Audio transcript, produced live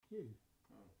you.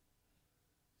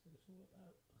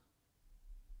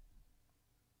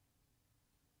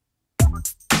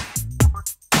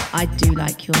 I do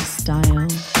like your style.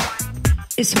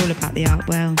 It's all about the art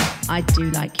well. I do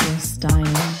like your style.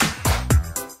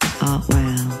 Art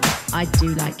well. I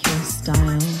do like your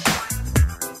style.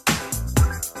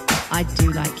 I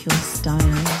do like your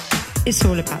style. It's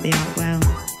all about the art well.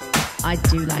 I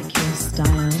do like your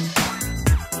style.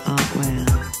 Art well.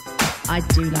 I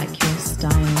do like your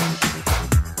style.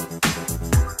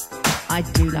 I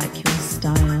do like your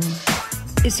style.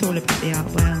 It's all about the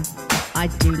art well. I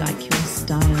do like your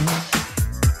style.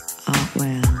 Art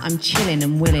well. I'm chilling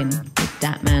and willing with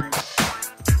that man.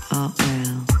 Art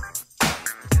well.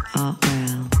 Art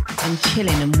well. I'm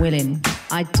chilling and willing.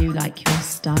 I do like your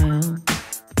style.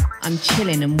 I'm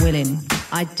chilling and willing.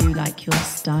 I do like your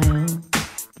style.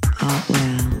 Art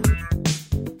well.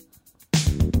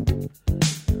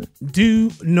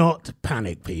 Do not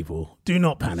panic, people. Do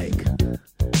not panic.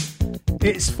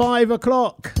 It's 5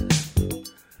 o'clock.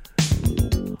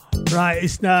 Right,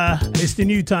 it's the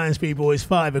new times, people. It's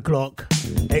 5 o'clock,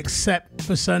 except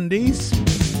for Sundays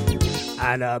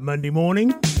and Monday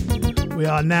morning. We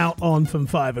are now on from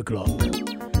 5 o'clock.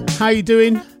 How you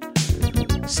doing?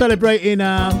 Celebrating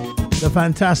the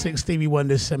fantastic Stevie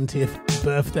Wonder's 70th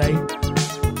birthday.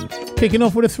 Kicking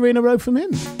off with a 3 in a row from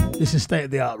him. This is State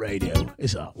of the Art Radio.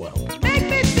 It's Art World. Make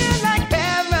me feel like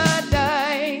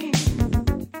paradise.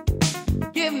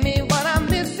 Give me what I'm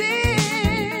missing.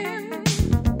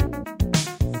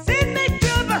 Send me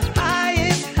to the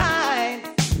highest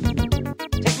heights.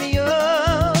 Take me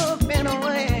up and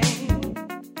away.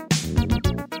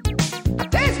 I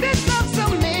tasted love so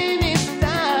many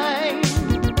times.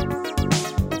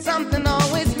 Something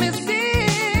always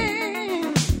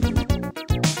missing.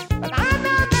 But I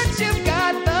know that you've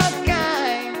got the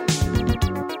kind.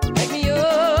 Take me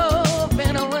up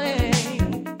and away.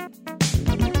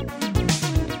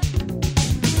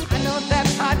 I know that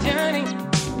our journey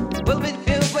will be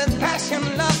filled with passion,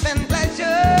 love, and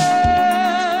pleasure.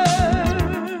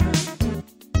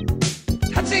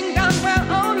 Touching down where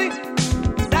only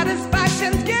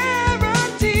satisfaction's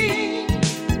guaranteed.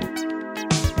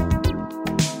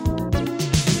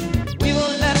 We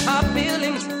will let our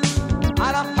feelings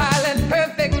autopilot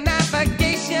perfect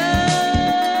navigation.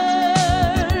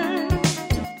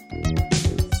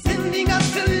 Sending us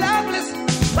to loveless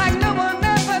like no one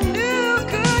ever knew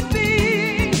could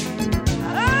be.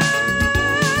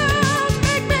 Oh,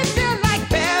 make me feel like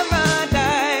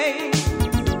paradise.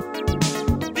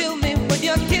 Fill me with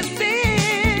your kisses.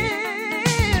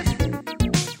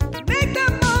 Make the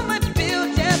moment feel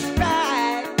just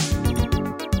right.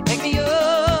 Take me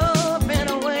up and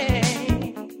away.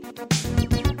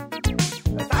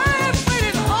 'Cause I have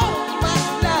waited all my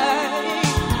life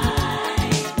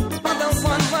for the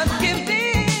one worth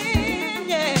giving,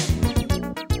 yeah.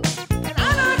 And I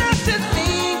don't have to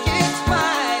think it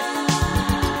twice.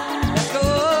 Let's go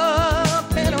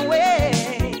up and away.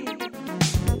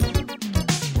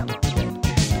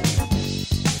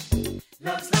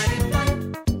 Love's light and light.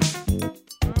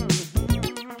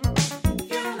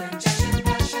 Fuel and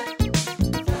passion.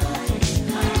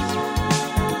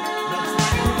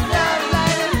 Love,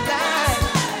 light and light.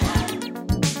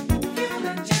 Fuel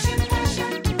and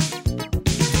passion.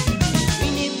 We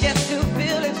need just to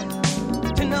feel it,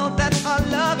 to know that our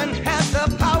loving has the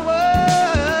power.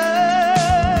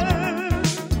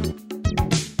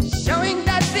 Showing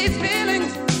that these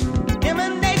feelings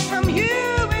emanate from you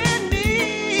and me.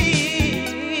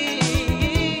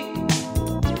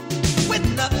 With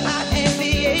love, our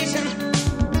aviation,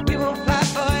 we will fly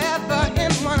forever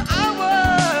in 1 hour.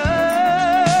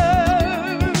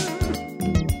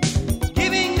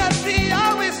 Giving us the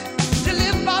always to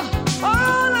live out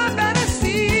all our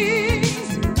fantasies.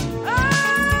 Oh,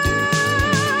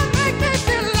 make me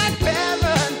feel like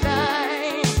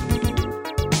paradise.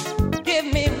 Give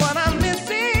me what I'm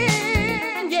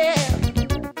missing, yeah.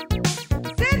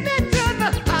 Send me to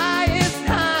the highest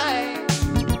high.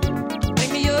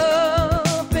 Take me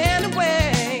up and away.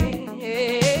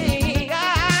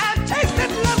 I've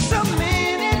tasted love so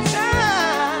many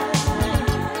times,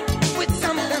 with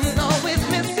something always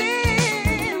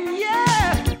missing, yeah.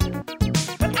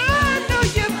 But I know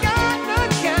you've got the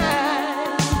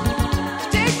kind.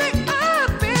 Take me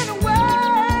up and away,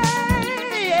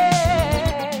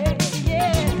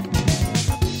 yeah.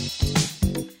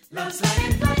 Love's light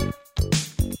and light.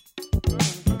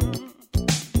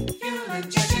 Fuel and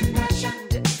passion.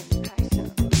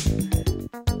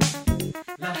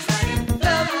 Love's light and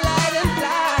light.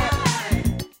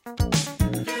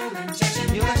 Fuel and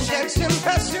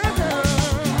passion.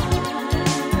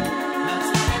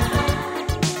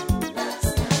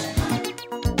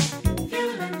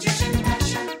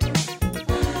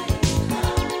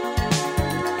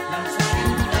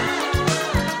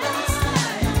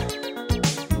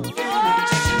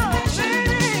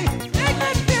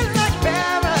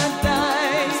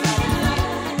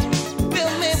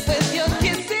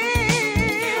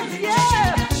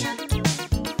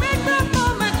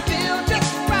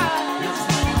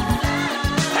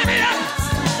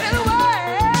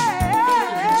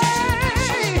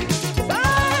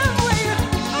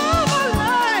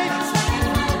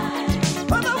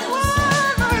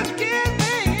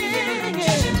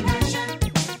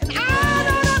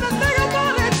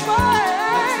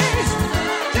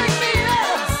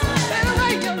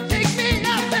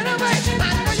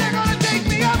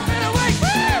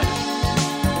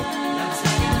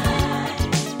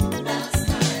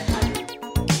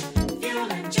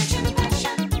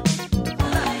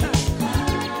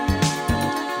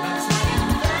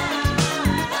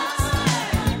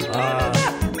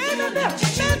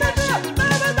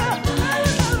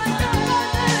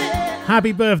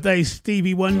 Happy birthday,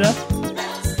 Stevie Wonder.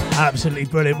 Absolutely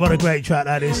brilliant. What a great track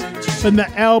that is. From the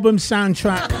album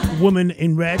soundtrack Woman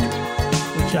in Red,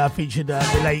 which featured the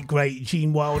late, great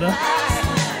Gene Wilder.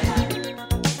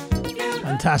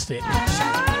 Fantastic.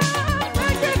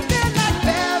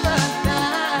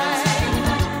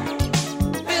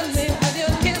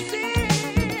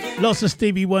 Lots of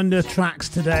Stevie Wonder tracks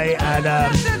today, and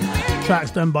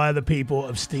tracks done by other people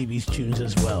of Stevie's tunes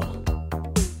as well.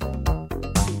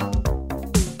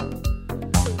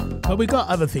 But we got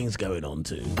other things going on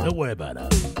too. Don't worry about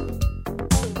that.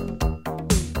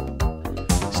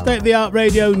 State of the Art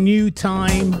Radio, new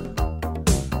time.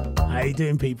 How you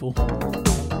doing, people?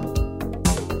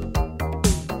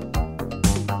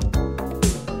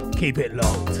 Keep it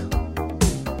locked.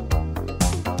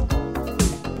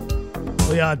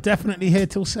 We are definitely here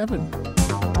till 7.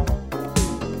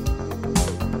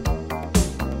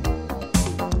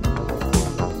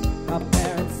 My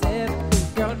parents said,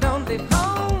 girl, don't leave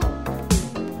home.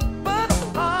 But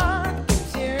her heart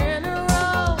keeps cheering her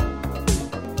on.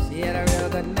 She had a real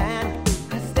good man,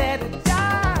 a steady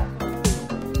job.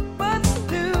 But the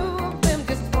two of them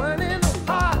just weren't in her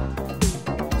heart.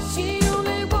 She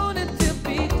only wanted to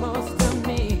be close to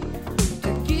me,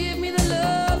 to give me the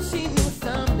love she knew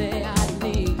someday I'd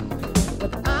need.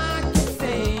 But I kept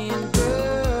saying,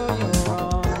 girl, you're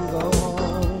wrong, go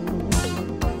home.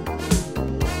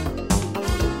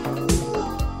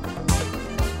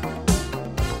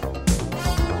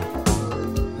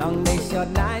 Long days, short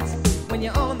nights, when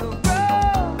you're on the road.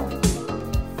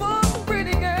 For a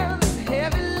pretty girl, it's a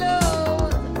heavy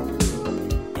load.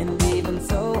 And even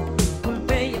so, we'll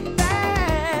pay you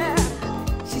back.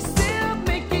 She still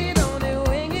make it on a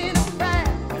wing and a back.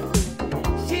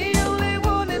 She only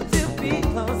wanted to be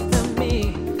close to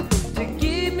me, to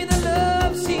give me the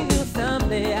love she knew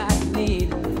someday I'd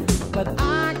need. But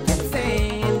I kept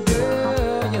saying,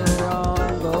 girl, you're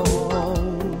wrong, go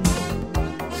home.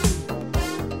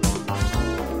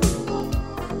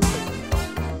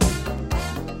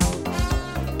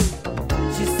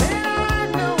 She said I had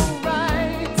no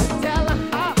right to tell her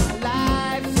how her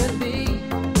life should be,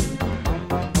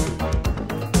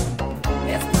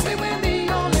 especially when the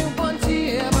only one she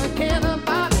ever cared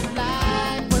about in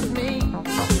life was me.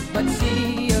 But she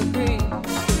agreed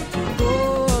to go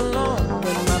along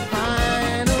with my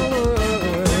final words.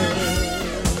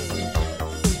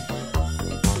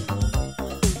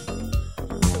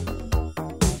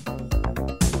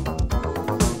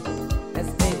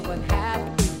 Let's think what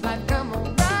happened, like come around.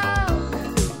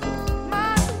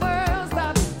 My world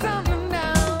started tumbling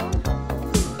down.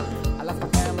 I lost my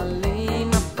family,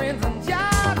 my friends and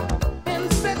job,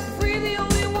 and set free the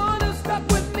only one who stuck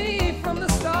with me from the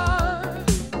start.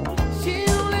 She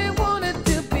only wanted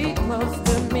to be close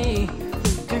to me,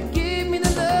 to give me the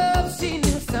love she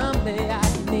knew someday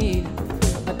I'd need.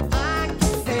 But I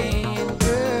kept saying,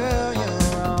 girl, you're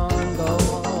wrong, go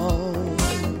home.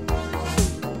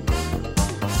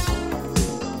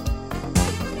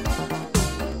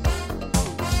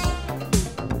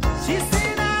 She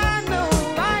said I had no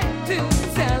right to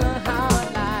tell her how her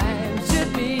life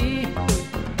should be,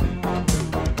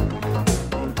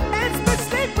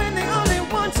 especially when the only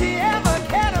one she ever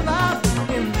cared about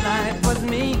in life was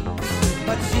me.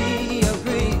 But she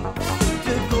agreed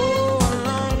to go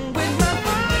along with my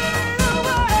final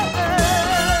word,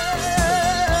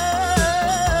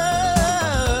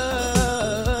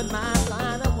 my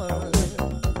final word.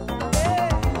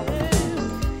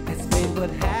 It's been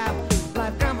good half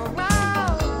life come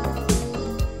around.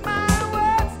 My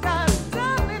words started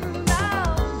tumbling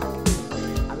down.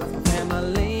 I lost my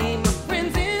family, my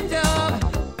friends and job,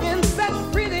 and set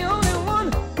free the only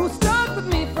one who stuck with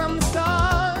me from the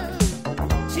start.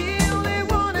 She only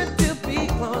wanted to be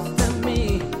close to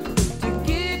me, to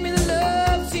give me the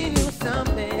love she knew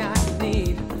someday I'd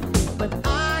need. But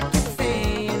I kept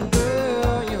saying,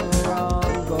 girl, you're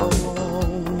wrong, go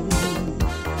home.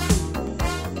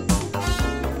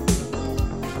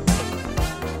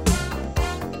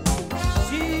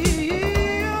 She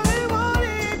only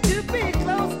wanted to be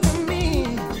close to me,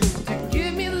 to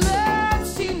give me love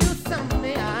she knew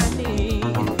someday I need.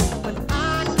 But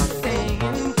I kept saying,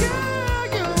 girl,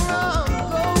 you're wrong,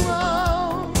 go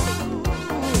home.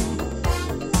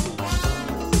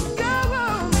 Go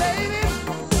home, baby.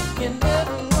 You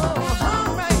never go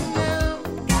home right now.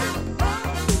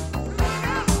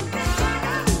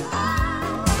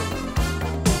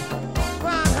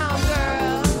 Roundhouse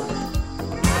girl.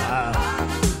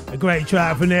 A great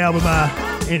track from the album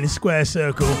In the Square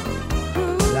Circle.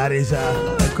 That is,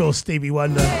 of course, Stevie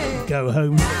Wonder, Go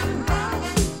Home.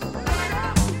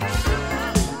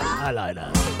 I like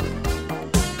that.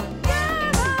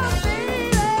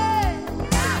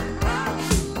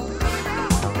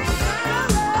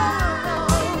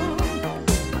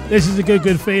 This is a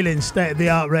good feeling. State of the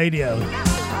art radio.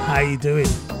 How you doing?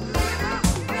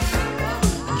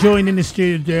 Joined in the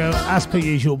studio as per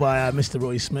usual by Mr.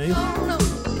 Roy Smooth.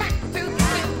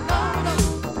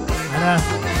 And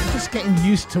just getting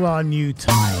used to our new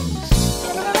times.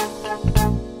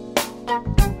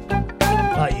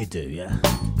 Like you do, yeah.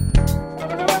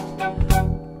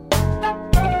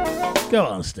 Go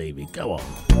on, Stevie. Go on.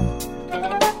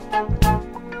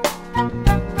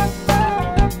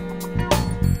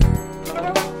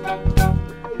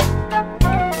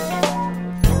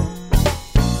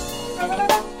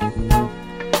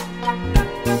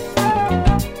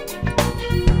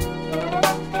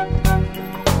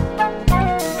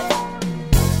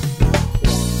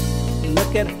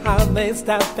 They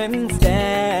stop and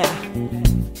stare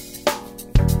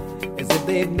as if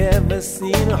they've never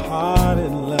seen a heart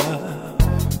in love.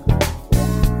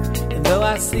 And though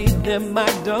I see them,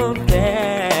 I don't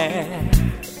care,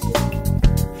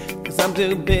 'cause I'm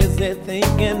too busy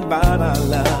thinking about our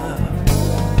love.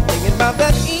 Thinking about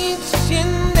that each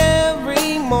and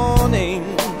every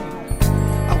morning.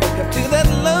 I wake up to that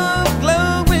love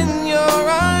glow in your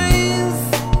eyes.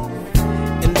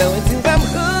 And though it seems I'm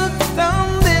hooked on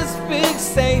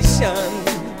fixation,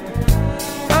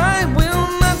 I will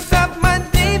not stop my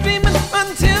daydreaming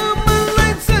until my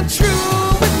lights are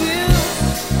true with you.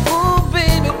 Oh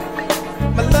baby,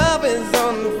 my love is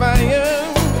on fire.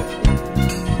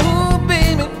 Oh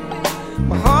baby,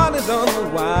 my heart is on the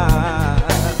wire.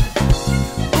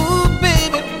 Oh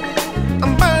baby,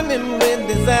 I'm burning with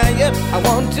desire. I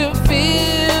want to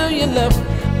feel your love.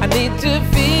 I need to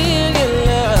feel your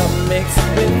love mixed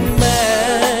with mine.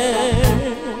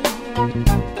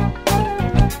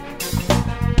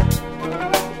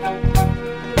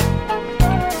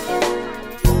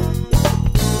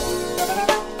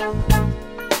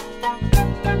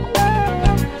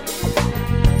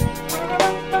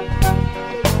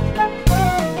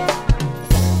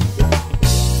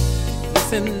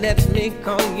 Let me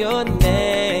call your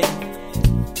name,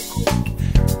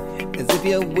 as if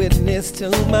you're witness to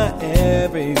my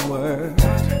every word.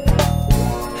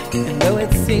 And though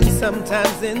it seems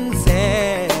sometimes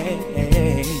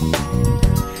insane,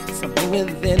 something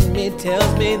within me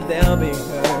tells me they'll be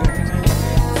heard.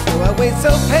 So I wait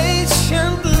so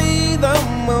patiently the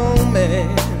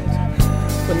moment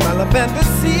when my love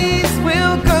fantasies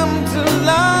will come to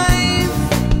life.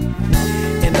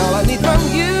 And all I need from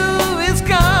you is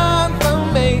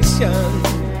confirmation,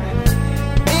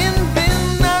 and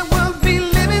then I will be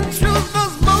living through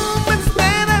those moments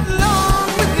that I long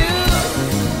with you.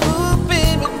 Ooh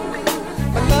baby,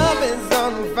 my love is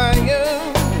on fire.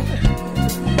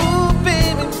 Ooh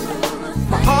baby,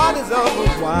 my heart is on the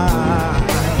wire.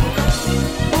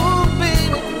 Ooh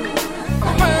baby,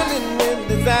 I'm burning with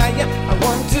desire. I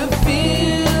want to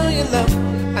feel your love.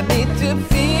 I need to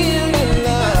feel your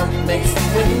love mixed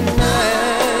with mine.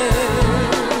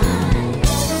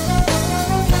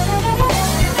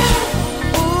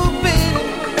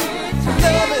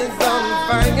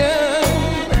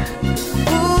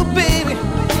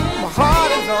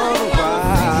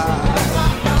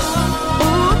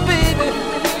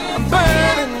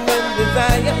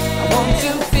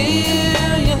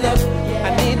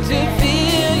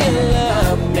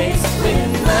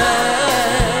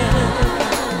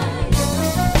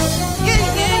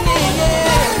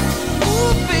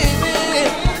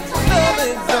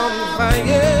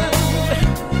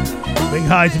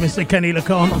 Hi to Mr. Kenny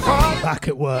Lacon. Back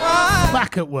at work.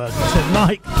 Back at work. I said,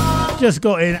 Mike, just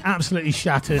got in, absolutely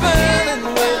shattered.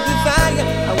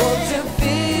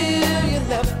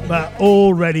 But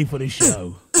all ready for the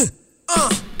show.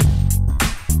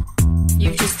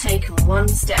 You've just taken one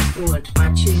step forward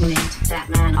by tuning in to That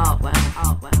Man Artwell.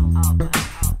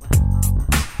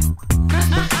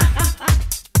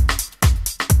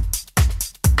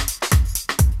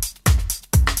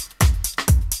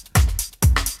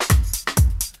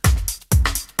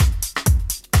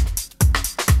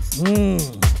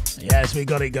 Yes, we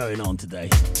got it going on today.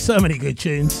 So many good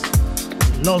tunes.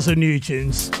 Lots of new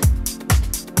tunes.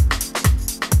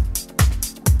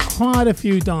 Quite a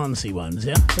few dancey ones,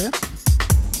 yeah?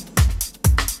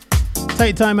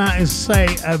 Take time out and say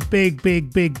a big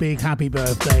happy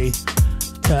birthday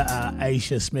to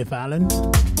Aisha Smith-Allen.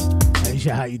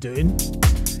 Aisha, how you doing?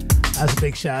 That's a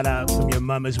big shout out from your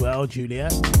mum as well,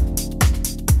 Juliet.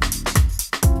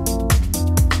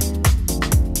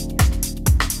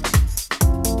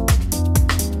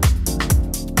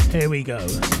 Here we go.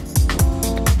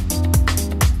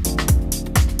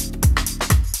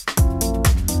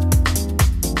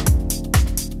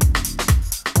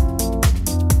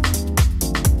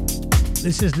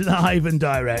 This is live and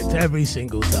direct every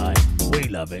single time. We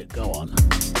love it. Go on.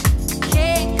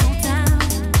 Can't go down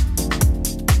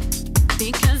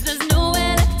because there's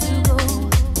nowhere left to go.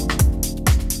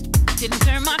 Didn't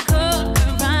turn my car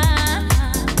around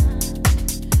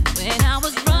when I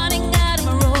was running out of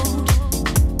my road.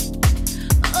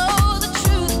 Oh, the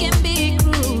truth can be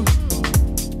cruel,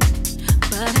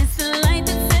 but it's the light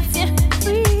that sets you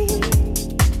free.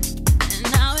 And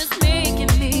now it's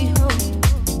making me whole,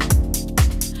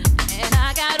 and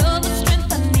I got all the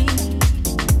strength I need.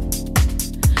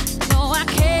 No, I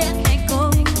can't let go.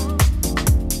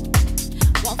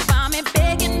 Won't find me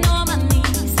begging on my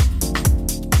knees.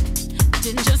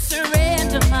 Didn't just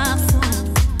surrender my soul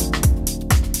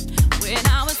when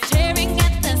I was tearing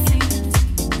at the seams.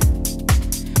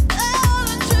 Oh,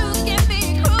 the truth can be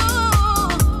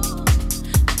cruel,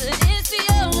 but it's the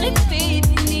only faith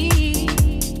you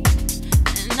need.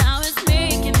 And now it's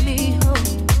making me whole.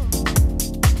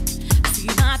 See,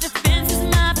 my defense is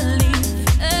my belief.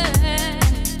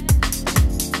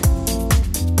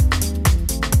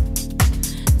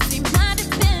 See, my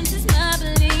defense is my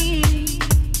belief.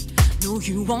 No,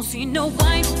 you won't see no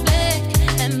white flag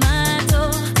at my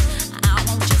door. I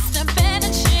won't just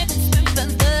abandon ship and swim for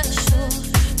the shore.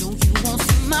 No, you won't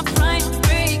see my pride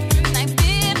break like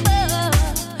before,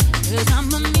 'cause I'm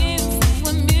immune to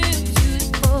the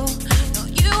fall. No,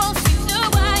 you won't see no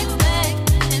white flag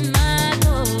at my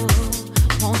door.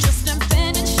 Won't just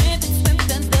abandon ship and swim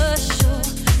for the shore.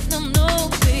 No, no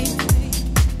way.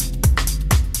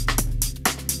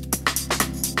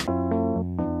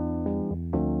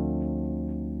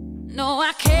 No,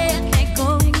 I can't let go.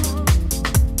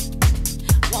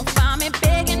 Won't find me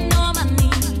begging on my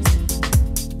knees.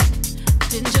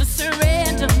 Didn't just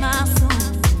surrender my soul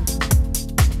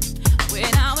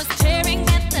when I was tearing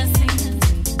at the seams.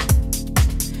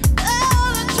 Oh,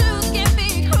 the truth can be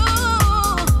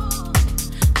cruel,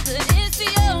 but it's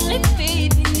the only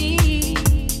faith you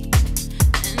need.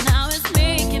 And now it's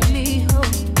making me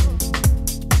whole.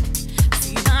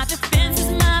 See, my defense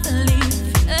is my belief.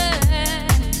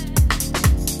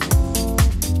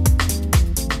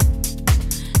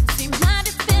 See, my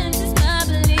defense is my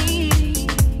belief.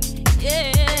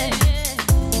 Yeah.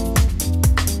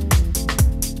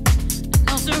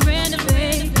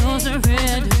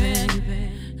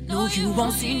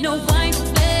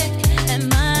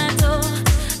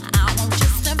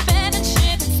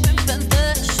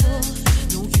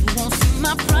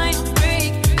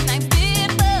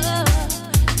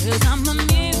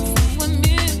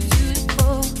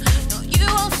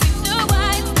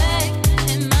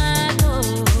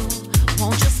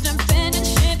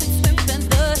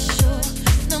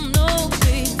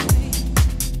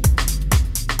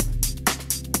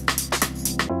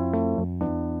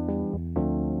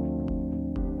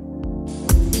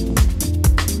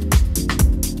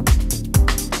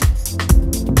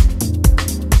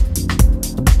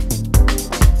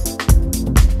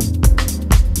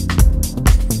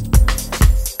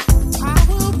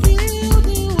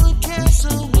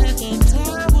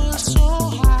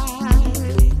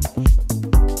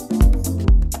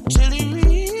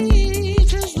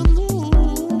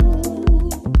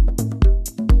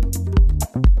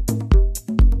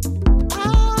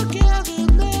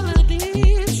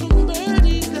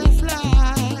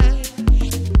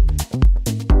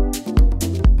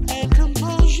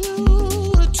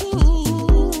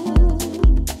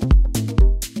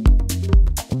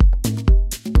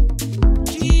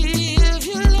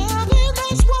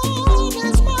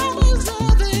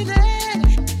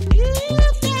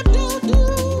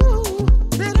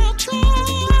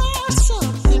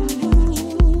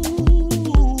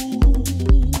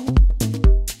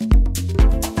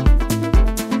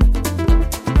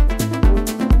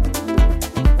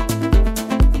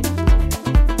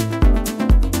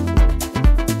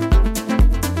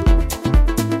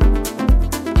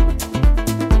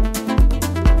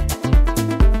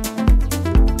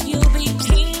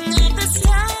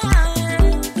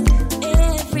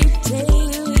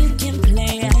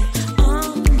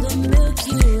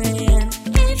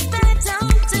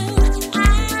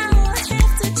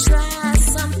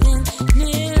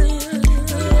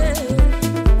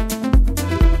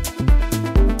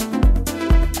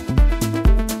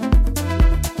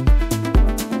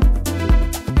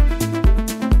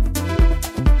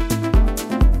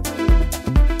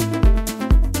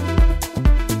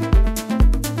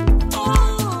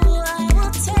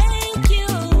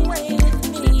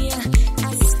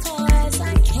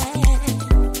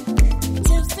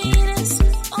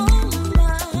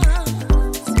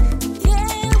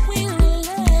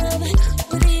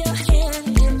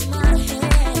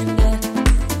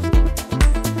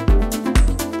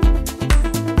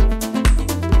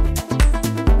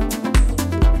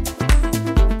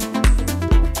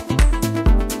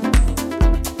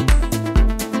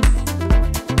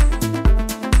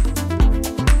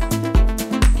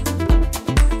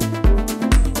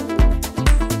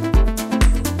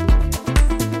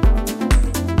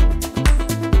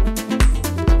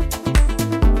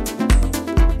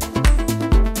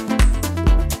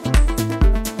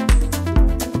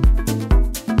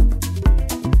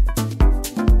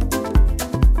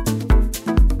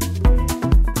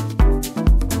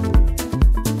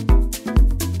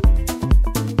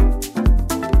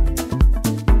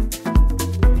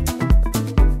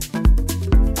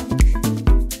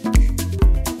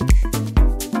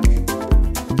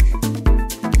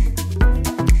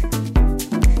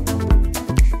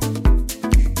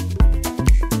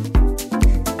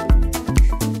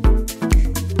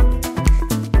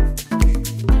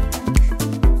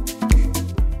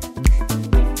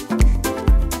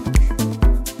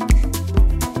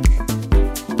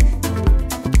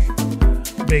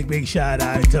 Big shout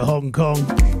out to Hong Kong.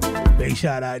 Big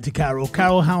shout out to Carol.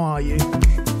 Carol, how are you?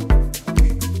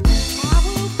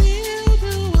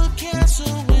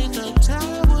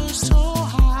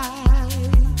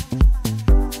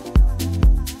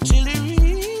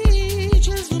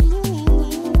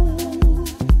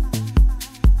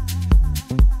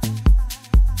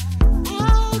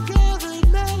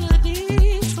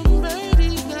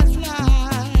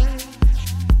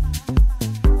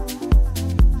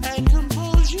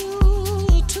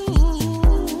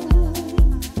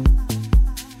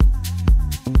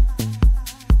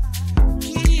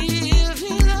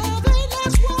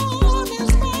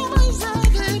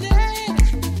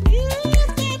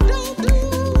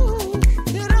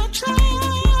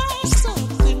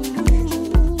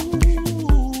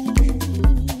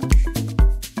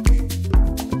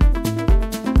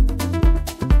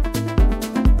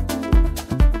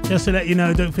 Just to let you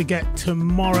know, don't forget,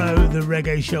 tomorrow the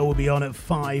reggae show will be on at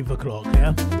 5 o'clock,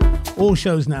 yeah? All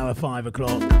shows now are 5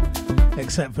 o'clock,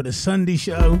 except for the Sunday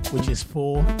show, which is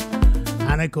 4,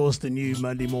 and of course the new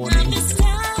Monday morning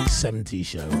 70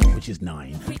 show, which is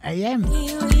 9 a.m.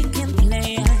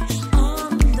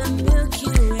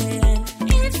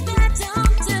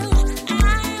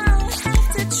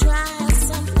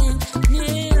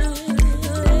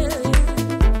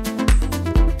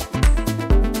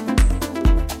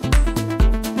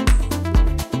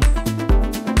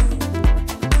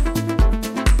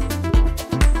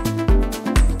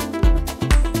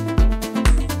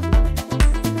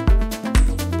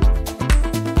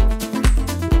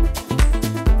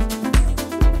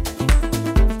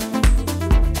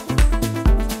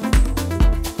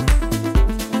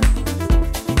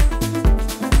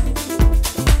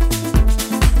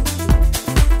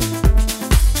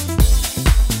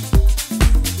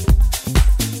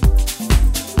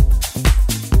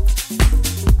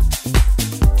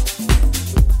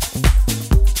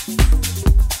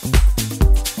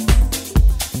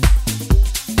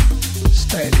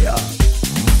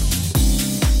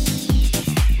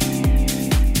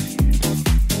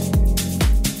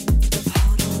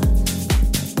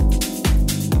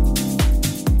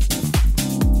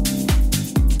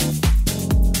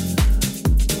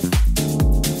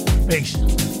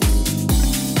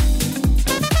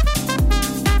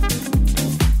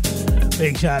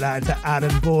 Big shout out to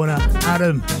Adam Borner.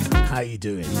 Adam, how you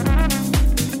doing?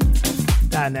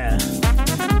 Down there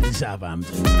in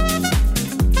Southampton.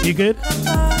 You good?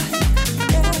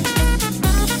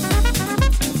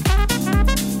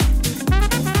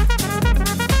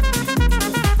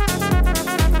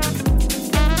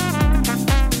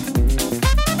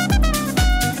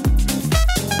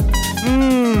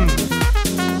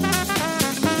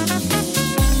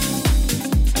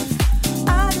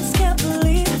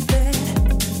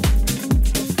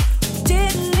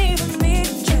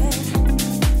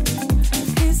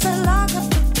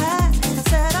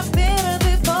 Said I've been here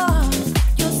before.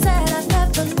 You said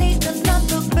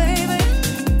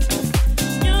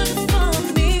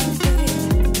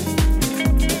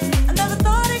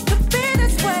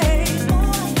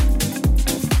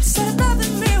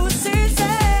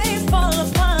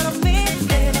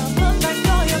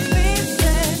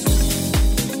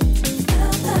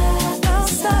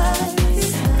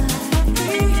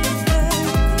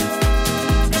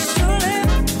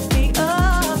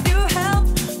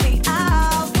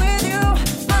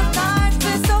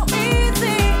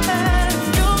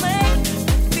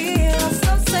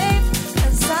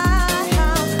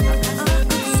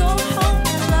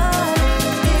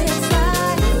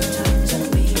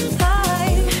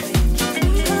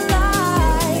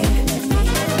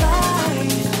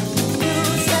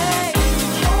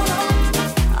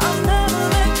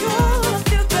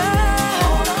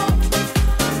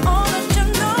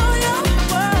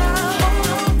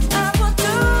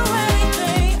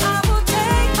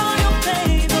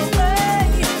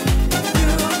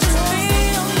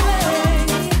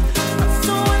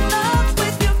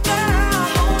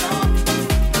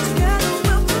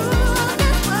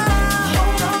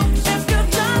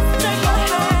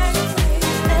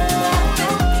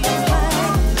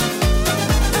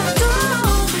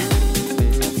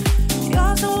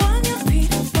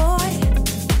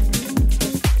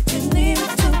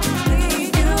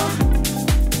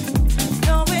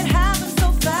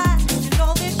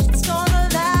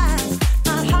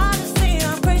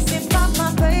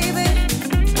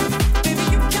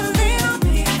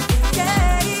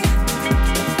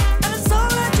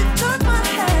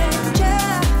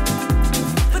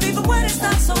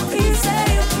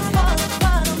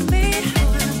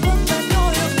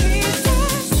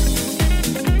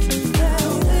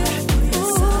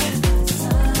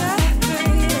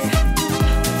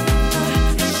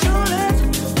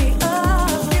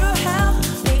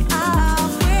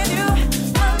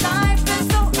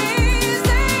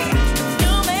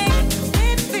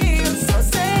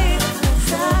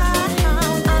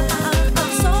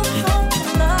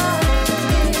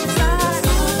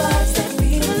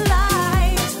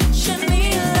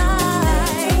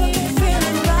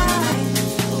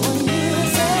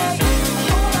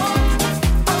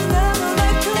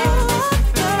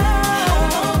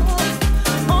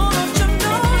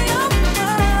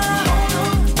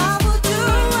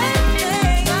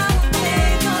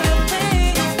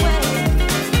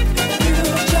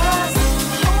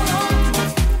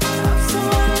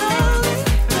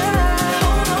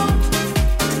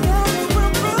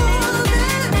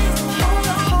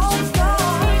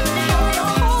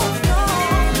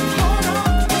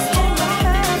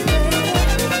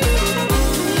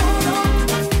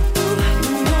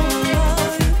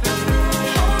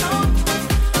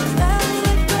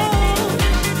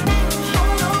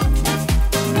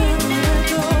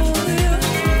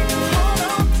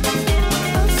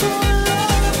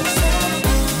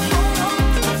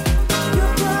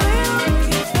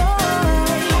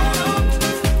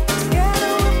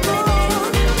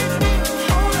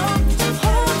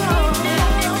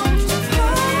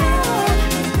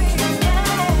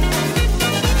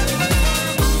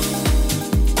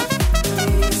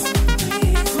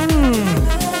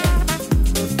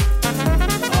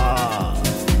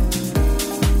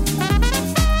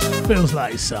Feels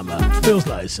like summer. Feels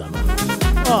like summer.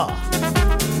 Ah.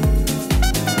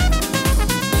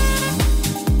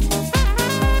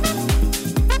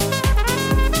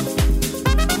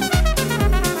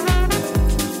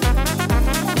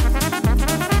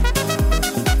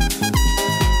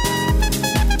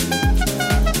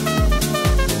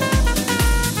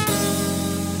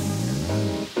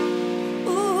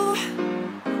 Ooh,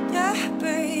 yeah,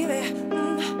 baby.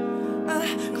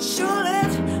 'Cause you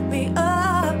lift me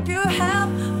up, you help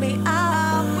me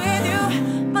out. With you,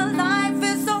 my life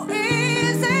is so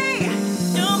easy.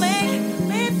 You make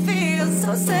me feel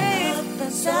so safe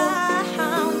and sound.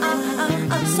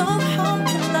 I'm so home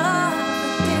to love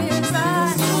and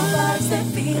desire. Two lives that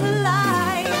feel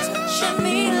alive, show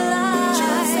me light,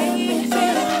 just make me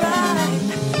feel right.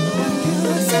 When you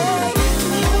say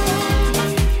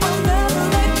I'll never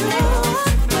let you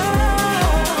go.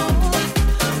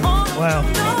 Well,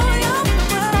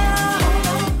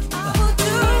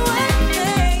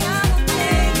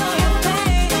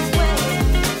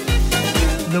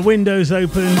 the window's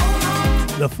open,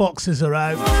 the foxes are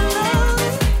out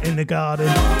in the garden.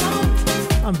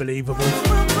 Unbelievable.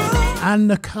 And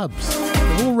the cubs,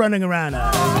 they're all running around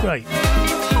now. It's great.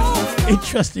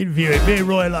 Interesting viewing. Me and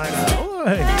Roy like that. Oh,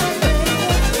 hey.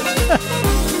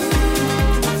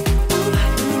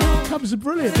 Cubs are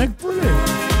brilliant. They're brilliant.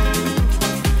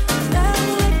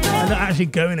 They're not actually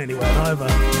going anywhere either.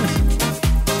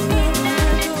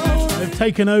 They've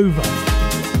taken over.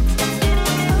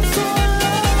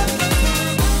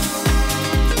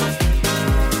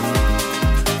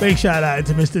 Big shout out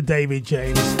to Mr. David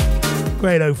James.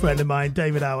 Great old friend of mine.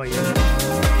 David, how are you?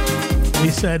 He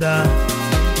said,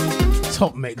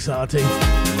 top mix, Artie.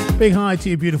 Big hi to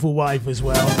your beautiful wife as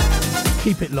well.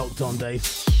 Keep it locked on, Dave.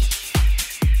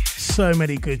 So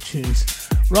many good tunes.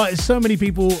 Right, so many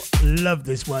people love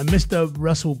this one. Mr.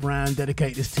 Russell Brown,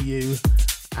 dedicate this to you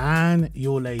and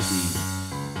your lady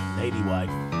wife.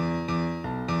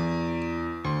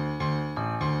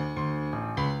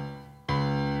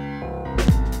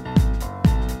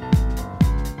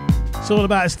 It's all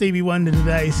about Stevie Wonder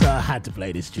today, so I had to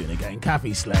play this tune again.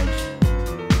 Kathy Sledge.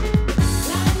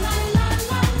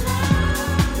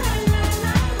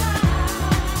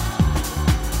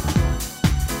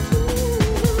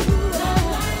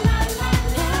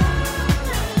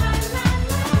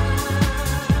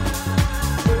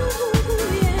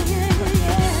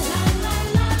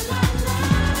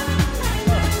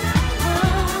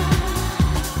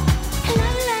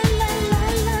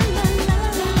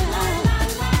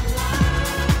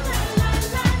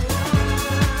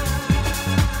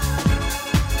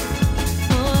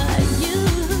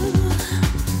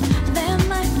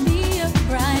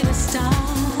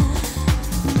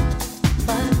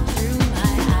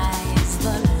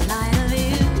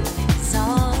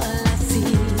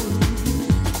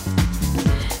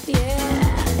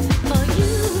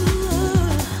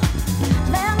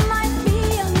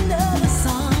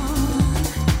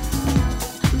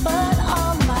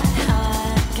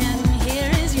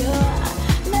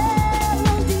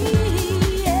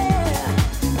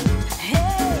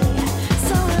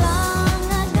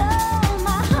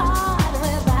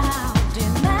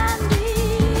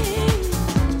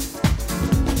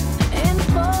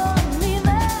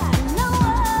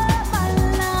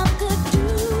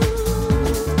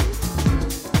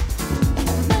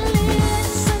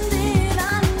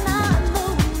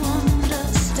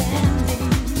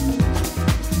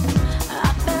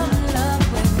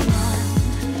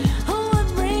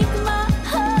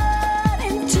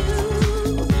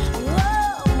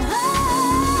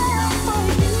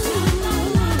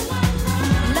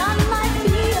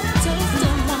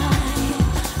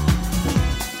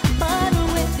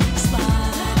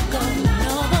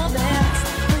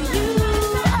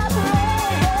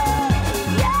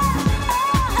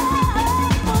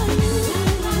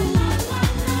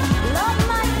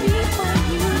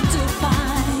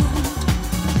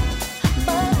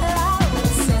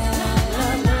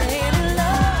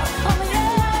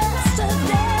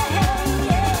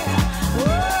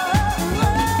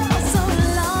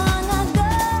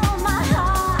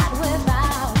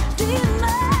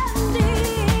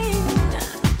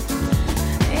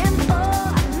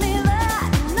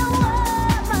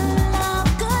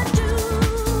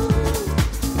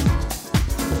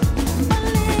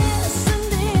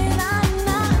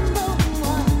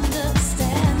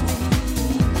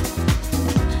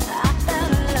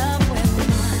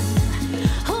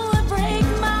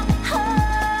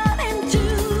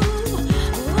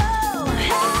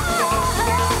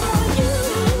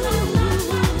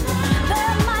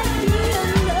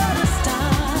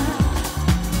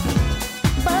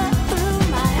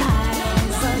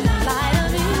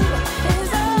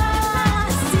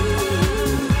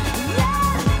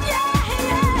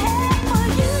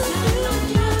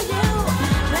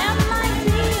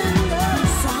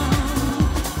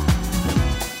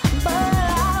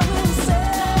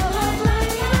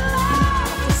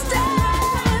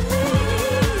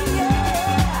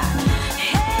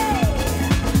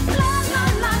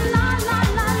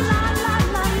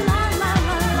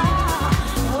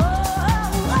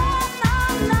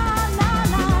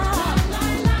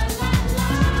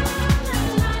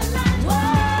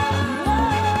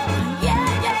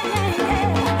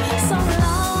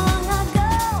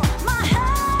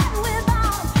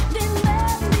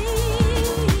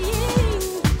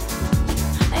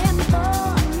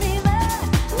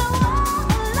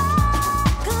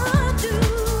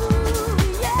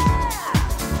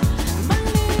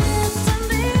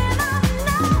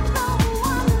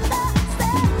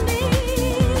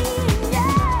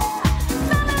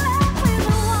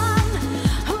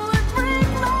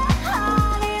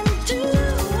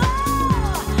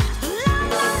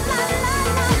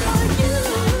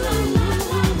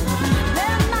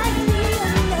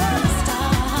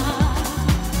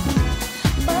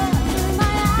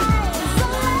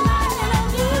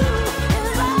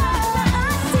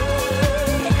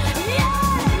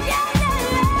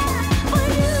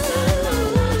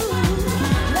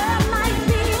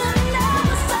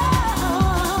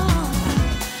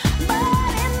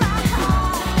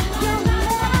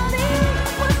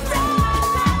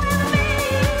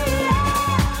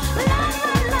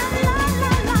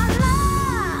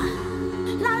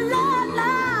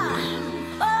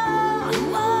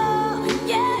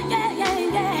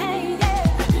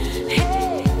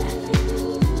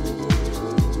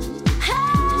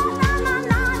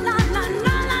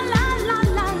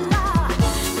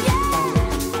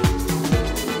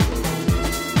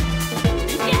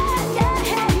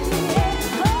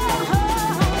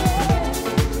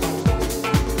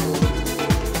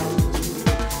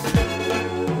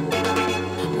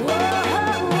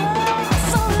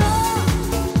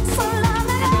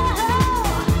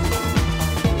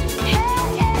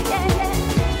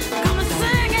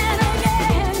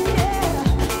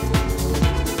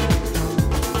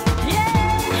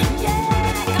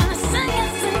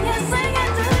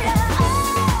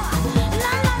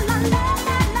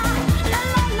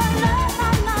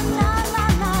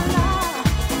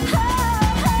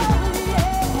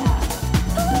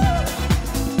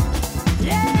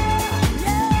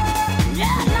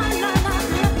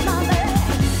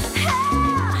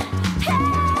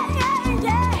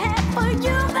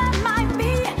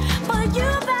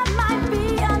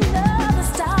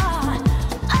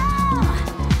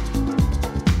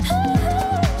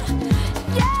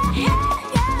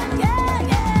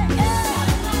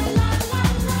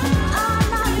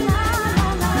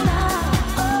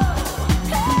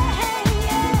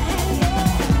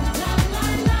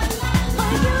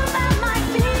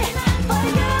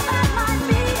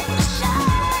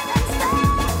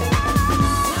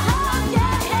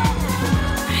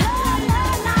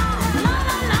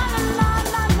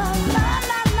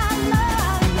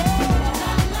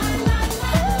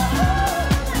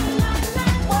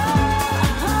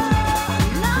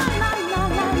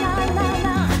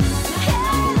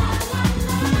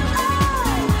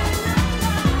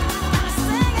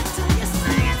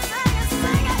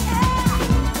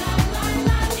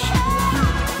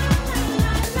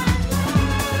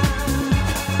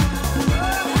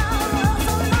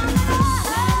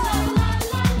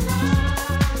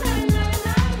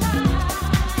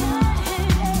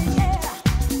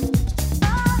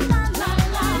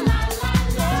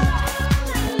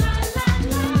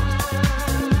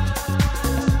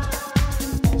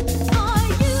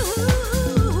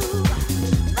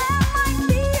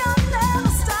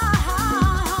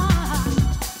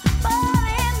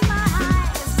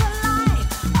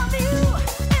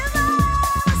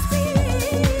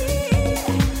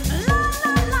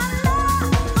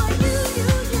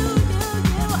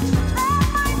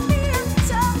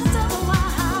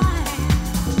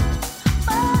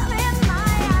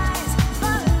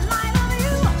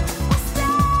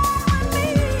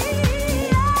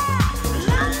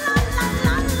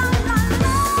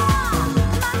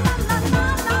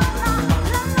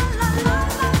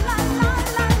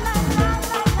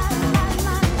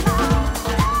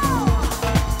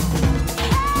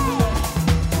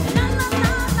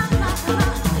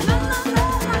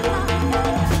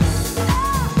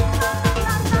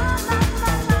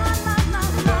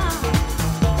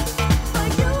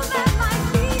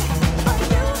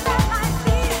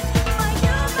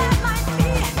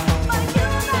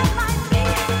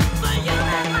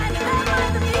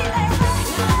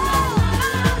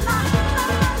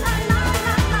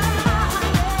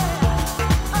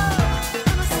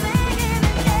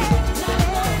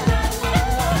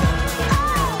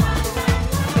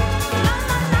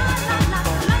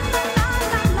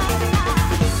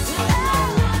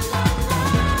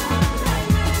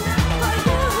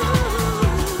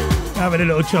 a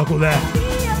little chuckle there.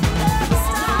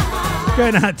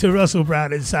 Going out to Russell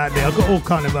Brown in Sandy. I got all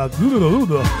kind of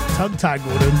tongue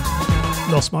tangled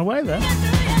and lost my way there.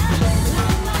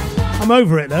 I'm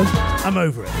over it though. I'm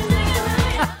over it.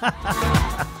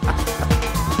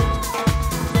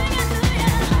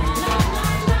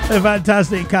 A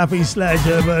fantastic Kathy Sledge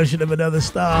version of Another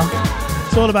Star.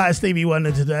 It's all about Stevie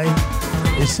Wonder today.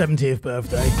 His 70th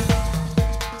birthday.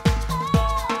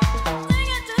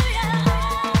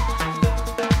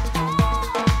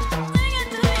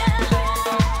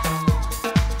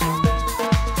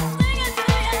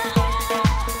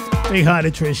 Big hi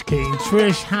to Trish Keane.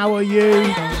 Trish, how are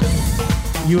you?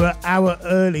 You were an hour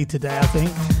early today, I think.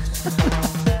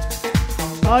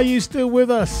 Are you still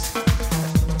with us?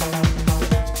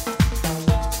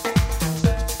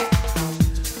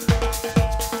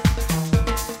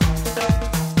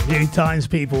 New Times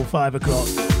people, 5 o'clock.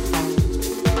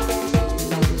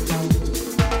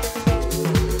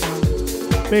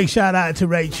 Big shout out to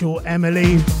Rachel,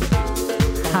 Emily.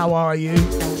 How are you?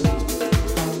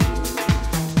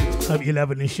 Hope you're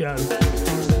loving the show.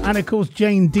 And of course,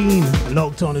 Jane Dean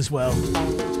locked on as well.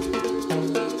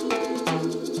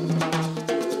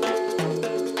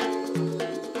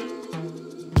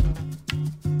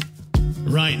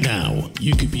 Right now,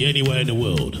 you could be anywhere in the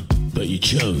world, but you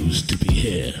chose to be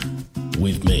here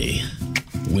with me,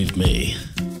 with me,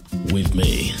 with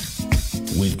me,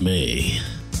 with me.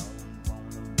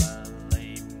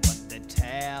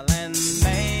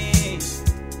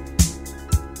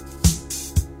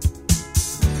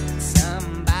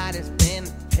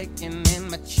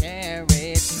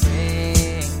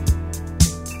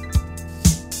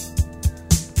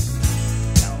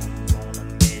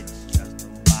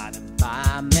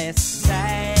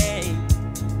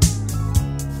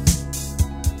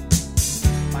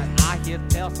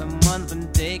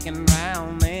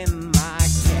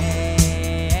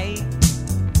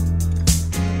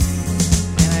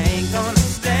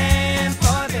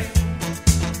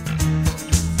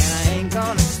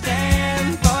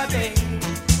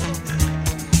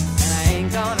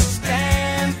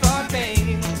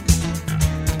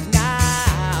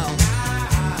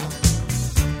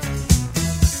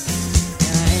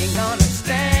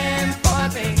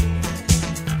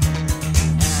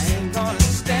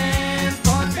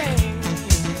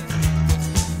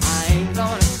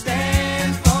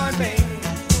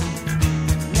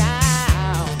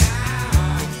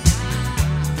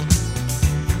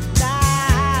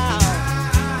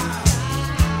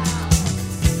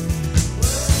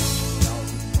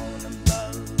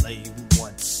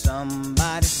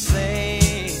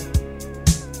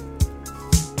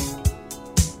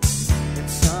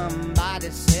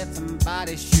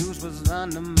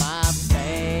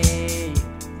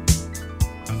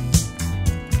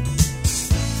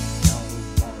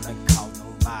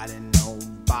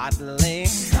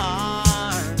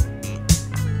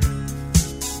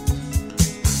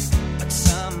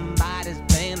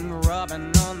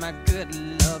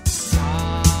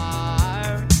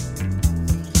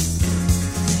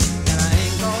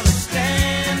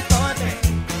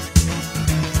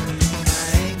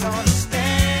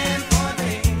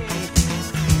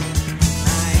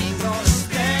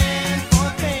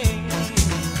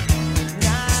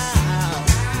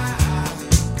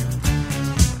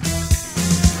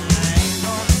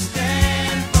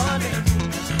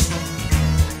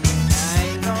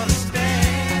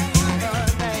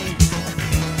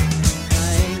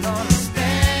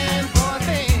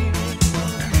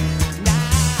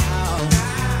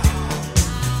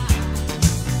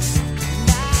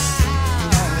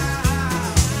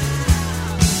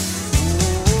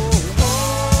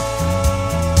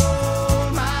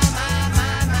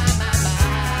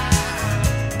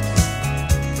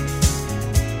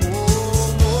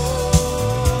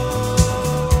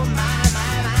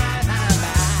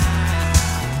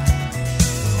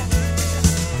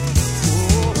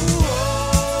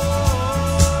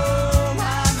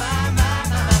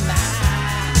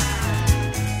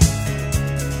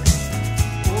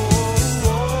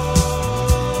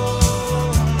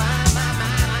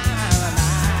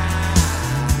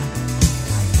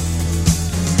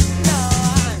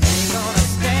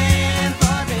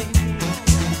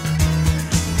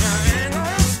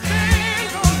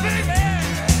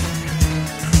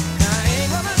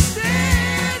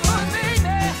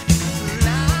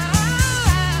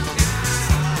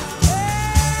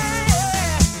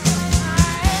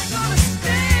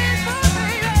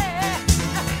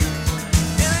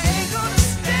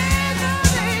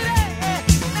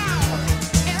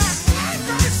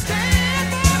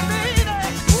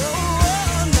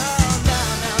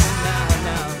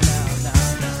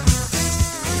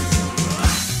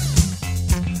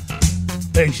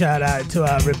 Big shout out to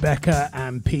Rebecca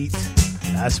and Pete.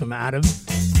 That's from Adam.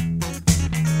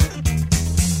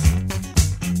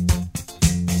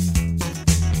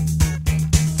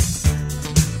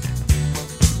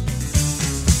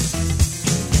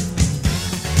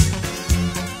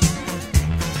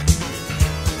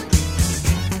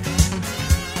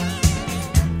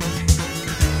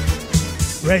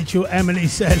 Rachel Emily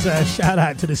says, shout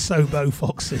out to the Sobo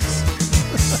Foxes.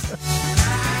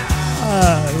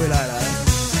 Oh, we like that.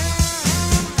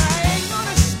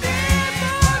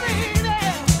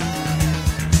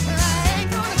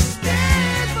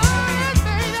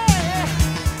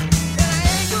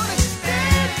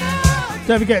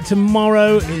 Don't forget,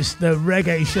 tomorrow is the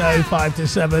Reggae Show, 5 to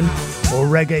 7, or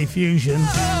Reggae Fusion.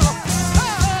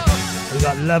 We've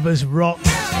got Lovers Rock,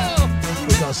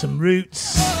 we've got some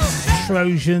Roots,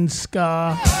 Trojan,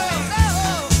 Ska,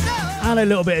 and a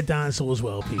little bit of dancehall as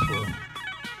well, people.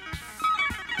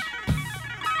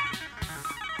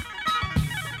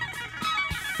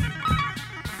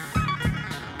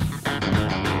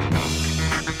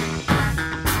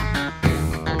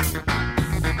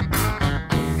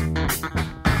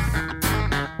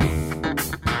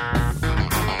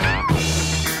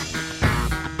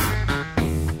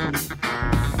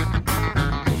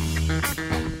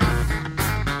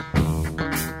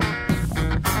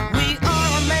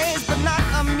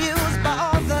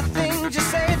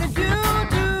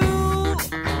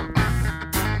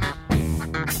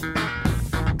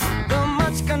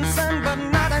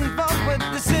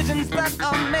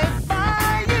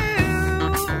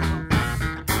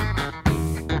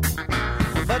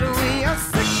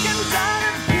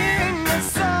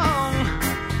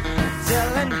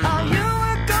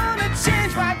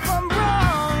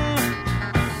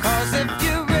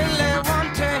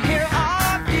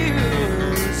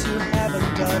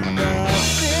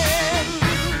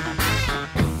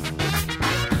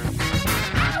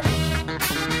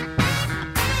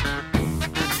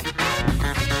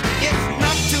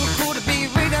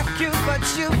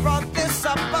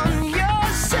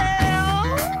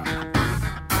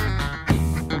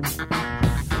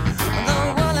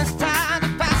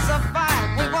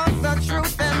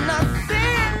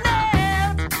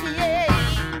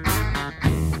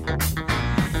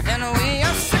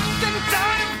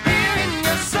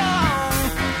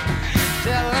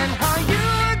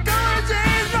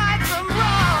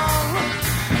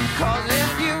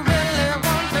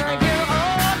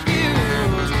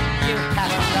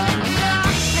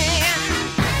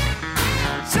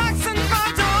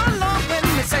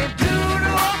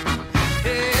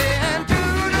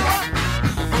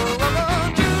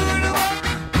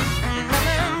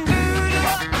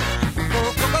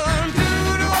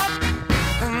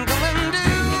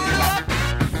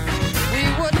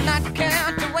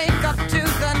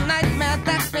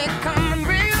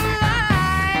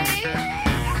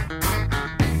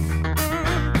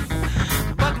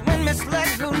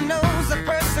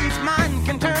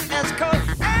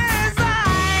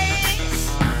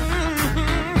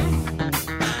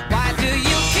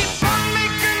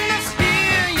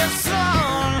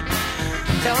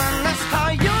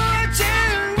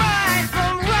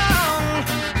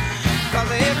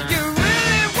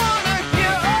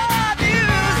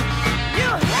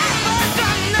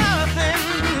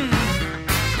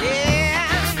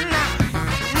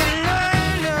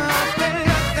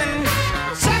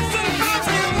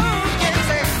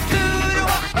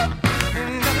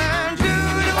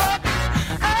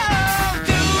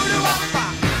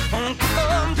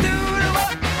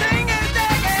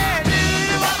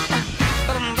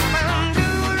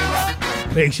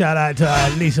 Big shout out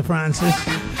to Lisa Francis.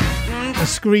 The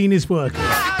screen is working.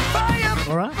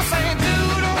 All right.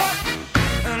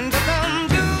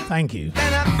 Thank you.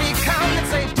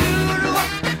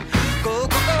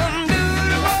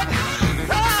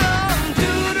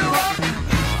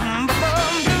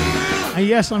 And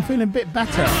yes, I'm feeling a bit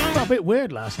better. I got a bit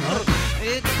weird last night.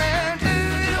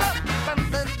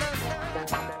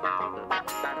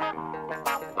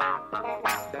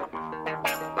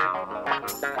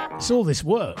 It's all this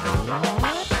work.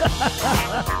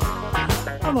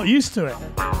 I'm not used to it.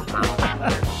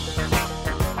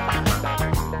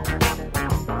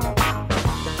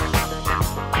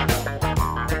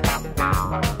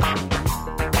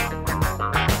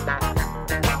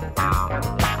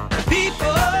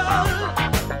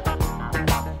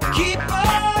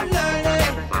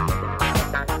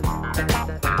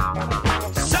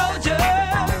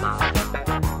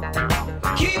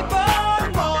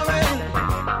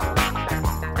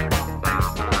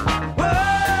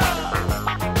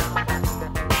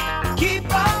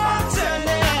 Keep on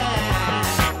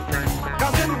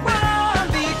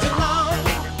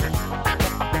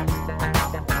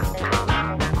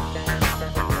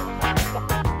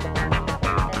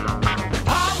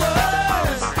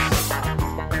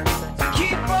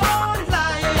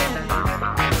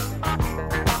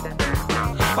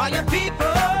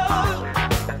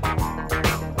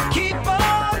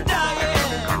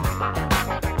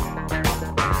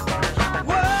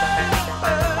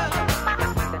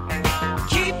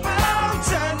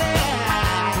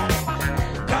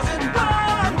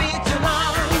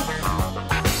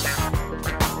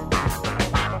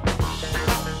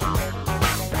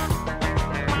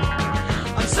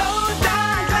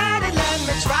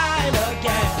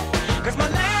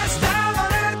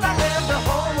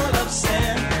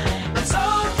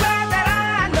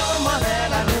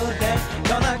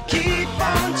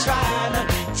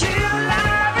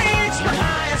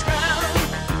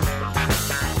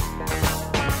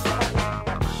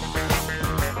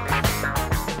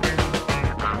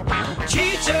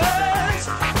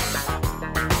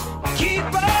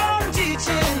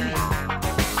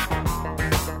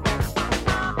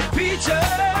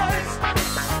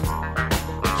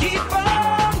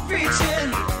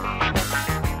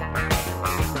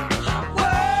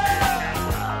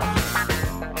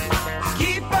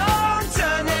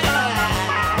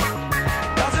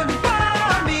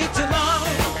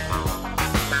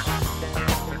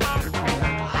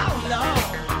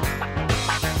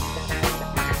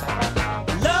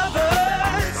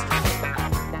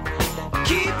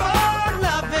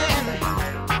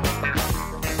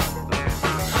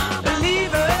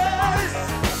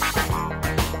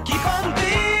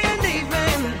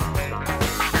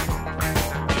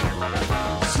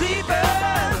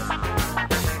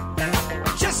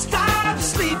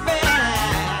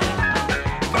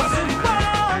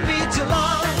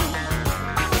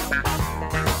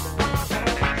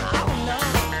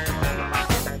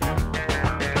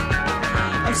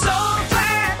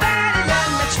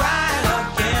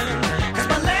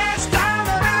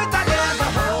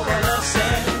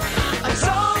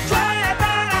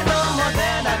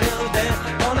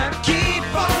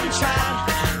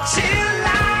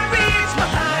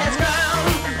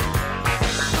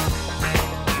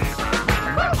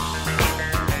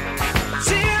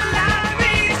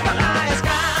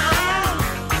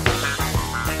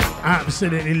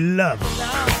absolutely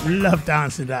love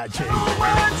dancing to that tune.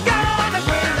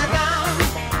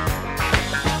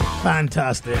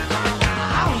 Fantastic.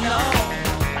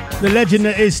 The legend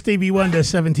that is Stevie Wonder,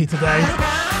 70 today.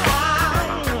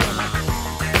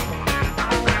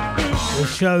 The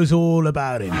show's all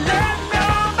about him.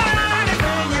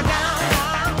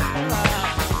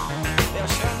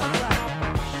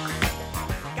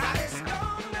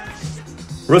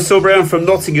 Russell Brown from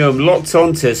Nottingham, locked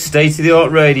on to State of the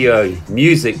Art Radio.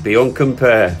 Music beyond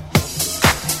compare.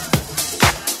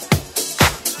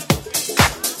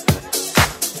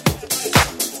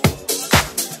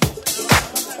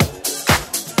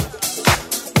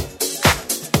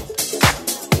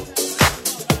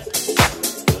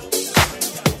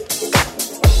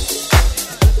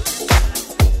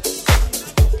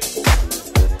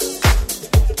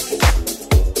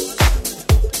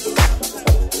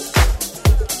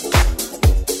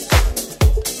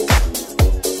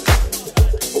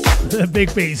 The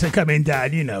big beats are coming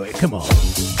down, you know it, come on.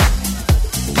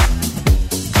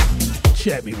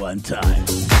 Check me one time.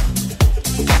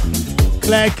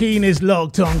 Claire Keane is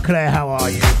locked on. Claire, how are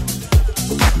you?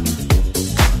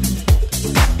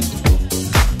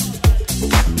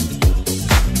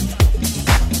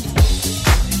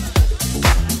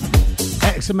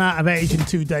 X amount of age and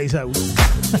 2 days old.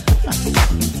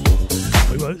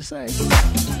 We won't say.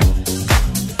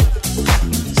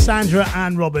 Sandra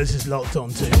Ann Roberts is locked on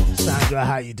too. Sandra,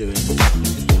 how you doing?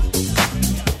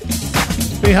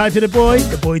 Say hi to the boy.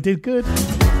 The boy did good.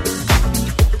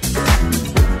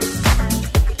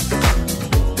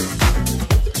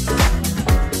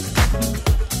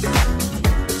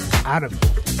 Adam.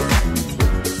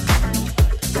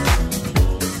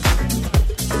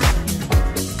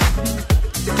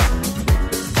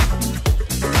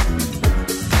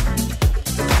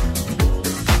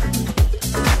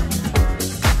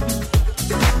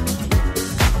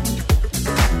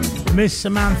 Miss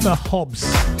Samantha Hobbs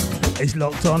is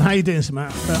locked on. How you doing,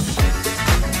 Samantha?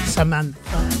 Samantha.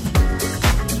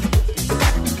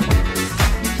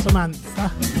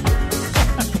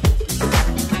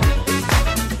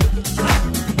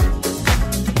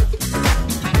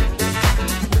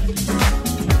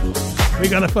 We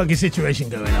got a funky situation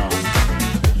going on.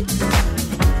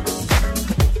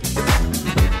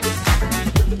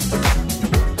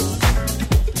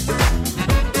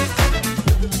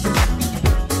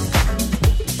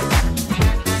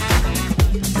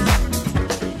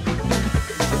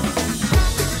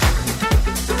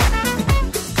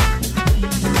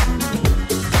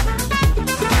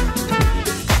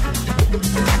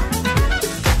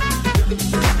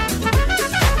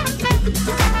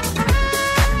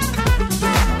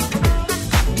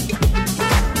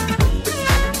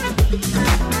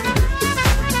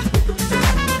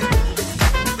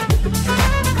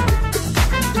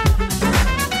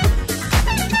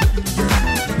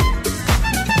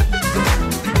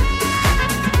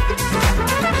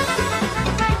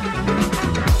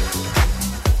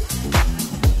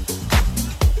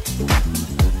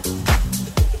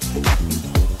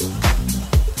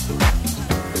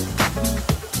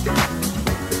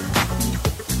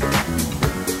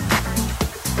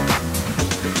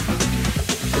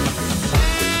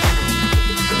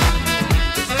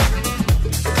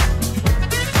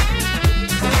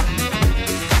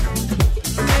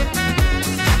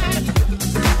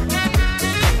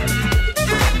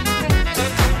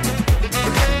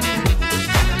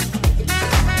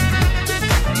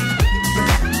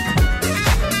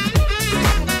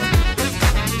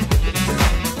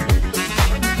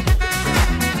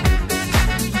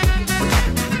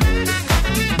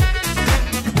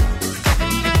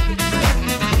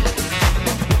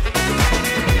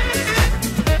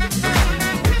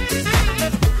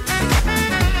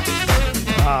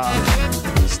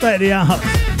 State of the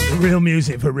art, real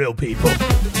music for real people.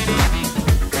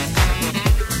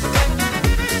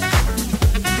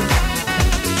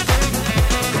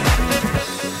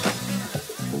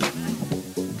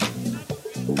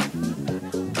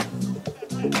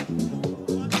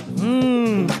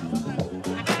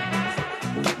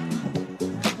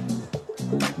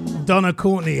 Donna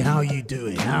Courtney, how you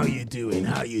doing? How you doing?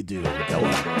 How you doing? Go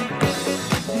on.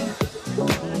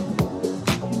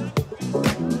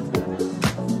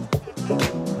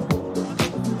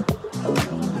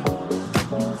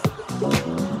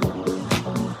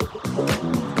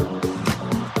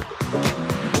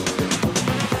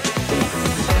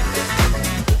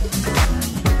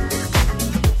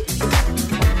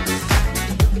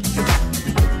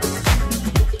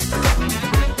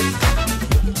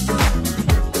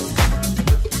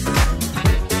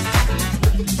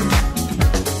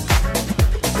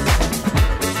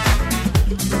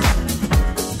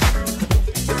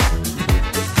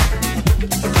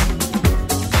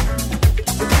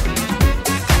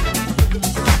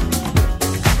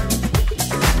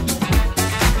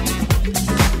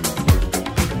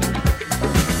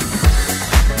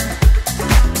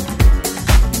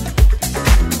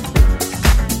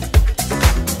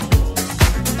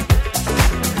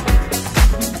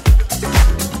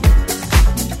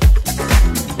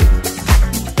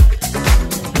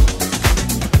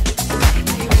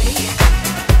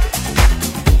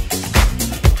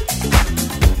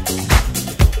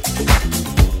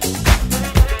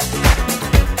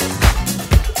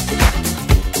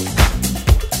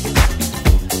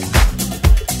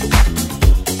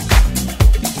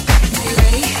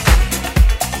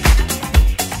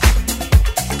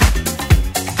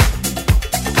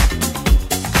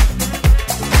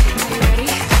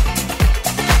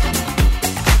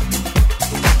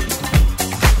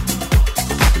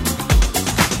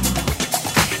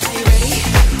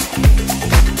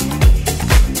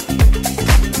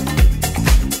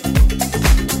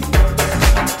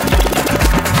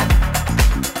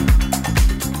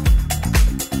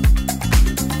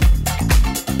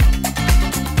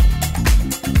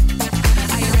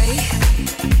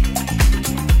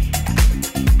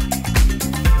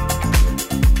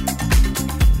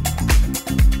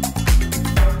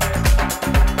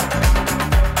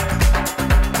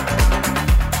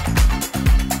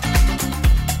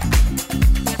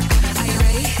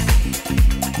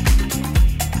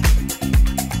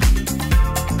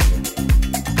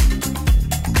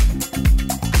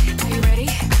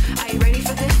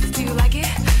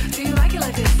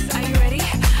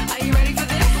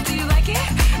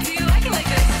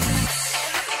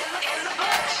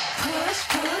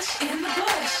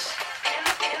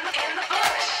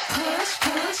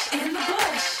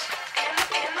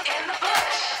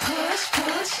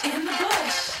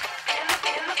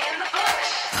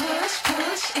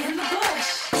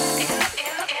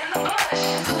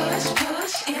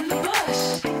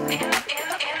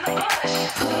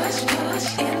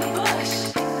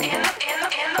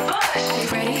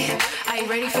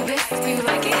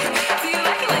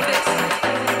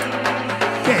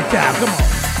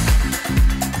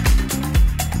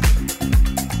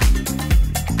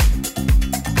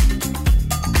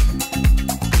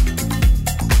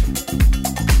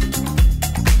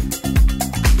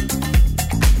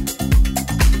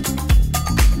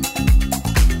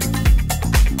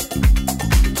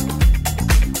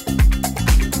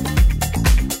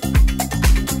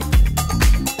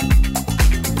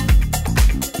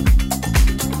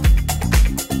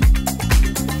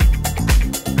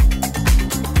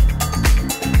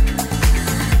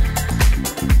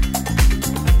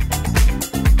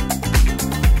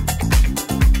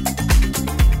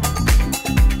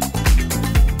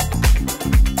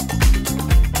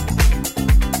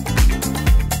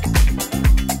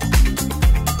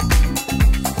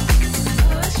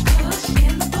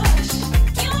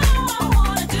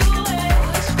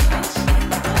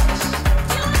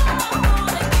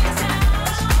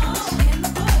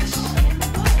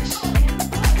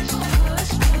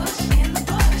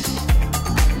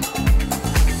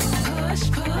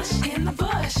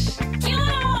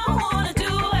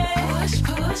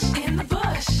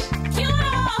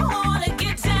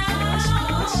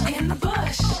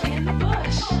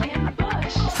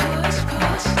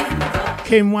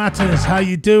 Kim Watters, how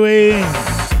you doing?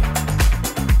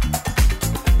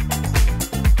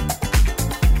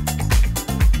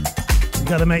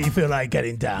 Gotta make you feel like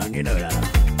getting down, you know that.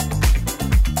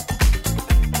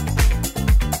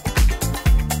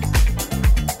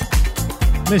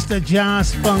 Mr.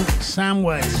 Jazz Funk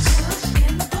Samways.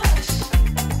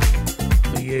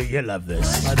 For you love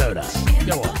this. I know that.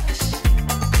 Go on.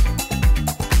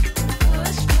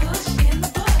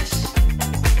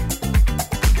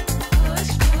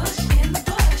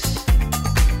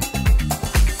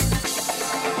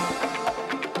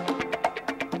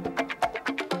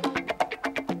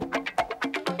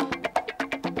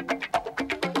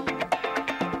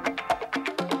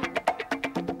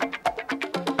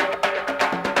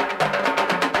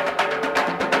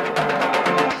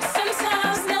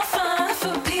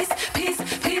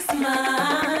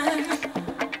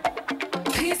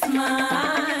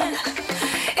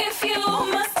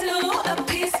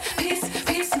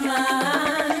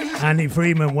 Andy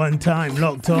Freeman, one time,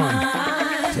 locked on.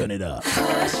 Turn it up.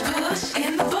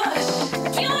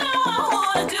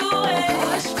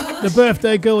 The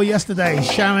birthday girl yesterday,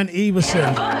 Sharon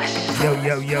Everson. Yo,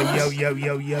 yo, yo, yo, yo,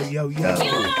 yo, yo, yo, yo.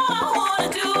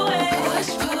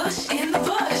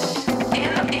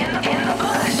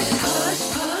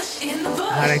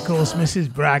 And of course, Mrs.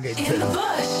 Braggington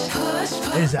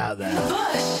is out there.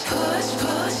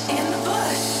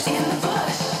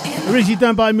 Originally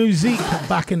done by Musique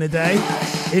back in the day,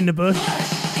 in the bush.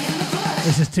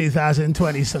 This is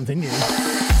 2020 something new.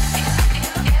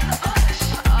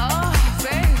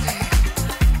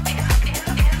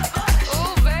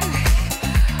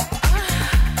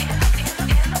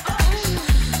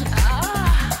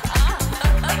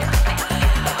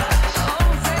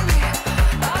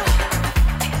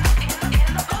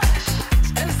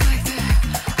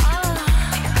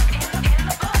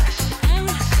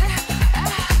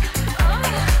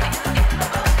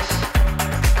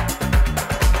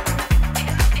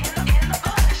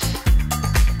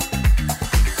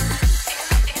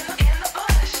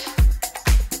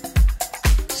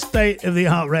 State of the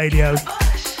art radio.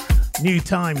 New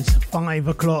times, 5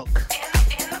 o'clock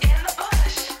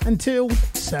until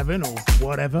 7 or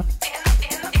whatever.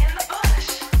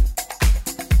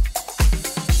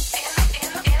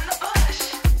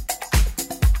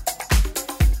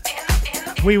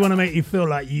 We want to make you feel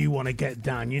like you want to get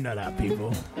down. You know that,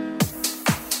 people.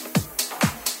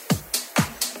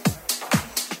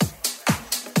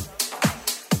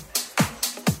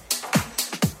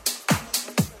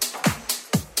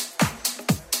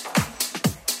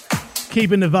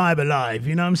 Keeping the vibe alive,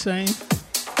 you know what I'm saying?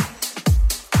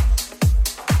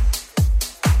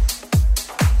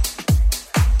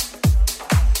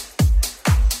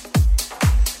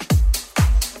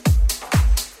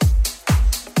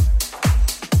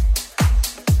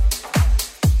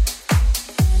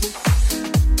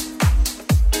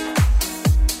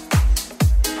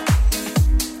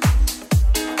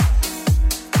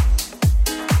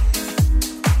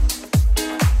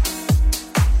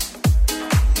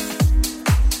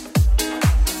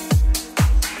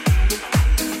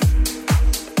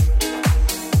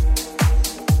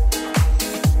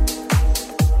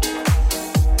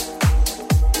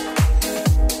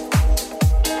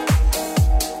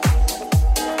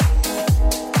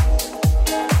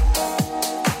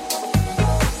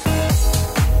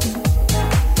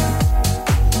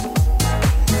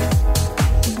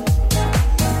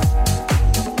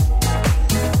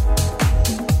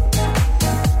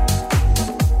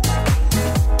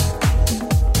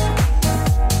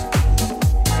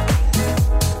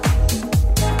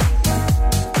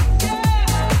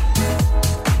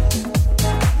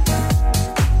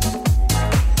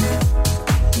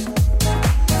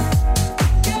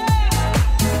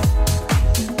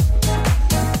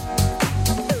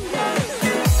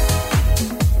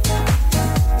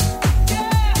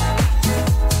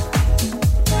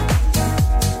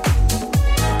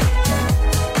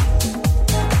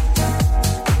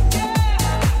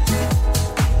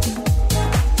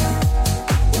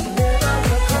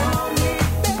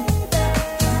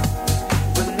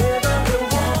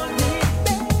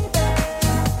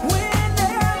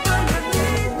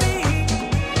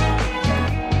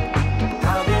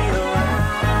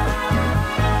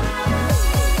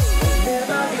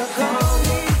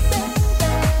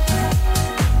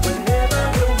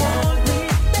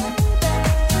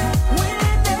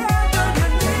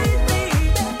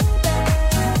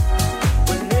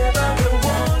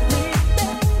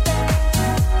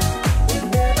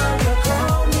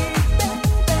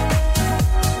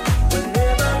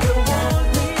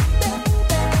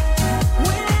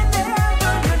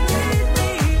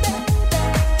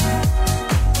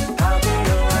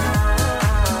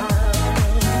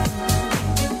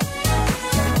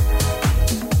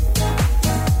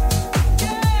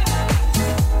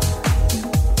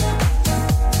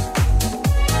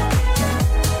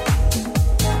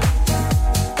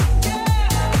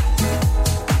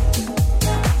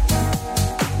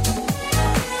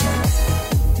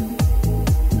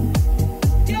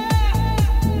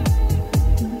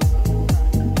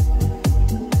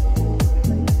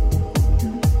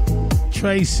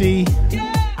 Tracy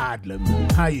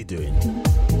Adlam. How you doing?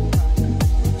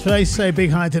 Tracy, say big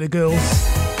hi to the girls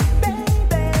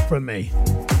from me.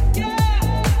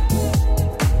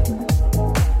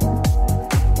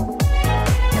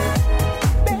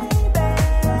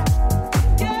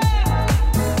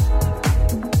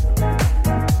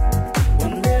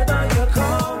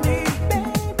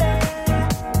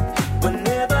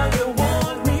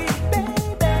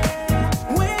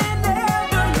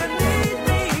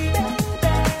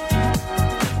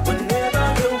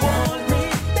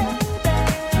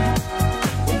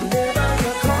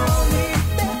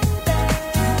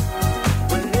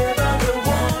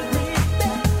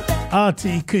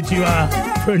 Artie, could you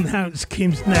pronounce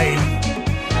Kim's name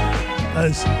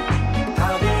as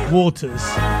Waters?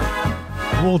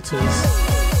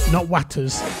 Waters, not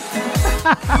Watters.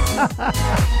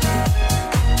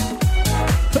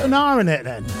 Put an R in it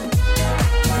then.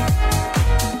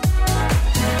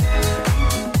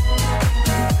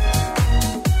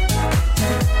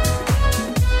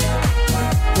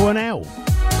 Or an L.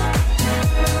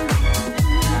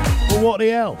 Or what the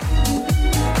hell?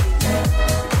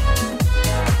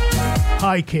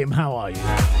 Hi Kim, how are you?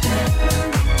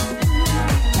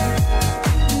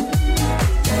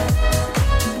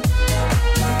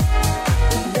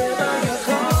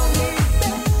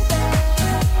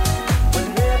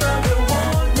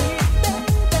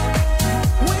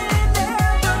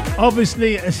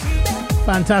 Obviously, a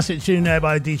fantastic tune there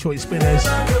by the Detroit Spinners,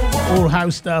 all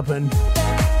housed up and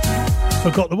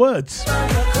forgot the words.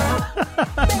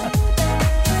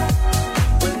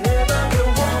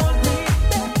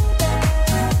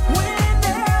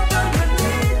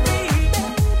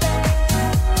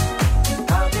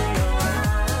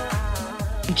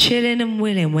 Chilling and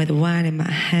willing with wine in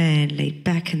my hand, laid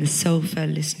back in the sofa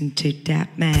listening to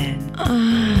that man.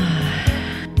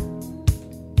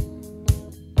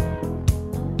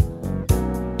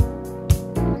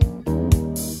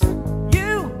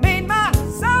 You made my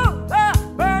soul a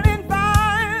burning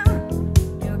fire.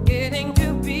 You're getting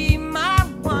to be my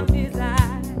one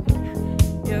desire.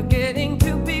 You're getting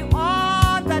to be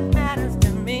all that matters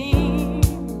to me.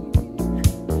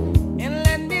 And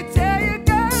let me tell you,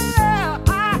 girl,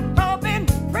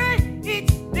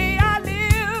 each day I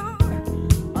live,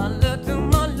 a little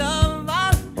more love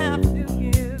I'll have to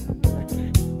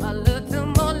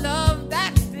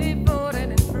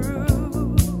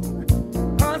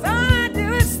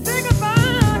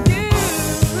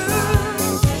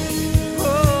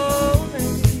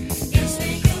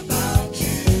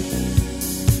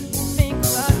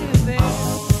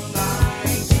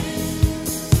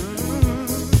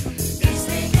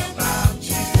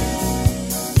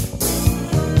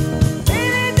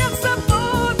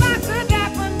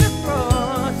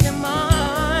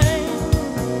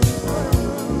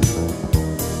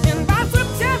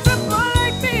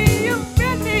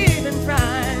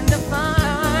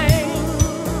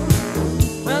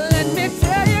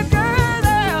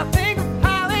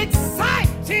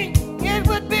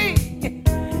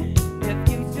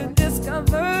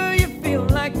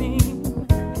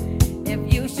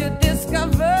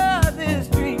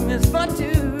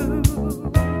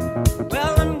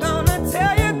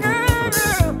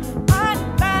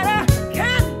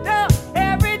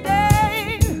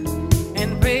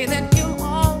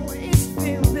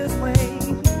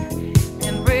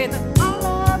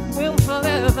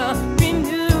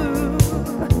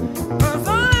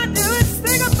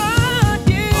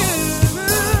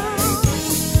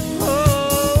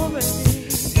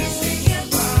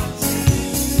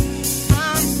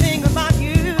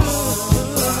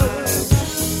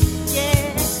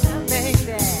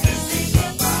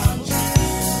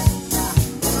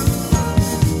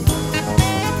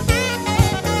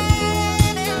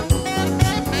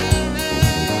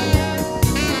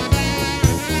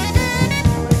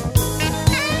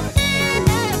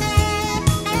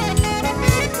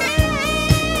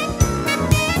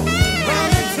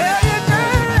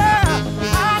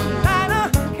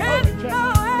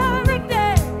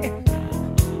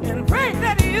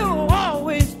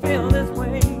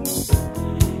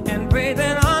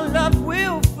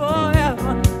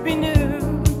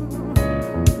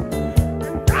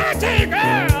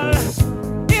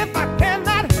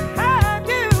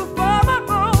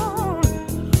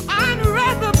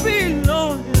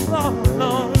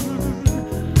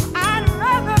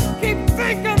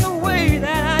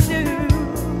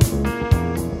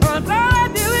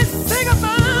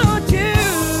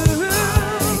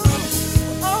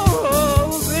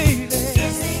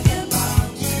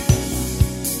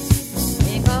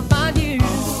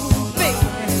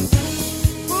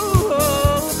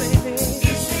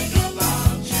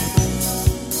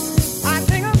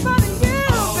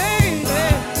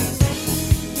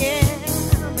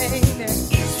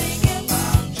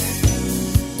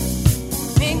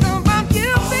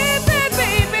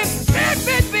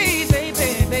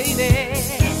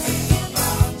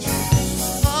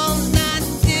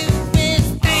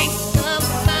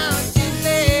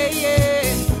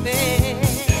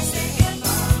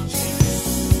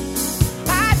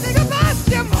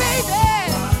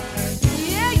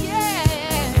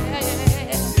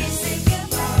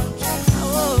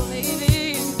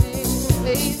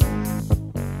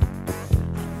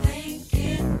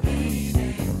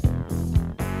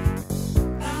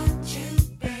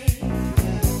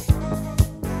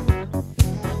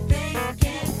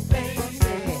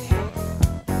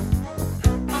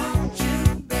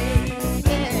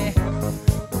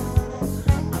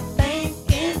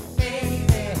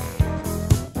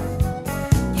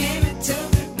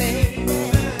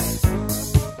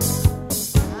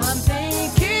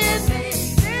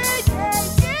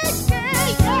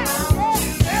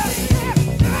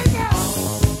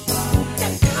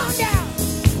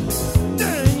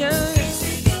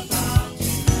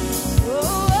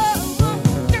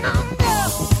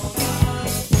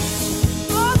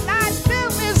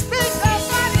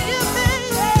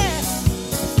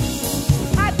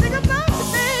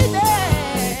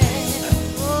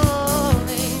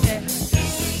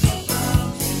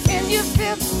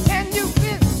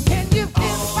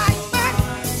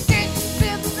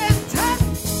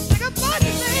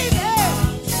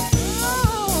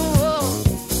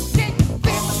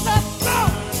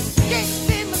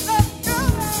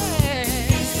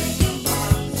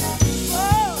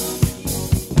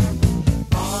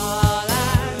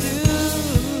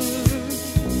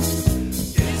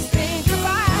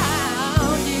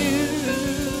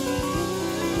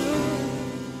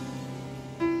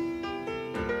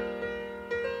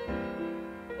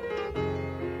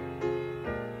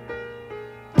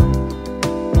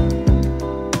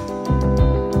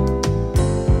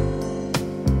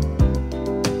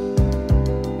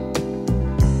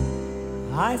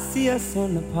see us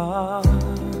in the park,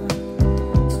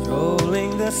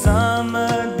 strolling the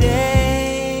summer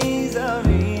days of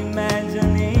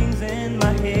imaginings in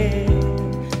my head,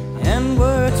 and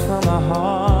words from our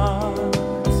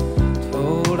hearts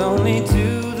told only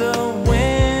to the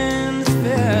winds,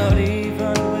 felt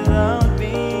even without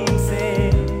being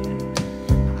said.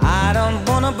 I don't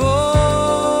wanna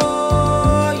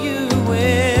bore you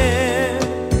with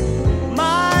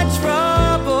my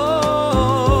trouble,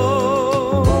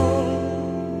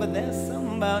 but there's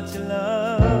something about your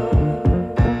love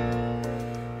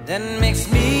that makes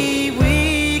me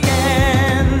weak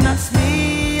and knocks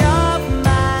me off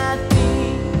my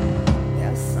feet.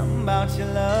 There's something about your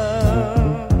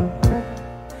love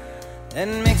that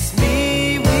makes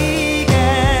me weak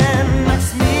and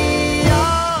knocks me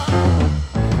off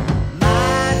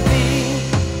my feet.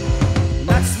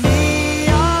 Knocks me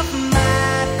off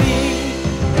my feet.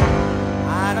 I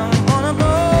don't wanna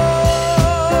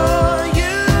bore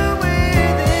you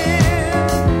with it.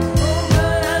 Oh,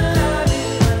 but I love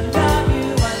you, I love you,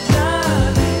 I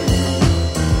love you.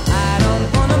 I don't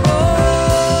wanna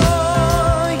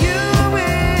bore you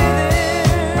with it.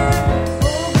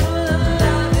 Oh, but I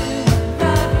love you, I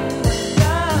love you, I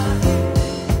love you.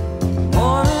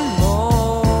 More and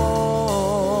more,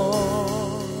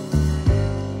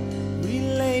 we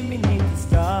lay beneath the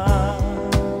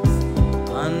stars,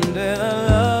 under the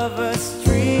lover's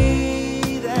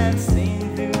tree that's seen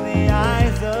through the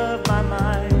eyes of my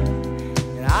mind.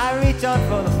 And I reach out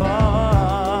for the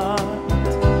part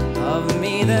of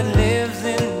me that lives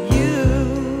in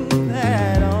you,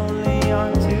 that only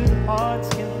our two hearts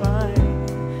can find.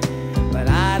 But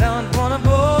I don't wanna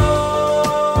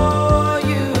bore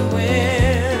you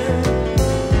with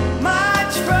my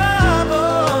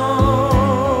trouble,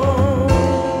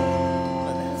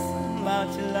 but there's something about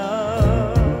your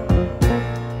love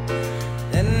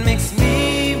that makes me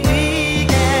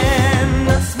weak and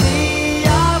knocks me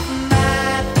off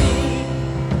my feet.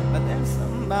 But there's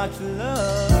something about your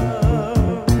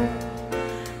love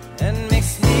that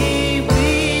makes me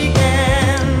weak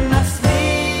and knocks me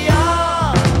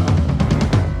off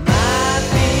my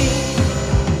feet.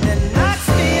 That knocks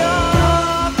me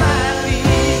off my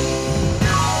feet. I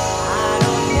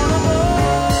don't wanna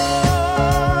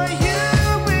bore you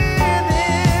with it.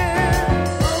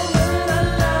 Oh, but I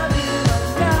love you, I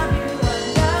love you, I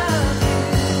love you.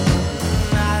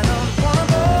 I don't wanna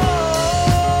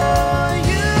bore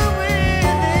you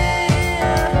with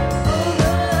it. Oh,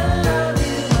 but I love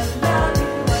you, I love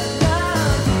you, I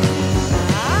love you.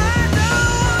 I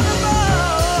don't wanna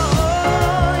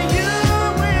bore you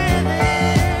with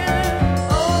it.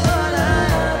 Oh, but I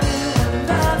love you, I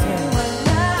love you, I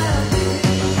love you.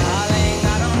 Darling, I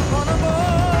don't wanna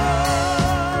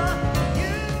bore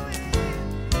you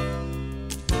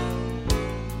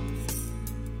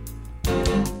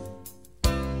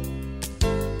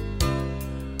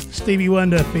Stevie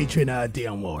Wonder featuring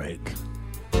Dionne Warwick.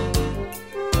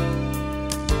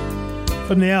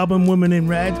 From the album Woman in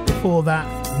Red, before that,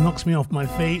 Knocks Me Off My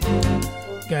Feet,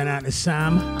 going out to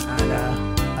Sam, and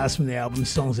that's from the album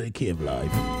Songs of the Key of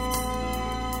Life.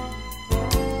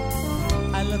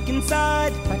 I look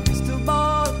inside my crystal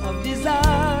ball of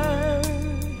desire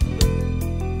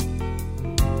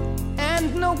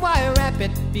and know why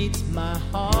rapid beats my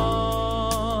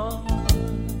heart.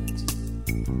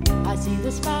 I see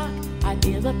the spark, I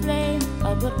feel the flame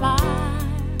of the fire,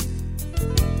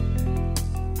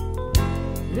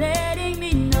 letting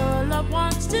me know love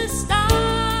wants to start.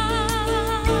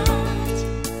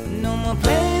 No more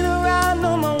playing around,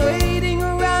 no more waiting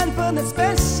around for the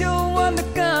special one to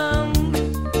come.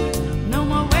 No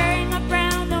more wearing a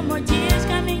frown, no more tears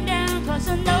coming down, 'cause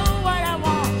I know what I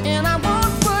want. And I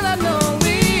want what I know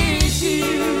is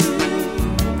you.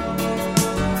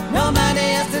 Nobody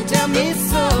has to tell me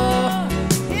so.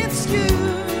 It's you.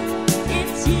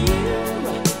 It's you,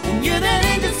 And you're that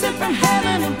angel sent from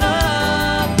heaven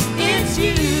above. It's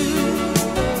you.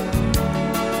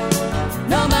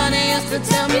 Nobody has to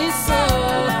tell me so.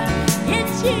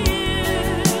 it's you.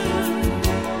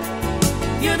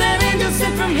 You're that angel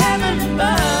sent from heaven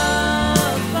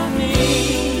above for me.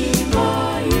 For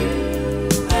you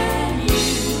and you.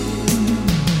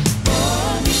 For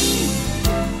me.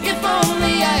 If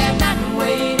only I had not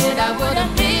waited, I would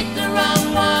have picked the wrong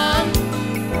one.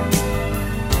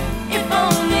 If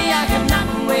only I had not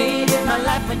waited, my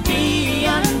life would be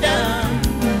undone.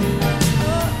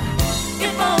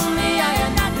 If only I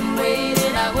had not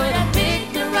waited, I would have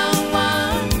picked the wrong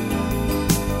one.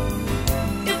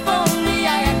 If only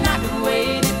I had not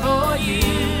waited for you.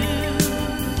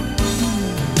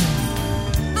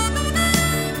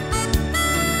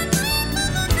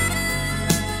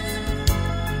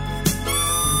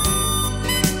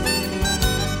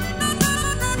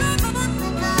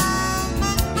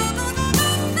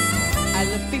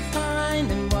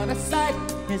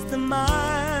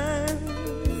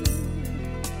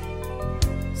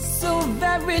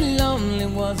 very lonely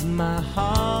was my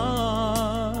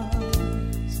heart.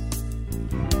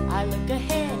 I look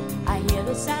ahead, I hear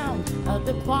the sound of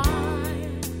the choir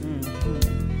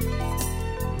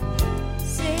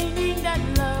singing that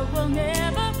love will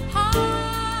never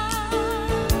part.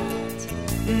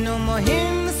 No more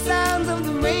hearing the sounds of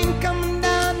the rain coming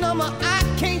down. No more I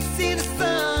can't see the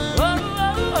sun. Oh,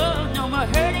 oh, oh, no more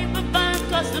hurting for fun,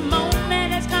 'cause the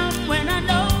moment has come when I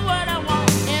know what I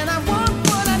want. And I want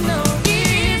what I know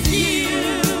is you.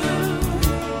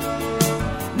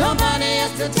 Nobody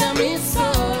else to tell me so.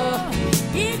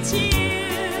 It's you,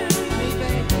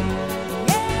 Baby,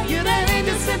 yeah, you're that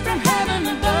angel sent from heaven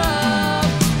above.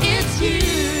 It's you.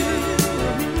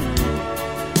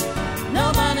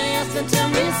 Nobody else to tell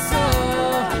me so.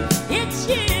 it's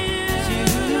you.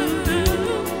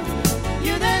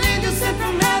 You're that angel sent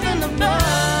from heaven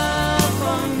above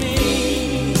for me.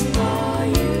 For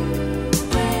you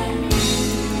and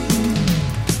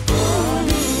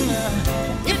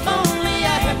If only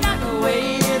I had not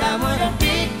waited, I would have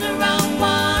picked the wrong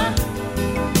one.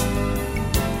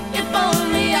 If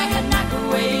only I had not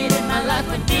waited, my life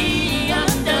would be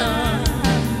undone.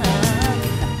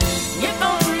 If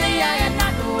only I had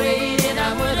not waited,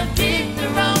 I would have picked the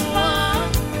wrong one.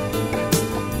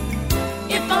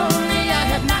 If only I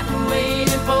had not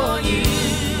waited for you.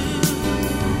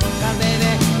 'Cause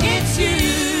baby, it's you.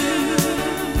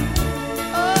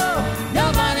 Oh,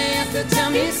 nobody else to tell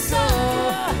me so.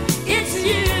 it's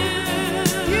you.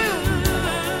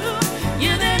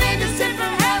 You're that angel sent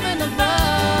from heaven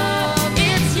above.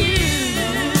 It's you.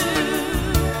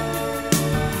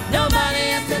 Nobody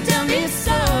else to tell me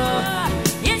so.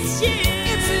 It's you.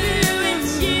 It's you.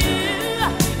 It's you.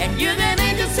 And you're that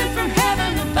angel sent from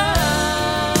heaven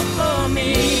above for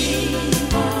me.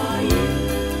 For you.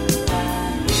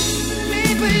 Me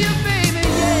for you, baby,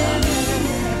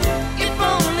 yeah. If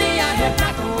only I had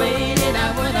not waited, I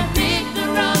would have picked the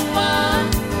wrong one.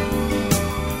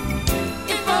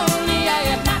 If only I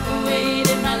had not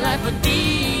waited, my life would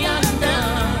be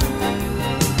undone.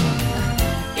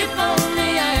 If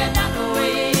only I had not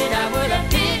waited, I would have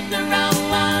picked the wrong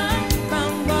one.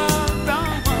 Wrong one,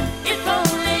 wrong one. If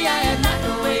only I had not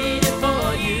waited for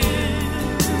you.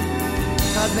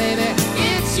 'Cause baby,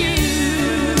 it's you.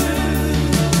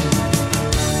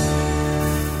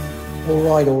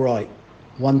 All right.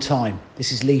 One time.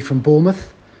 This is Lee from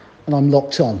Bournemouth, and I'm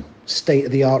locked on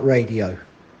state-of-the-art radio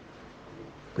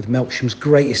with Melksham's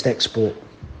greatest export,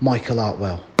 Michael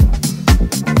Artwell.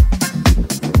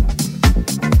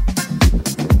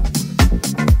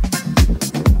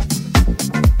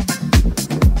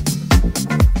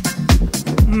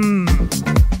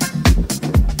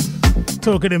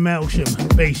 Talking to Melksham,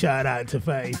 big shout out to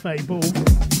Faye Ball.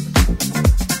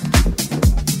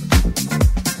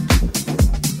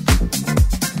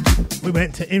 We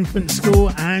went to infant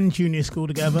school and junior school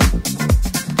together.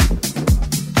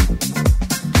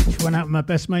 She went out with my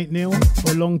best mate Neil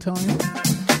for a long time.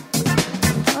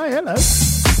 Oh, hello.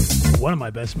 One of my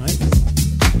best mates.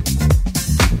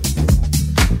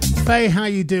 Faye, how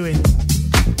you doing?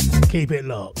 Keep it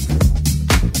locked.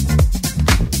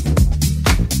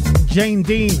 Jane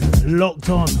Dean, locked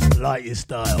on, like your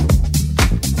style.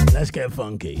 Let's get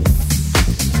funky.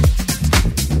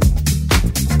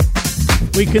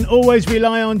 We can always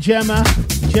rely on Gemma.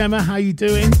 Gemma, how you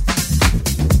doing?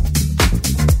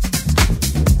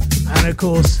 And of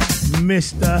course,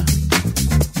 Mr.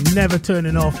 Never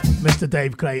turning off, Mr.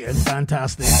 Dave Clayton.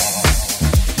 Fantastic.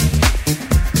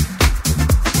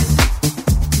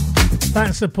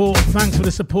 Thanks for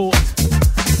the support.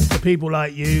 To people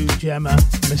like you, Gemma,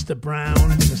 Mr. Brown,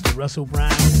 Mr. Russell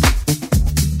Brown,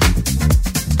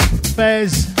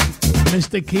 Fez,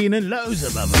 Mr. Keenan, loads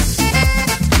of others.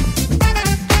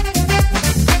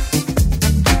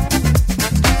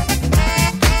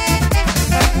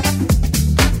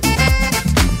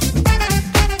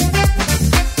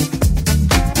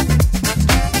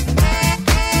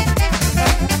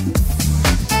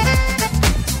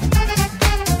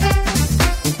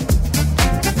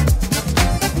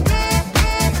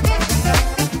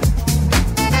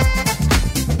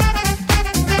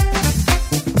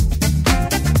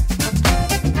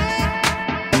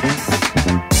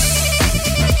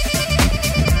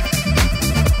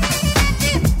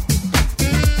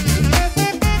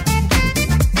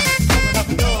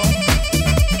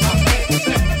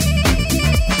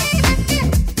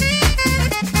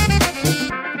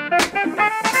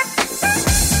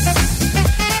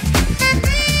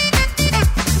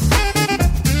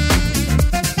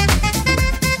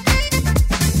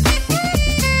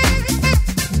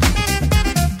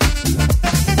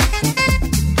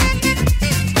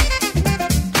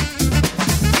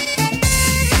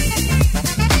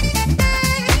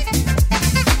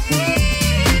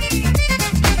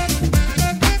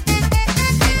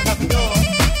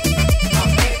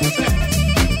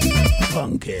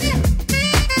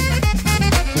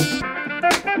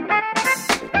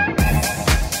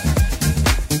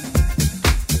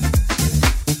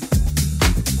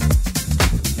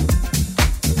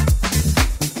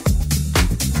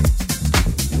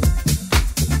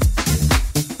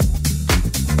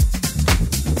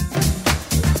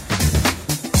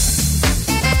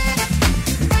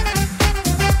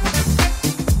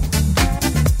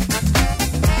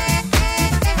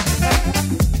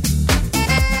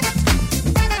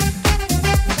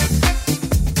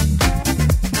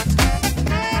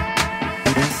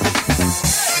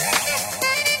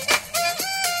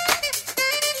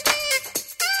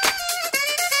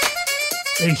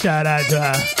 Big shout out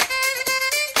to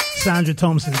Sandra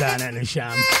Thompson down there in the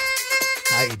Sham.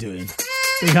 How you doing?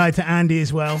 Big hi to Andy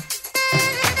as well.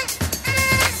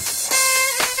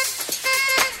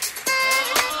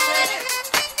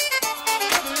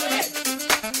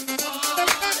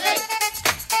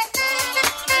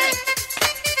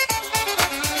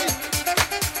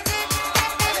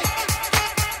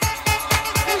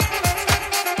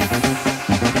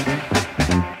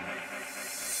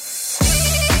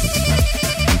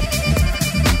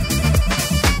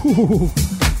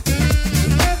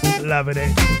 Loving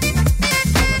it.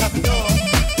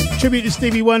 Tribute to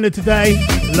Stevie Wonder today.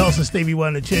 Lots of Stevie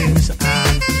Wonder tunes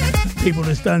and people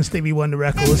that's done Stevie Wonder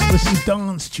records with some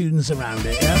dance tunes around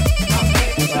it, yeah?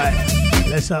 Right,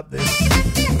 let's up this.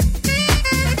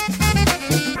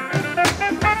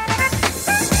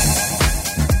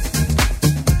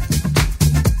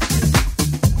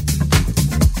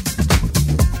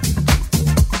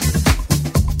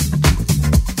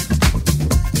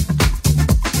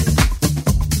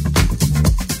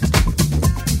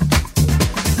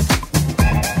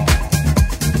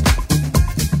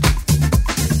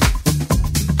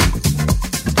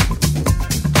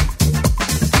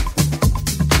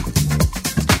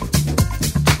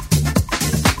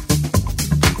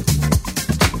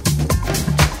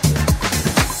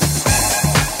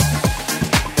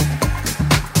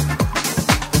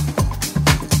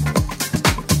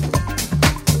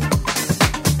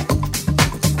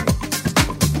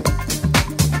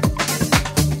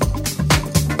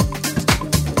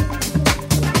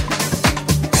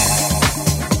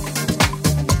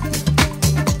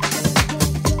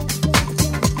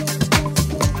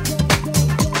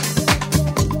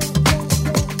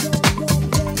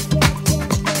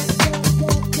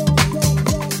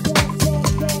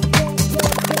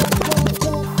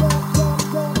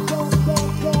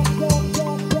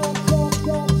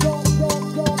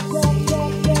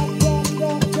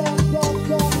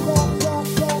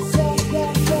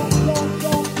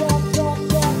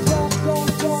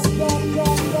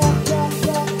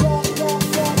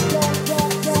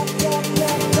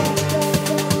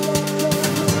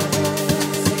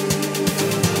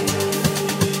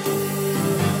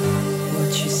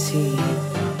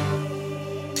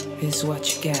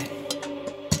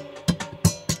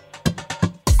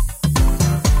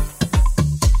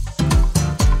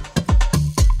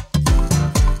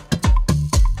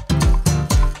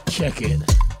 Check it.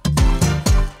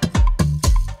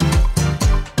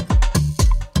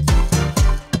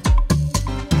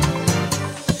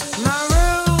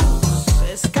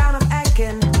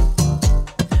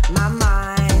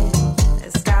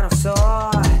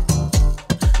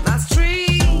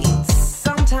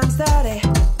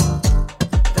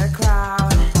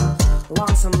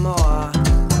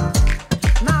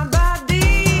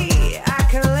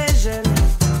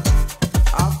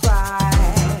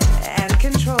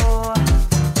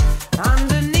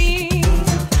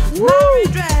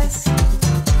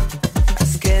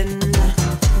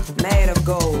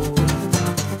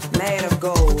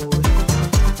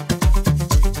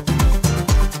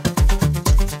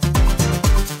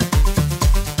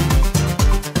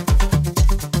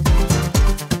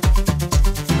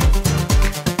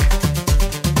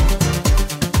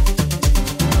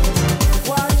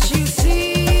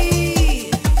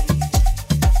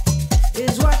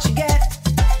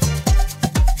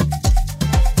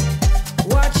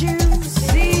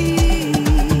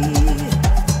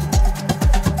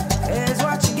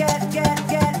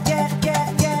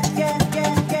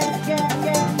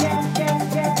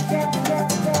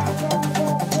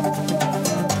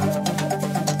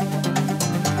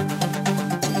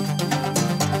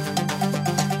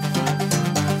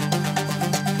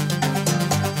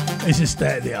 This is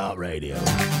State of the Art Radio.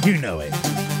 You know it.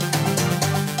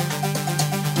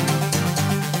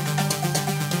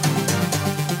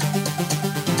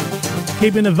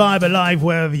 Keeping the vibe alive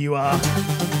wherever you are.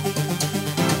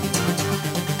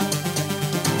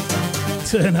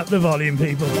 Turn up the volume,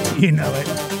 people. You know it.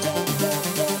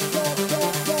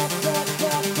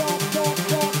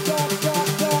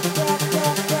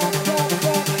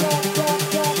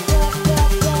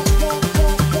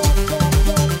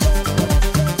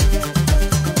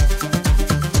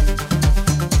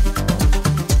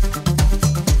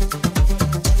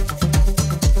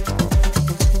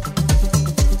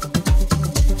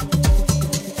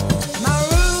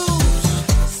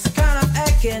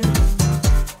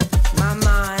 My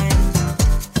mind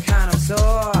kind of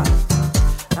sore.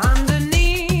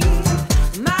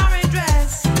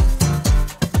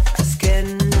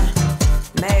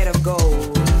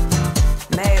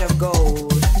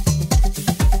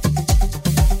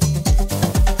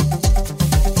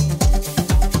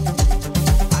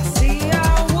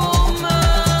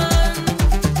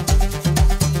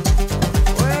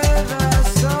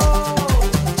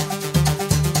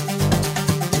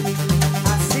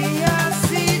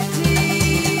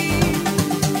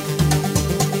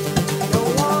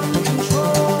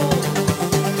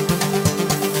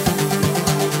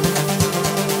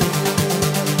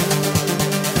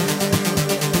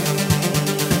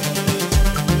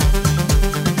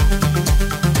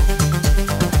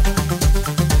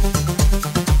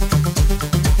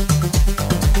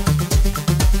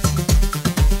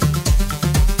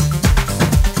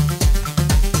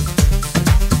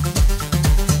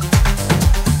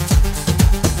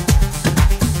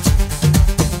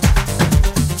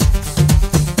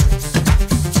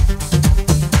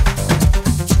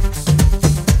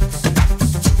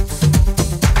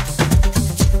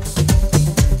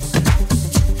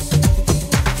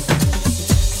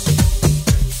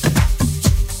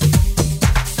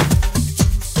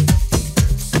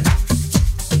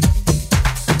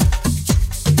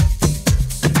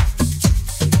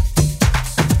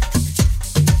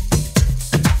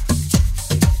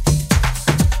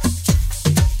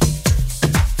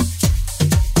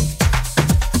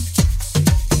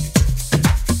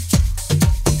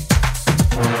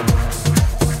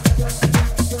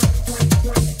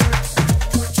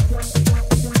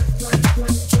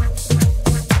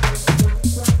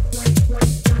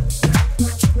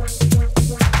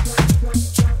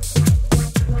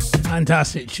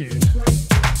 Fantastic tune.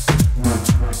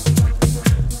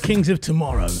 Kings of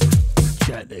Tomorrow.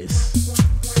 Check this.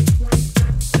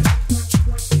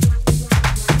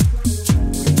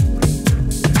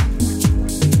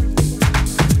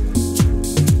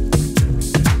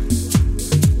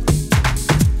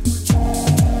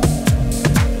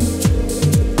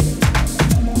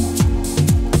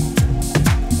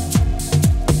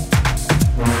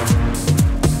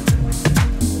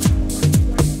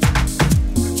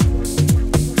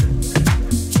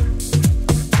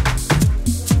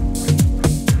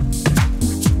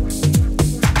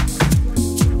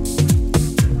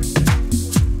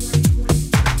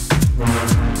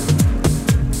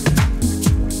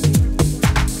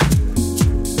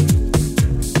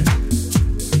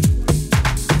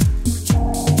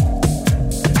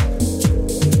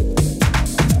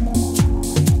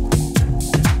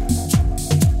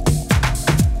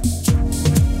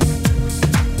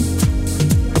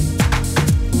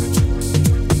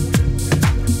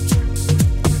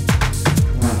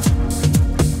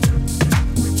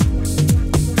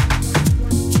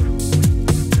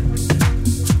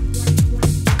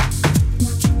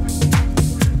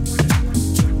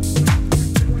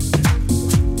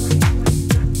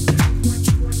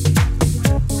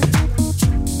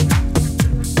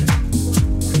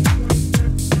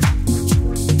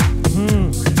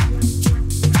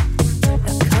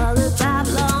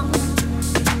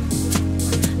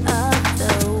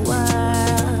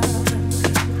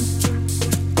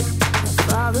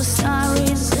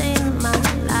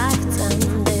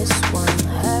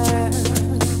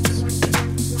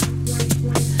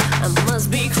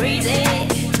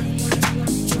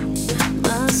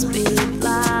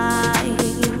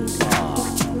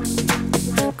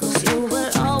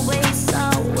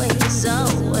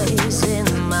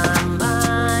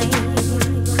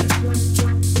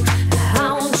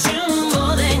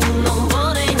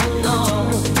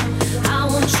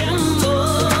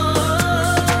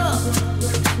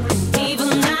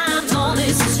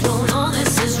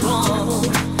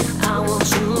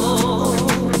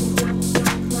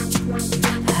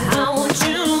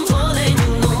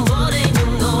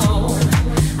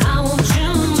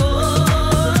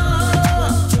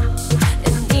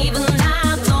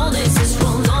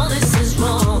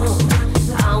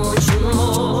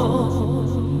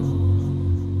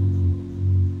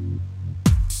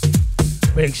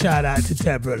 Big shout out to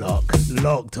Deborah Locke,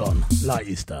 locked on, like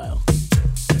your style.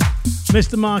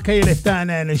 Mr. Mark Ailiff down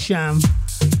there in the Sham,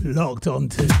 locked on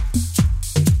too.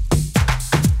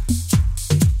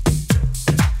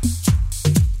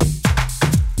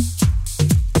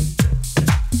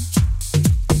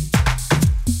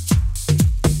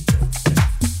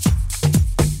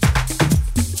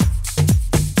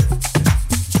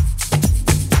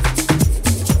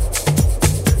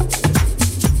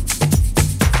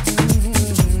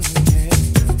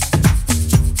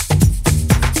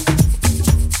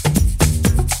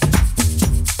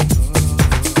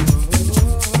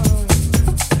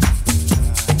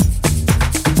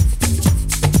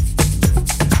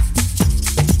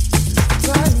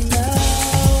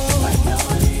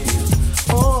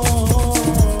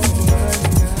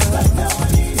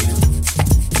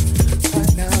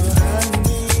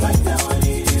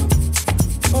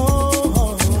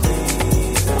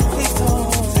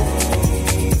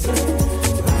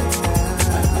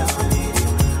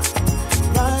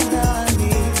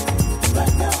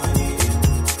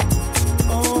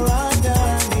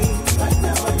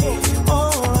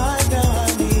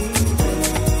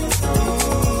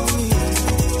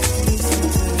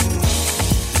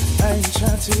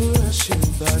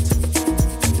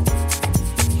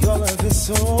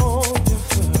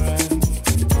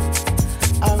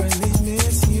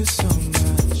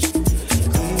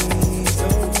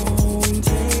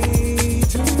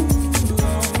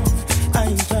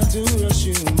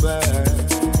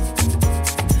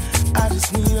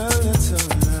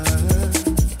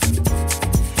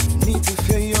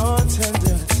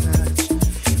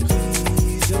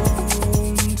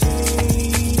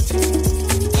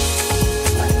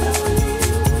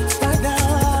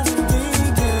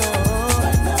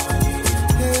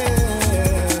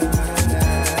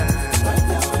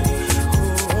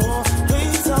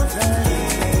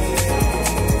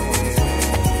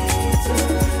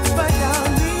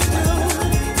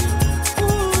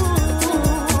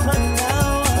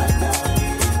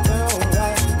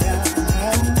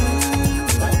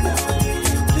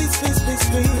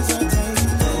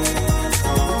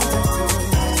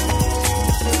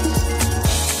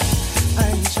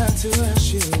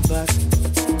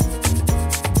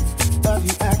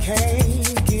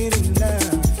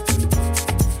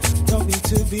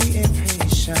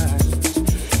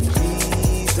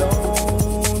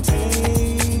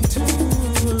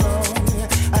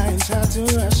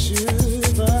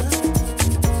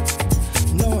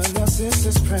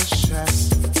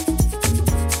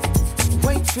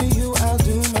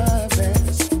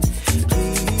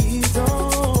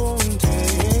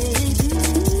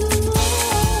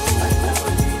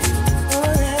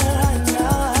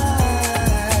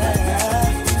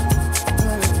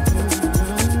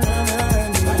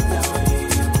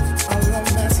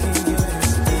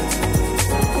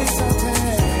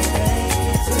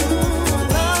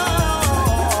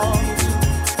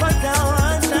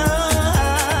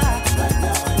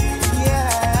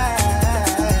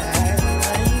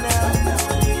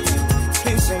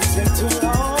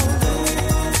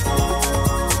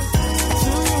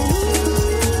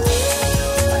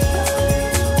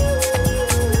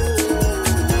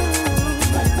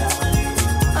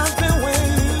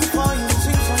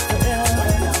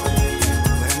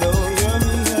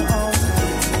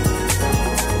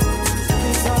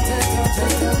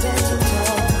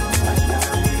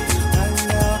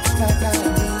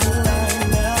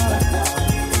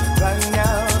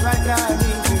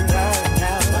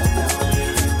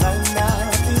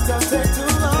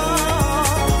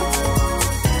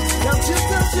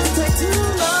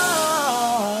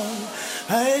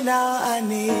 Right now I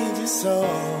need you so.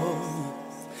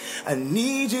 I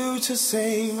need you to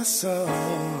save my soul.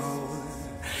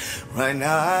 Right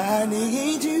now I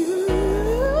need you. Right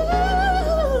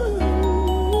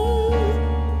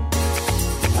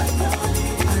now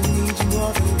I need you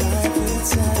more than life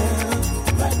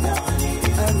itself. Right now I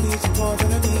need you more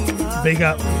than I need my Big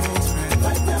up.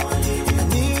 Right now I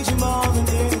need you more than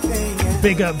anything else.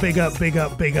 Big up, big up, big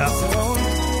up, big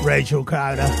up. Rachel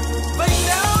Crowder.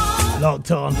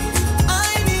 Locked on.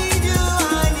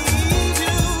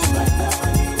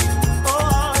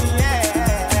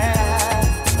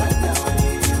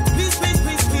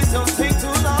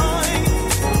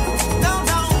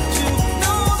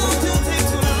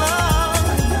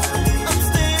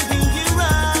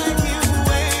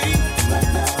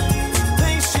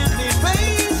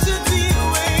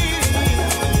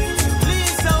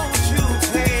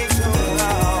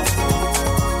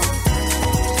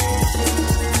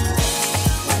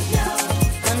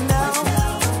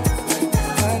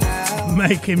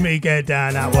 Making me get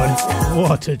down that one.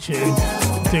 What a tune.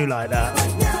 Do like that.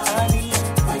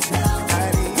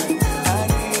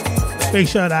 Big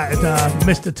shout out to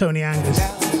Mr. Tony Angus.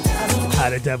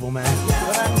 How the devil, man.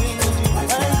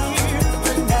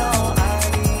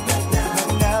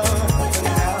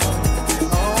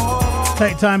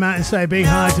 Take time out and say a big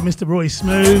hi to Mr. Roy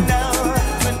Smooth,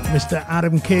 Mr.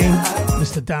 Adam King,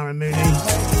 Mr. Darren Mooney.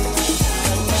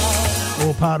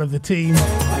 All part of the team.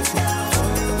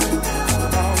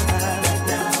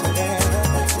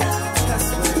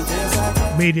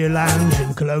 Media Lounge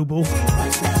and Global.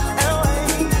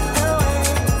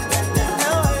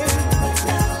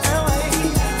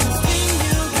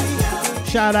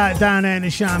 Shout out down there in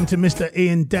the Sham to Mr.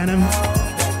 Ian Denham.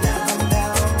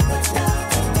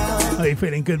 Are you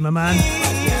feeling good, my man?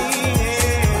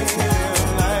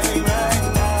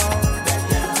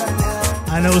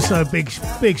 And also big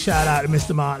shout out to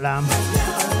Mr. Mark Lamb.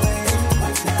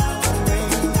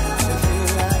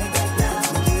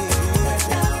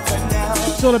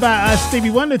 It's all about Stevie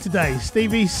Wonder today.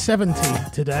 Stevie's 70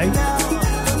 today.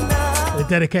 We're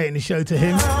dedicating the show to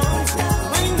him.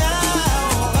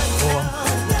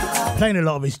 Or playing a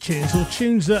lot of his tunes, or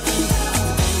tunes that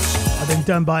have been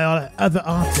done by other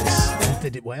artists who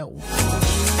did it well.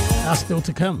 That's still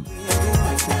to come.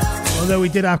 Although we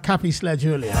did have Cappy Sledge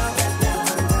earlier.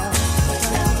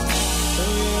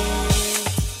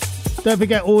 Don't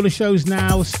forget, all the shows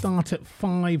now start at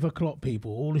 5 o'clock, people.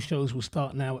 All the shows will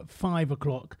start now at 5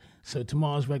 o'clock. So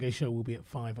tomorrow's reggae show will be at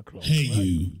 5 o'clock. Hey, right?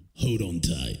 You, hold on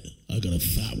tight. I got a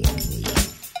fat one for you.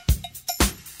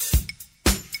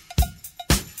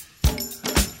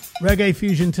 Reggae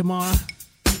Fusion tomorrow.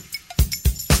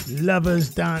 Lovers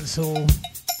Dancehall.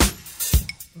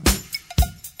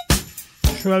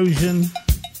 Trojan.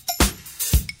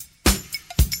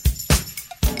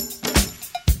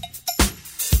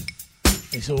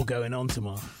 It's all going on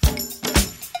tomorrow.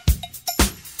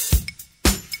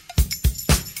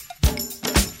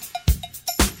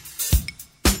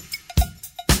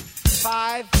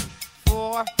 Five,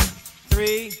 4,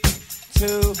 3,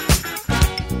 2.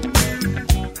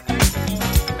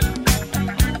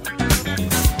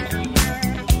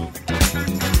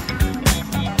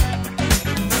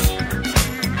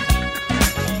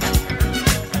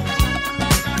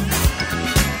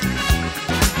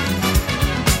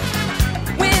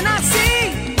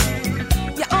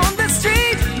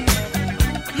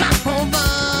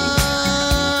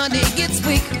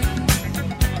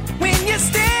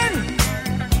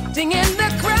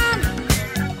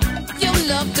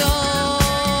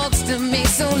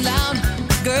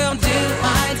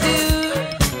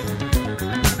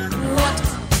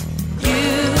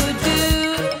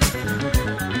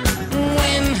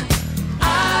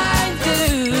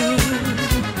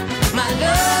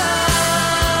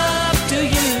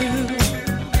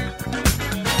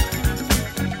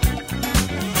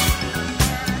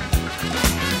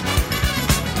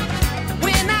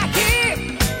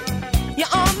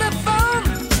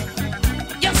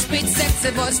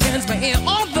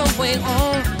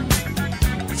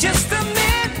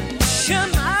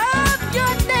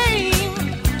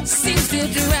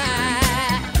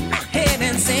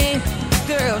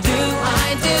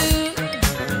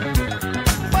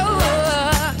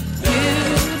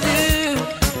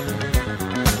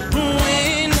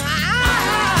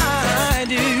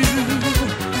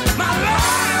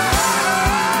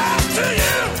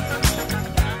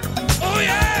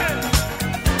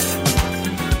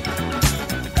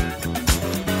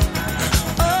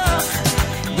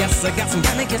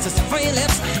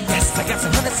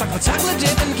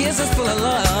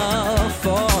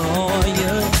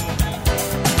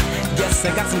 Yes,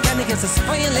 I got some candy kisses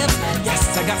for your lips.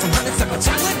 Yes, I got some honeysuckle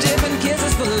chocolate dip and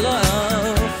kisses for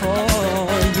love for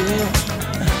you.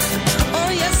 Oh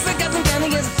yes, I got some candy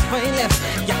kisses for your lips.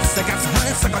 Yes, I got some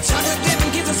honeysuckle chocolate dip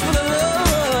and kisses for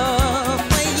love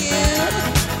for you.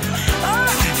 Oh,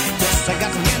 yes, I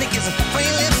got some candy kisses for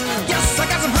your lips. Yes, I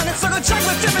got some honeysuckle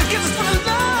chocolate dip and kisses for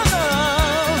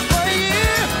love for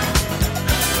you.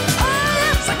 Oh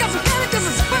yes, I got some candy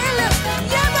kisses for your lips.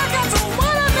 Yes, I got some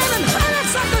watermelon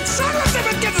honeysuckle chocolate dip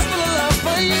and kisses for love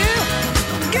for you.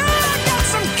 Girl, I got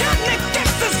some candy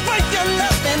kisses for your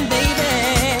loving, baby.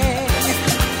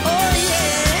 Oh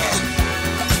yeah.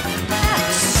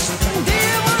 Do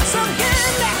you want some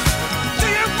candy? Do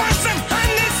you want some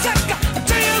honeysuckle?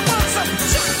 Do you want some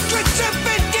chocolate chip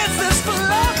and kisses for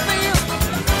love for you?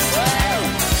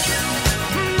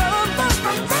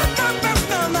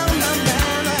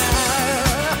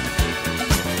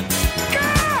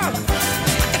 Girl,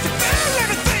 if you feel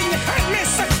everything, you hurt me,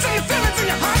 so send your feelings in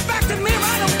your heart back to me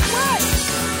right away,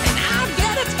 and I'll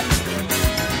get it.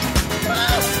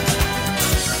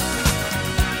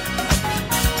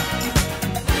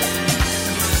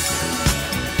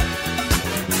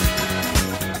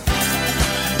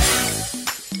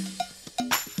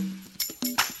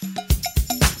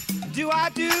 Do I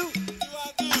do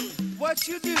what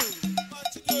you do?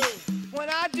 When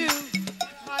I do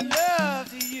my love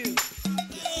to you.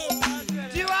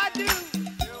 Do I do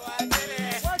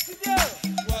what you do?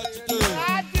 When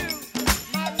I do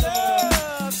my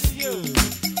love to you.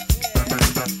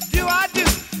 Do I do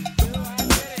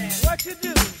what you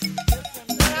do?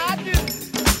 When I do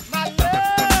my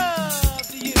love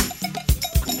to you.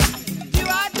 Do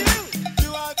I do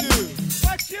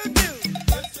what you do?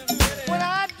 When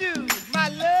I do my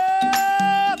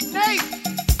love, Nate.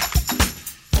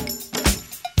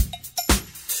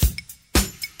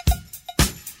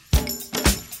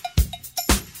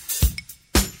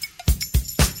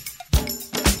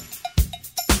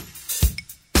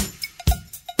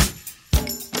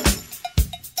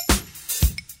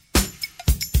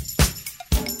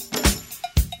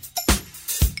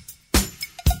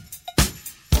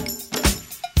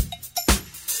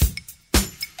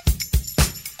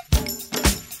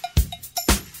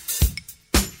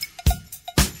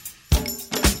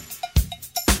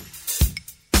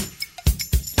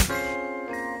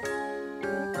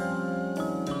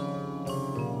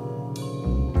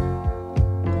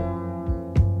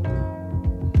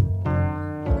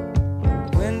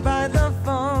 When by the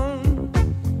phone,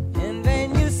 and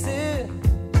then you sit,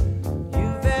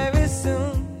 you very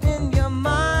soon in your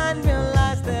mind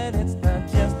realize that it's not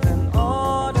just an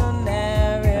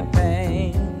ordinary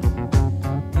pain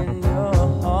in your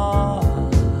heart.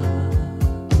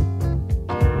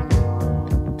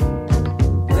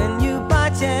 When you by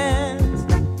chance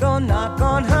go knock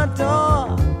on her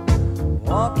door,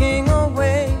 walking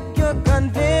away, you're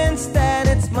convinced that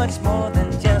it's much more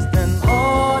than just an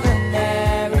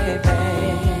ordinary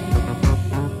pain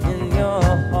in your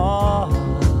heart.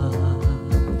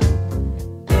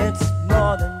 It's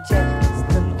more than just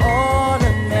an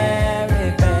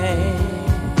ordinary pain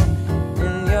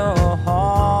in your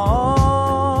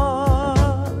heart.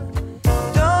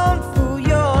 Don't fool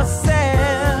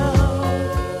yourself,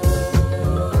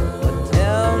 but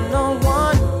tell no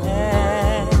one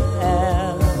else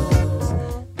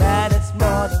that it's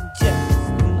more than just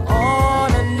an ordinary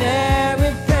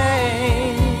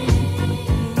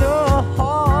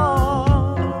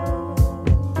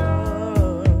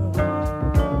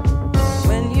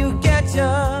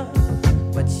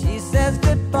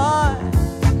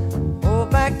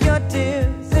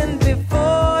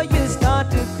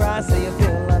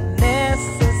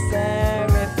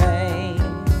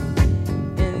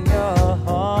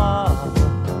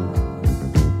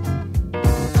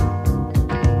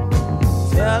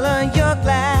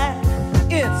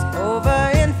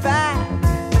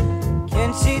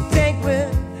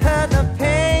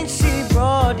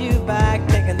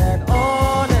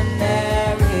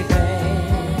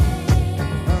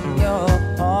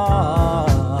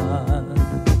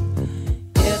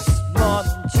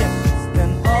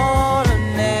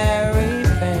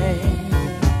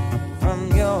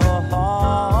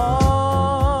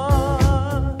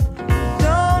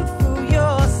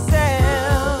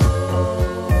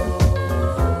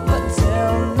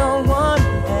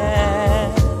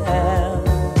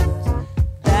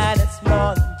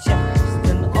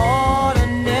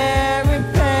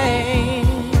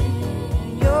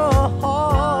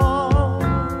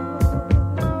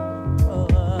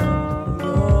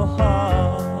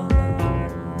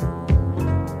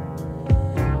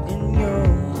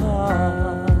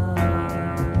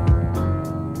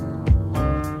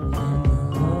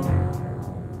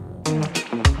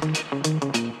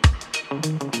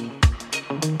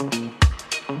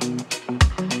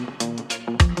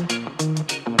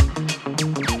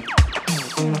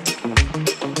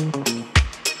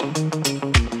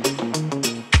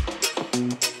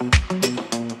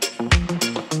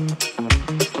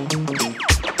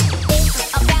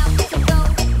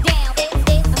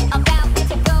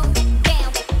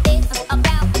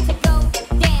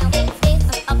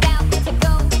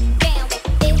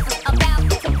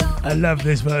love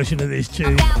this version of this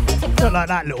tune. Not like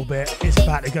that little bit, it's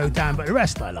about to go down, but the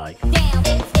rest I like.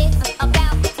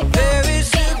 Very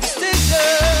superstitious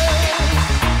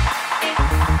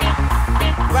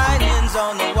writings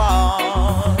on the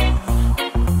wall.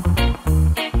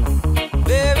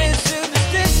 Very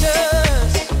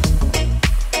superstitious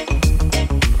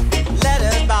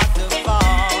letters about to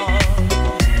fall.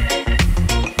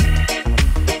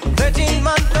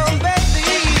 13-month-old baby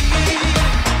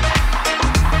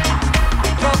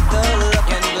broke the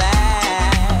looking glass.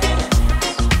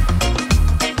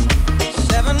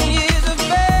 7 years of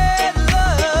bad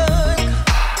luck.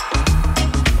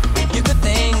 You put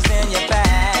things in your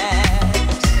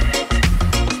past.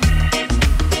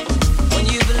 When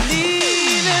you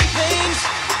believe in things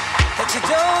that you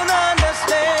don't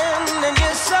understand and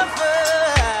you suffer,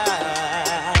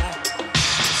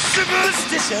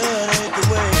 superstition ain't the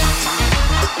way.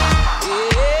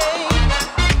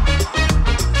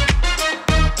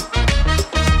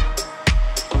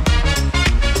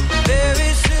 Very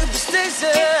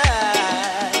superstitious.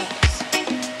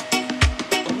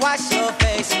 Wash your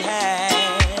face and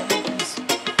hands.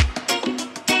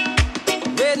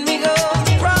 Let me go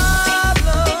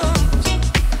problems.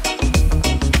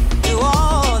 Do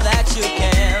all that you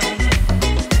can.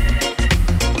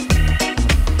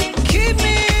 Keep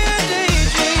me a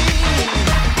daydream.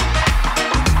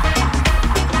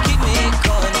 Keep me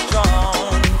going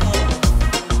strong.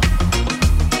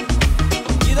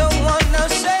 You don't want no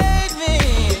saving.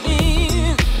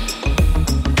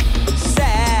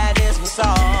 Sad is my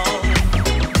song.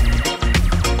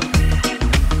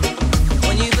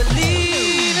 When you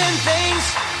believe in things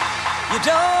you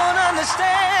don't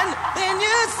understand, then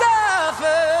you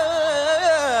suffer.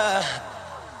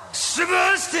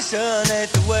 Superstition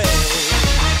ain't the way.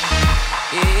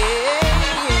 Yeah.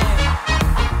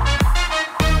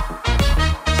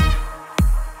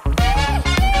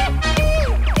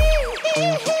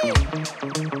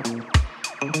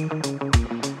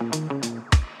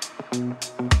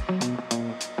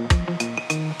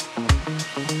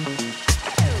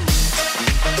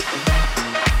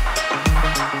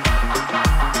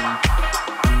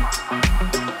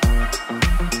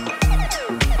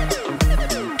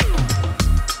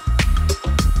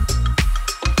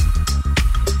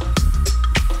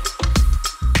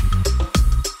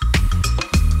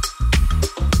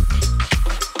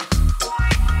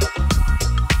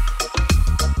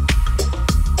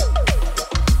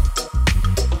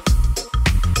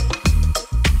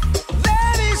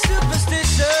 Very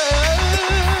superstitious.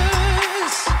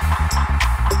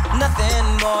 Nothing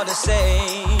more to say.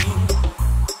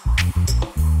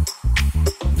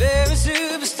 Very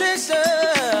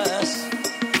superstitious.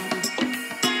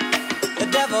 The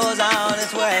devil's on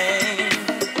its way.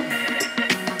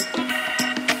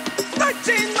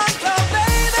 13-month-old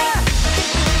baby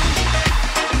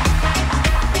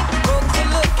broke the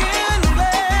looking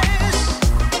glass.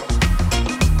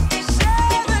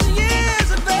 7 years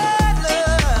of bad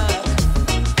luck.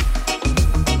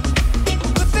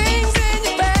 Put things in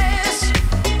your past.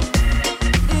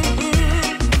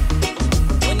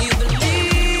 When you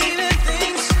believe in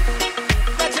things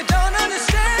that you don't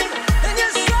understand, then you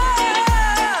suffer.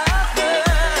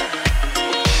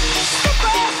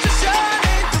 Superstition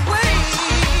ain't the way.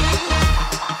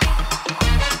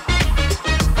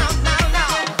 Now.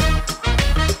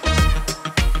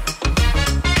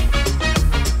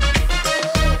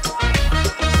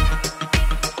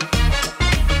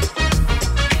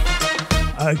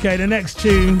 Okay, the next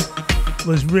tune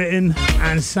was written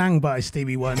and sang by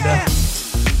Stevie Wonder,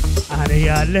 and he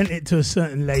lent it to a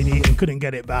certain lady and couldn't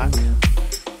get it back,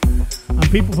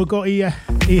 and people forgot he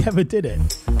ever did it.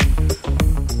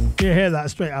 You hear that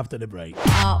straight after the break.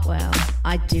 Artwell,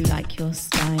 I do like your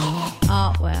style.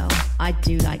 Artwell, I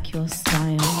do like your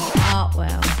style.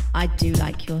 Artwell, I do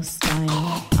like your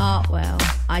style. Artwell,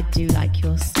 I do like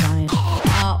your style.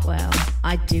 Artwell,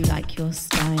 I do like your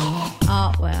style.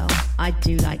 Artwell, I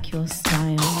do like your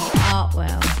style.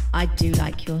 Artwell, I do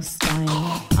like your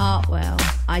style. Artwell,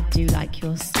 I do like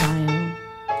your style.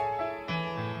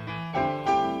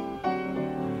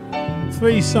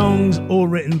 3 songs, all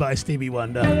written by Stevie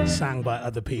Wonder, sang by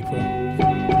other people.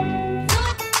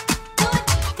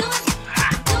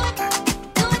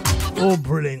 All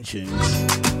brilliant tunes.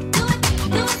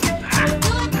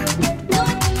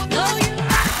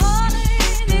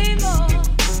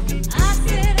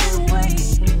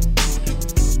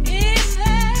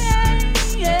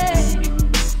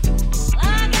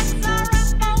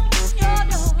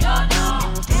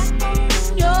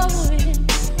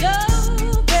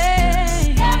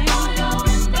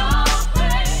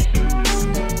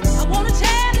 I wanna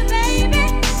tell you, baby,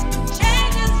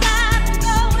 change is not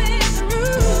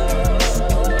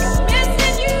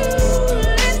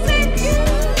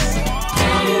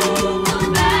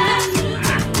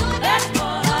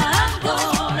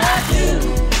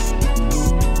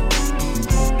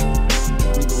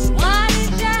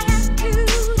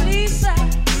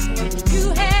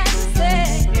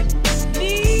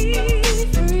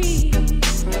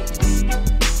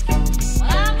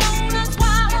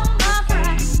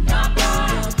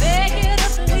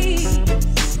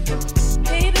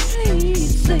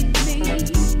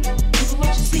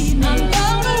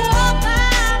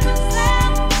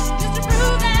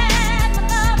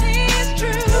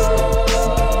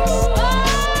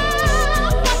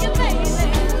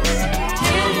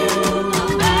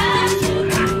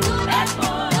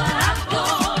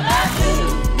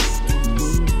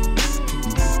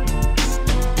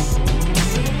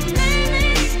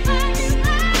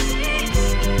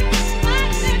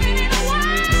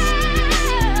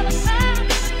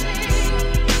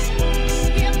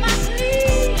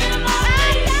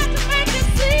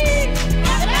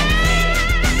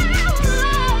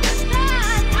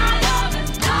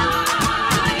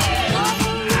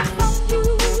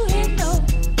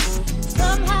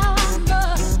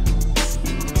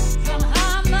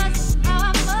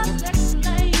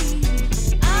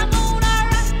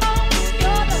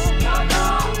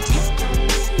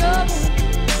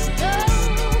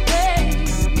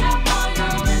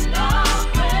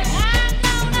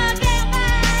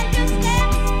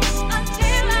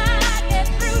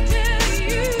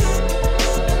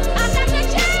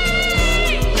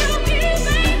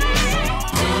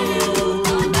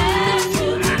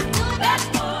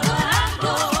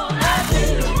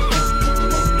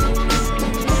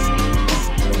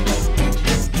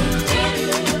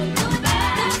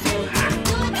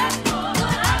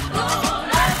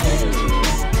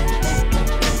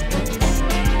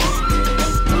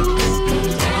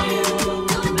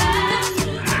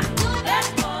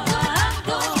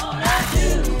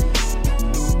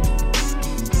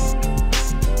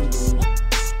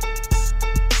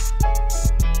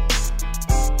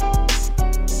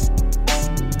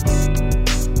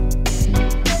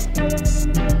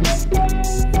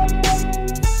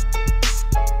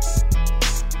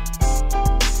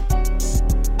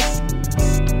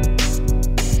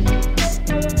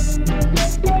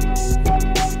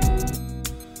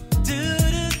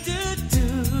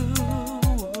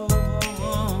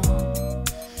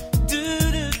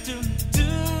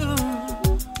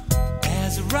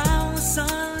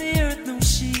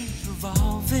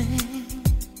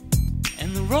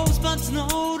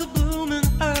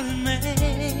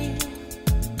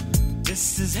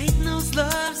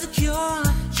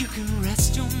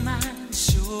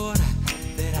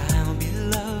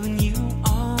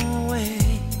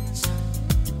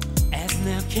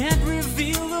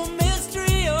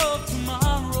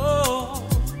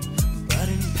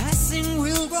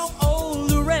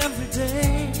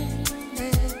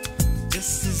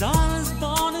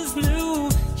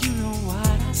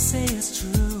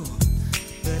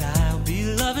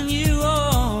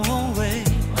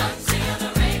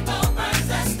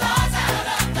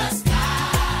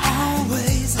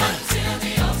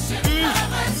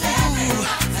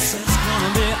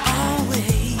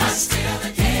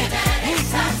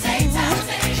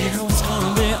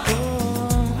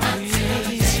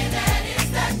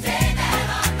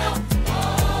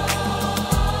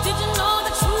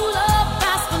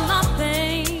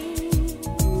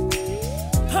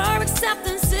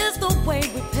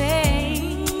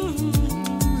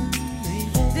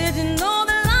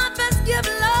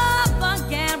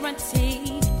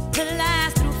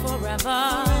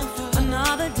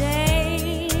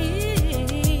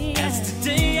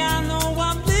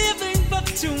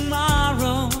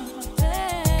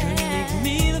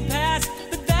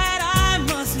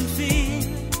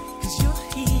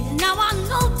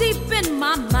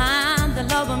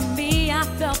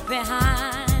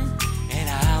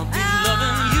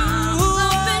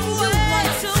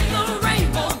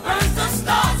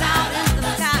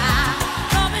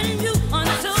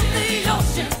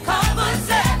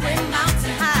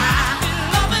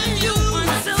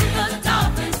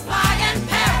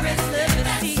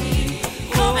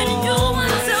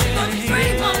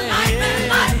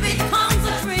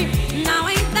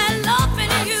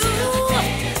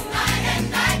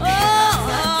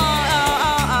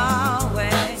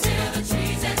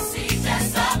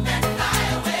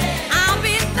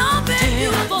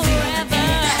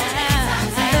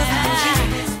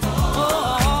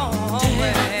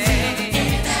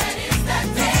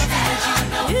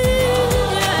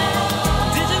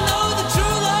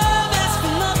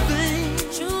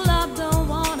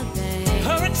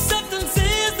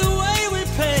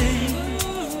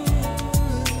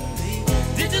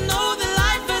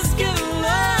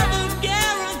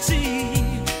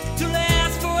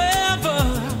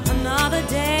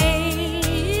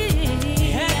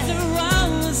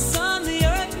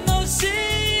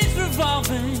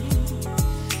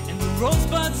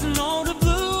rosebuds know the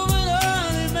bloom in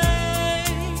early May.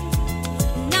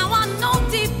 Now I know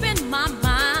deep in my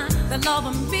mind that love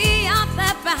and me I've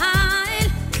left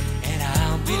behind. And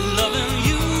I'll be loving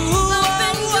you.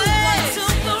 Loving you until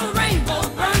the rainbow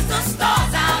burns the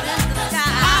stars out in the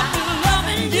sky. I'll be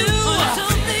loving you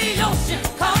until the ocean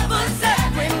covers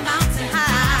every mountain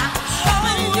high.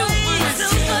 Loving you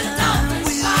until the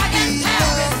dolphins fly and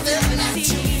Paris liberty.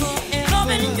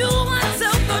 Loving you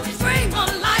until the dream of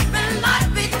life and life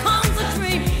becomes a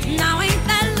dream. Now ain't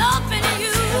that loving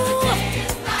you?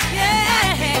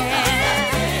 Yeah.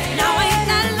 Now ain't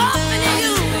that loving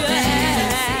you? Yeah.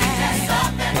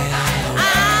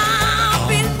 I'll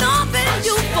be loving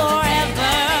you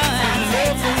forever.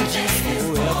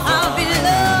 I'll be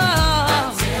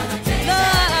loved,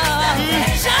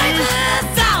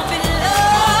 changeless. I'll be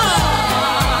loved.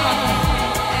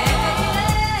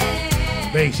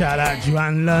 Big shout out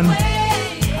Joanne Lunn.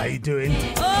 How you doing?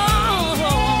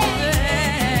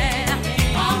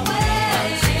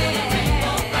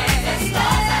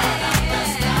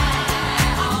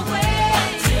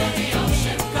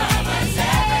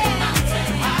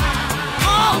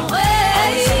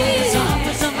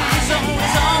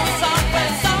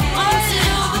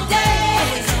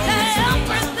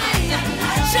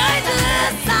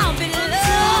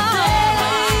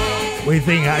 We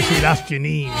think actually that's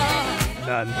Janine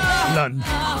Lunn.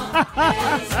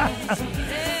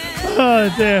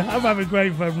 Oh dear, I'm having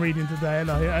great fun reading today, and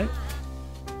I.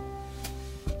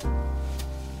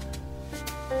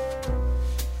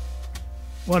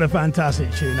 What a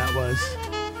fantastic tune that was.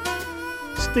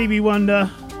 Stevie Wonder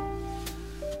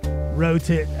wrote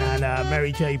it, and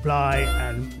Mary J. Blige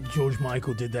and George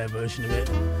Michael did their version of it.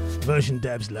 Version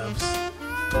Debs loves.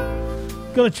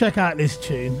 Gotta check out this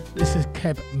tune. This is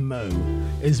Kev Mo.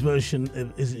 His version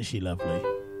of Isn't She Lovely?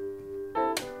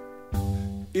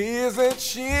 Isn't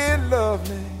she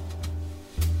lovely?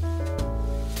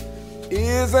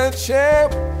 Isn't she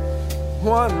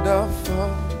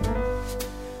wonderful?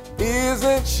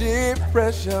 Isn't she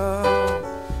precious?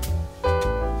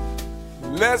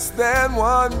 Less than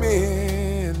 1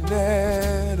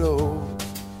 minute old.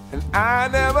 And I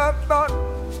never thought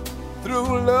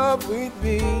through love we'd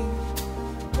be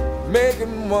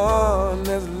making one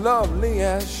as lovely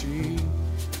as she.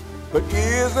 But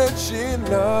isn't she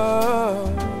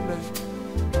lovely?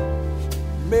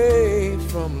 Made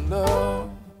from love.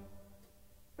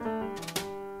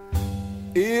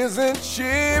 Isn't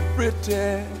she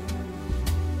pretty?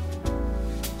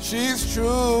 She's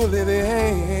truly the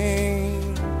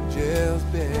angel's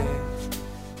best.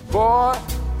 Boy,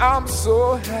 I'm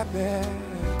so happy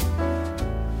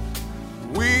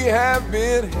we have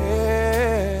been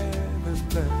heaven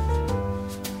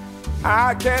blessed.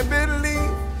 I can't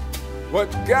believe what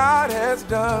God has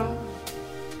done.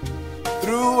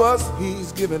 Through us,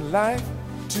 He's given life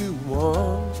to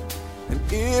one. And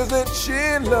isn't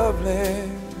she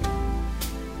lovely?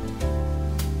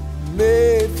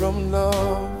 Made from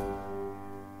love.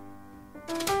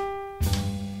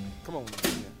 Come on.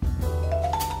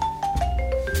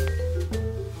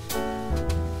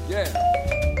 Yeah.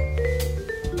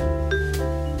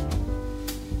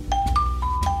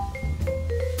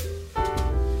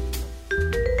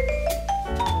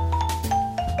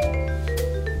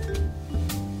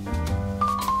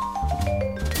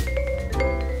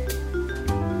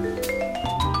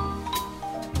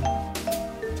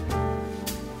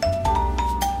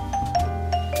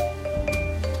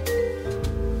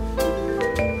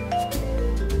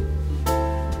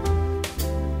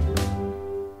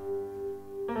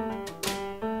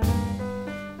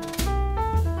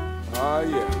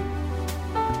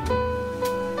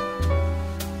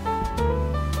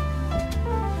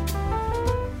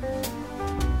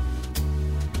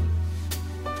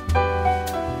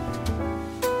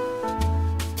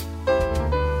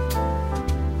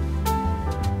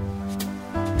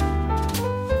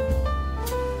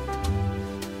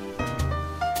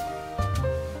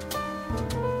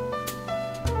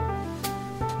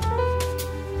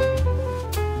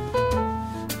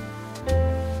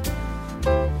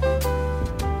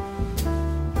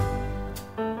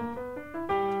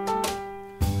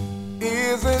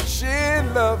 Isn't she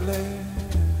lovely?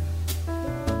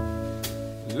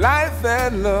 Life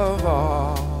and love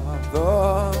are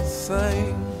the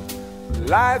same.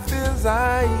 Life is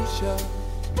Aisha,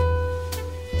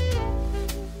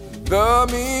 the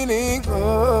meaning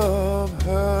of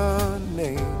her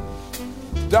name.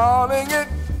 Darling, it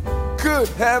could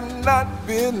have not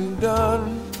been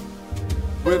done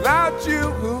without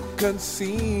you who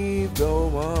conceived the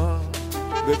one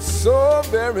that's so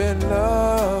very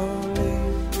lovely.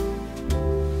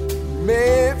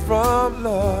 Made get from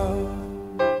love.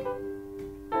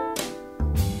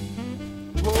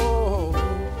 Oh,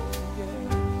 yeah.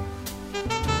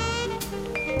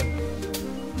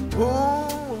 Oh.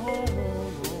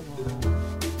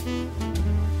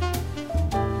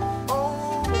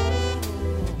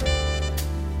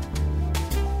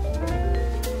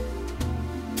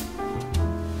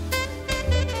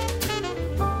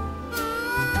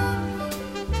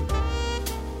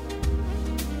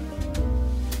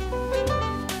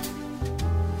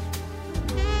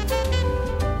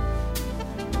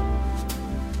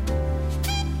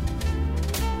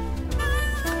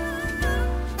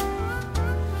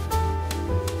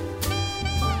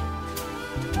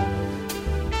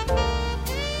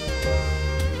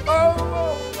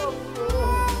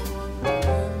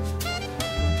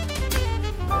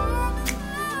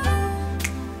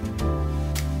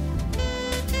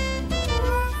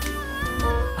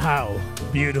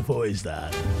 Beautiful is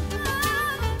that?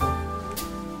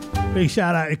 Big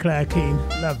shout out to Claire Keane.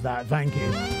 Love that. Thank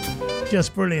you.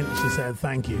 Just brilliant, she said.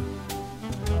 Thank you.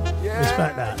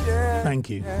 Respect that. Thank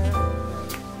you.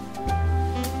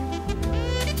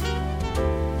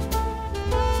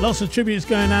 Lots of tributes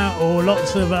going out, or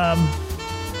lots of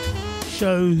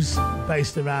shows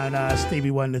based around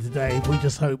Stevie Wonder today. We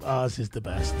just hope ours is the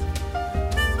best.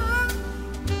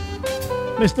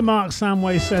 Mr. Mark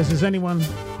Samway says, has anyone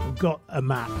got a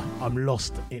map? I'm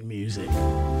lost in music.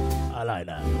 I like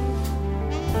that.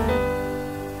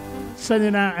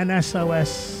 Sending out an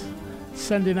SOS,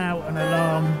 sending out an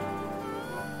alarm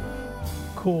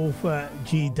call for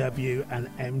GW and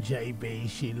MJB.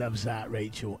 She loves that,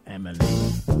 Rachel Emily.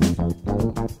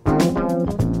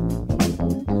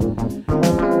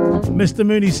 Mr.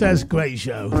 Mooney says, great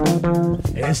show.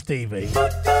 Here's Stevie.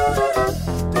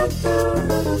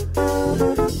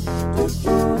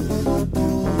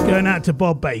 Going out to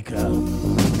Bob Baker.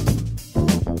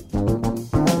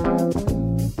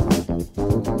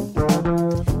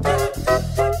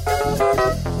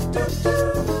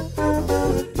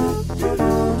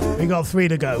 We got 3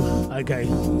 to go. Okay,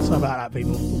 sorry about that,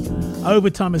 people.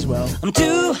 Overtime as well. I'm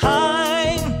too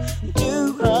high,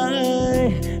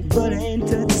 but I ain't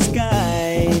touch the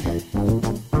sky.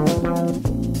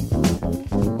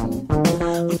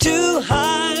 I'm too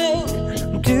high,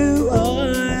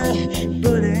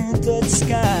 but I ain't touch the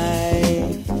sky.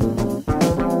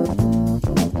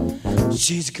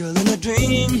 She's a girl in a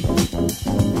dream.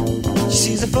 She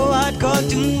sees a 4-eyed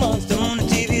cartoon monster on the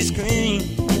TV screen.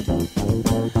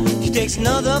 She takes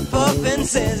another puff and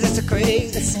says it's a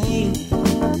crazy scene.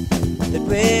 That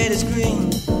red is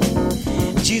green.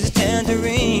 She's a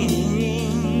tangerine.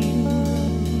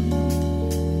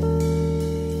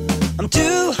 I'm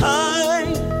too high,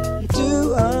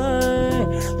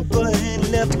 but I ain't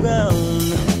left the ground.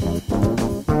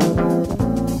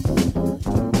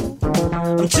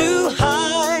 I'm too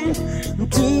high,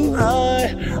 I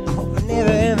hope I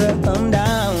never ever come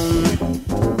down.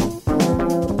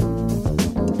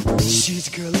 She's a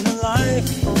girl in her life,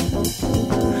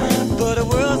 but her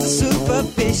world's a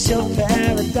superficial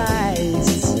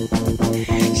paradise.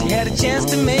 She had a chance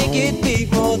to make it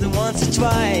big more than once or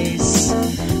twice,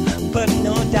 but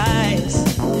no dice,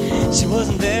 she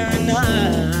wasn't very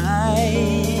nice.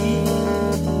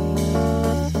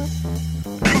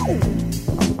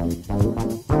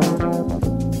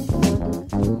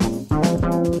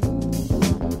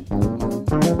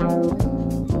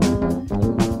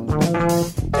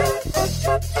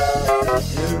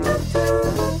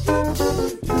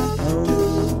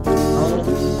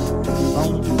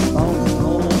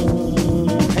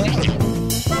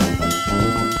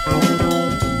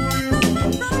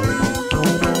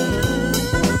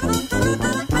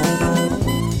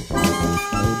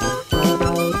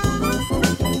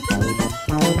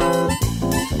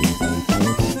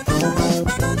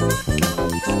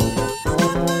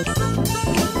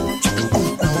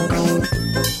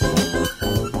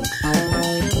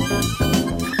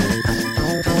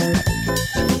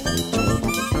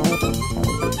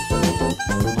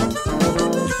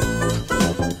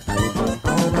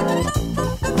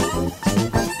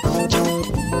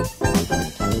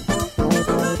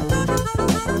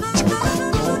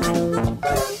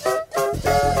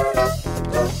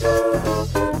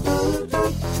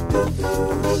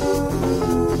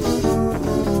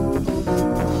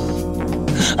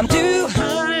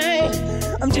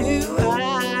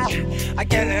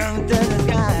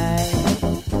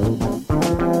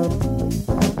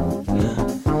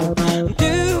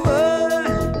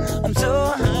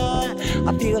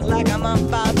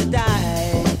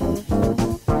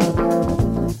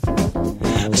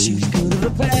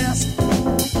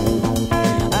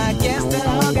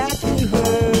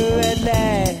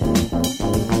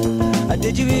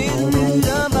 Did you read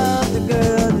about the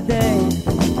girl today?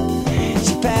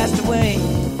 She passed away.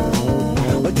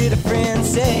 What did a friend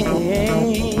say?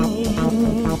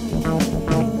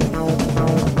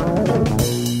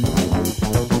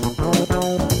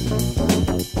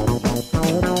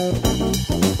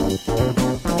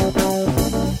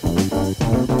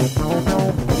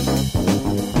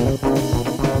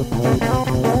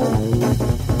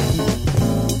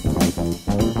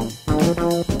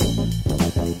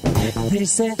 They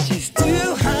said she's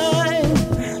too high,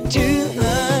 too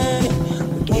high.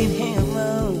 We can't hear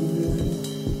her.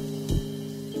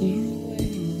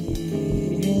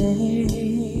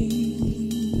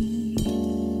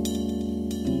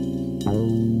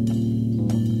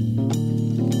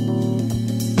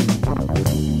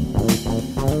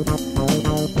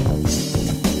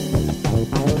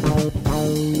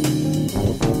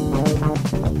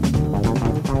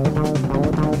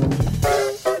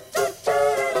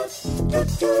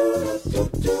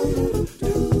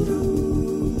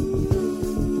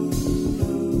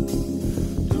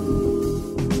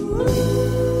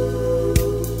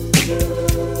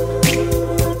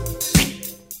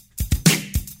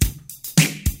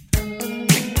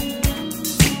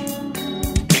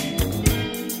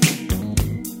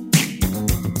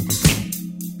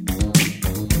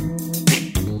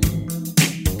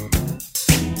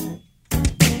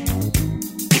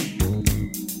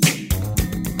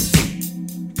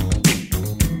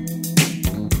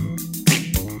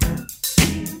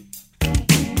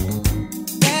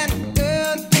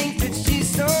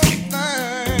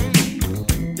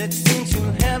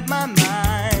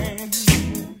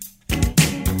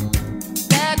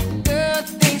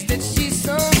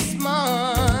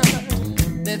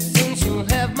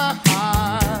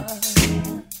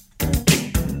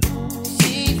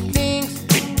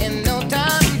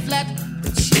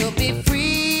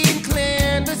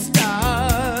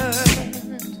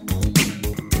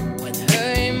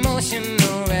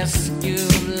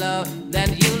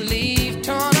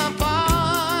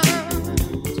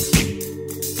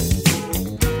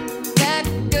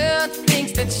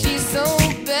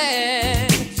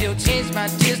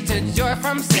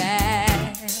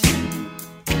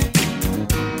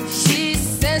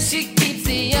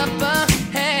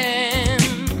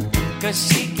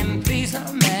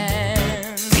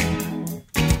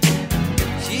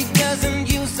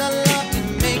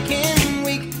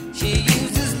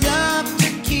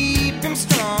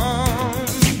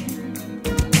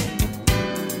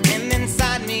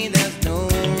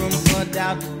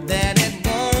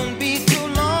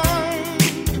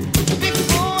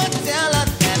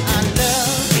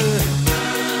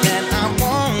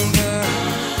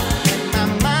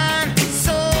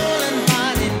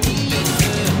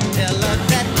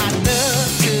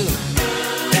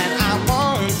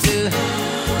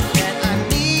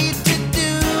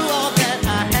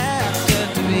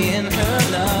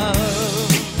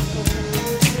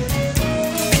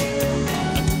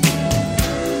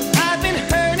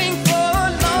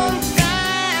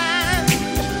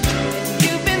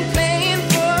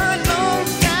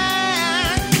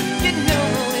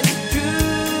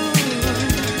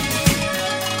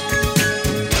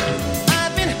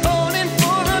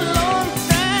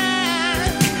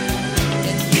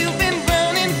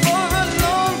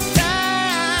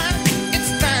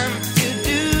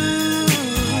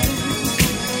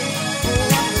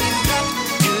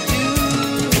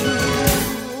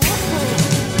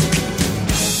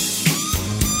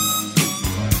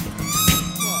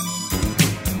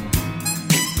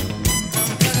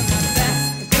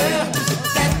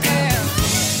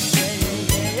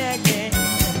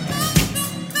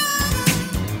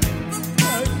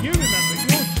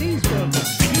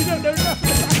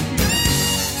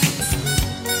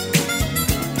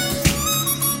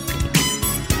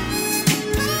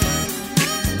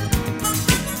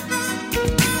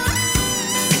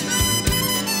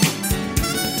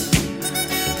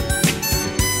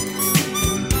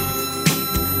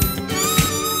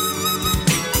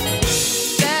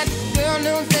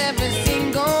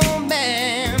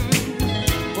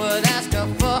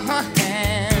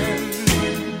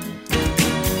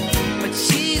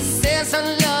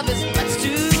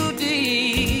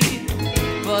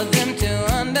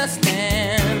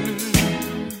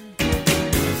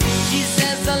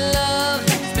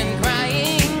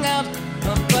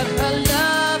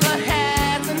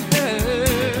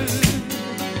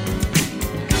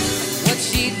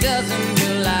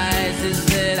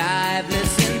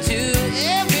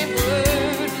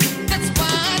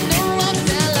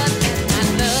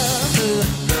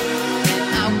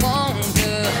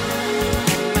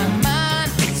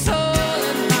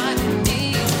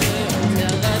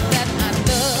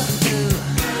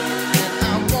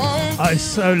 I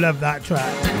so love that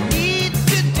track.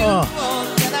 Oh,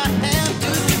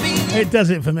 it does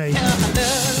it for me.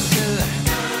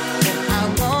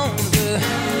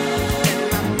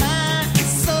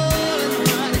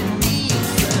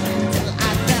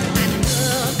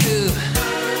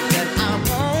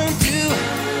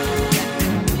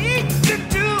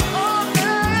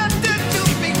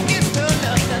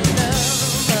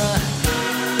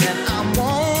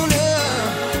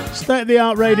 State of the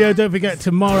Art Radio, don't forget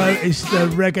tomorrow is the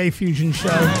Reggae Fusion Show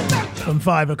from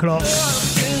 5 o'clock.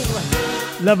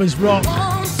 Lovers Rock,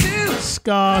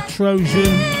 Ska,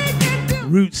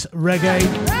 Trojan, Roots Reggae,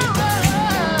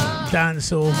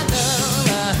 Dancehall.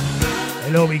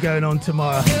 It'll all be going on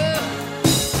tomorrow.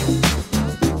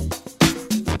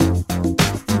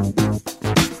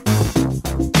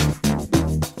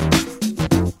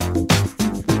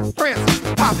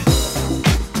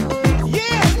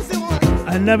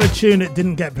 Another tune that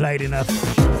didn't get played enough.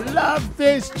 Love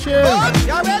this tune.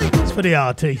 Y'all ready? It's for the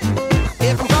RT.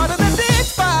 If I'm part of the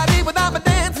dance party without my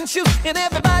dancing shoes and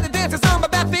everybody dances on my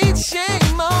back feet,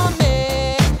 shame on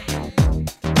me.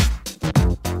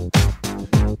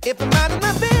 If I'm out of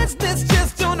my business,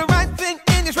 just doing the right thing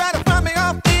and you try to find me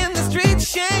off in the street,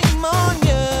 shame on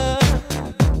you.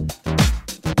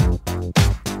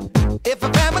 If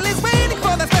a family's waiting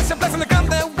for that special blessing to come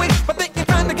their way, but they ain't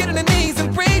trying to get on their knees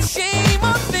and pray, shame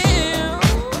on them.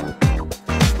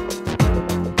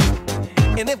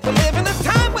 And if we live in a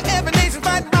time where every nation's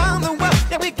fighting around the world,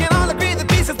 yeah, we can all agree that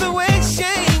peace is the way.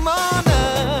 Shame on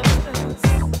us.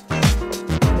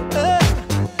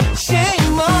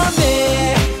 Shame on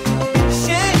me.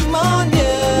 Shame on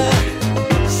you.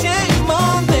 Shame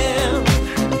on them.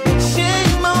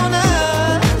 Shame on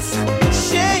us.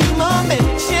 Shame on me.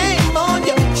 Shame on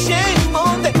you. Shame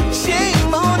on them.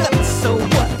 Shame on us. So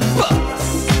what the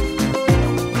fuss?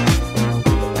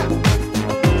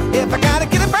 If I gotta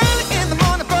get up early in the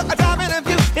morning for a job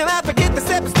interview and I forget to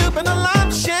set the stupid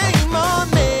alarm, shame on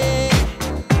me.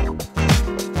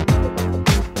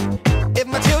 If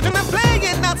my children are playing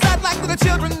outside like little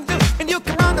children do and you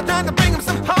come around and trying to bring them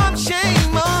some harm,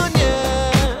 shame on you.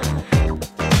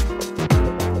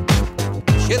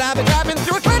 Should I be driving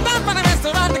through a clear down from a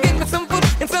restaurant to get me some food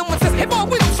and someone says, hey boy,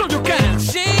 we don't show you kind,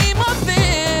 shame on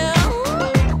them.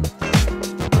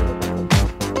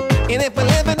 And if we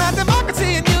live in a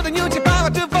democracy and you don't use your power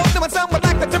to vote, then someone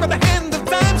like to turn the hand of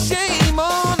time, shame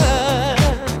on us.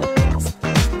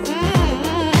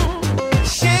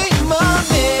 Shame on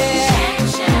me.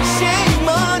 Shame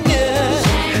on you.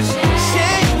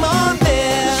 Shame on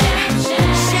them.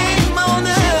 Shame on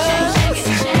us.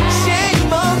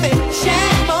 Shame on me.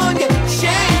 Shame on you.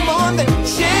 Shame on them.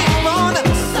 Shame on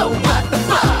us. So what the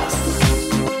fuss?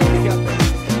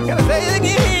 Gotta say it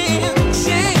again.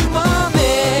 Shame on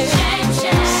me.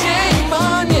 Shame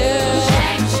on you.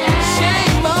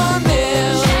 Shame on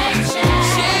them.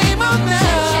 Shame on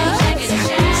us.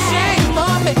 Shame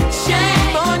on me.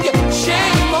 Shame on you.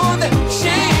 Shame on them.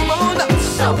 Shame on us.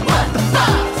 So what the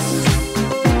fuss?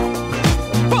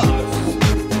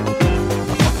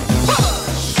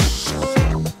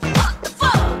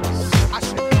 I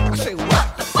say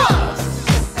what the fuss?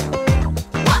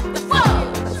 What the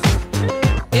fuss?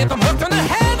 If I'm hooked on the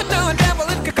hand of doing devil,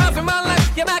 it could cost me my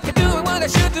life. Yeah, I could do what I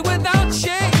should do without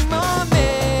shame on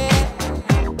me.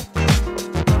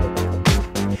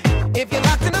 If you're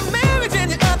locked in a marriage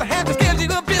and your other half is scared you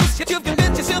abuse, yet you've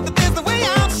convinced yourself that there's a way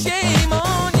out, shame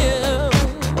on you.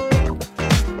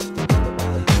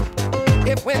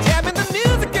 If we're jamming the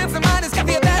music and somebody's got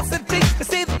the audacity to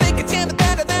say that they can jam it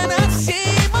better than us,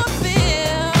 shame on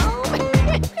them.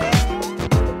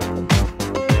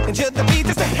 And should there be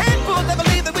just a handful that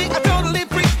believe that we are totally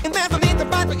free and there's no need to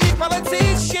fight for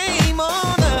equality, shame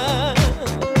on us.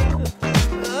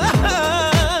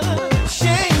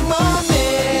 Shame on me.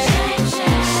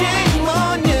 Shame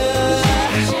on you.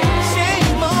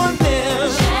 Shame on them.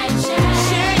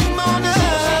 Shame on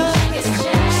us.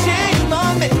 Shame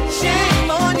on me.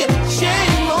 Shame on you.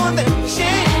 Shame on them.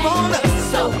 Shame on us.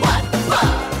 So what the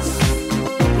fuss?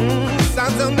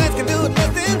 Sounds so nice, can do it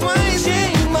best in twice.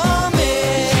 Shame on me.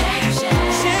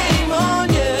 Shame on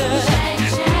you.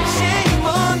 Shame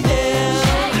on them.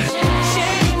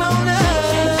 Shame on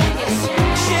us.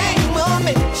 Shame on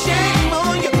me. Shame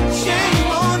on you.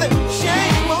 Shame on them.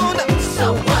 Shame on us. So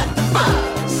what the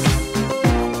fuss?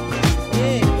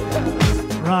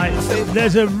 Yeah. Right,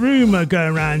 there's a rumour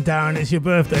going around, Darren, it's your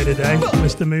birthday today,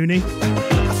 Mr. Mooney.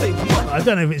 I say what? I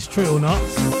don't know if it's true or not.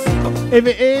 If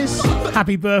it is,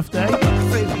 happy birthday.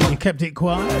 You kept it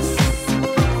quiet.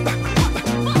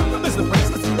 Listen,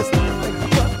 friends, listen.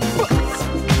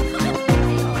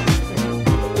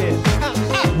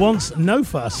 wants no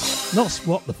fuss. Not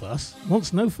swap the fuss.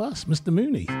 Wants no fuss, Mr.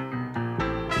 Mooney.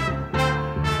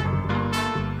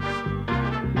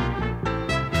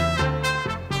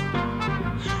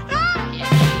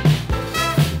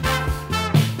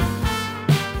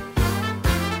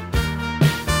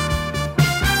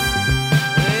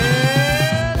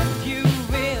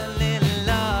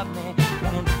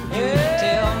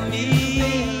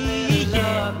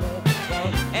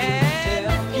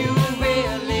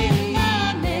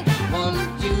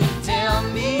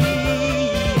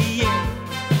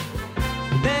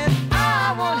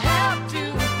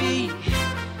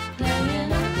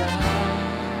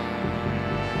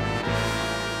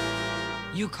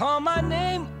 Call my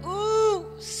name, ooh,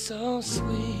 so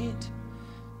sweet,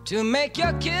 to make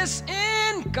your kiss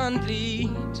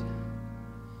incomplete.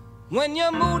 When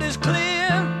your mood is clear,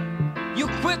 you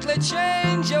quickly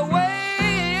change your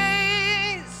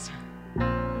ways.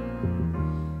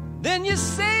 Then you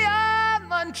say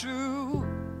I'm untrue.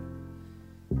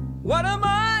 What am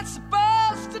I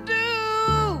supposed to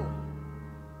do?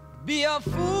 Be a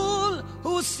fool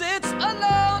who sits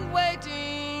alone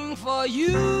waiting for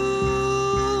you.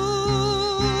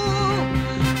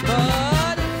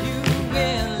 But if you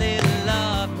really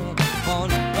love me,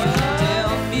 won't you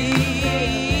tell me?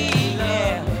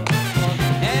 Yeah.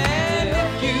 And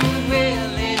if you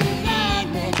really need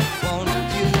me, won't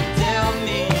you tell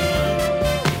me?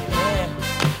 Yeah.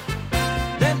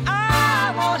 Then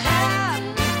I won't have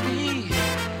to be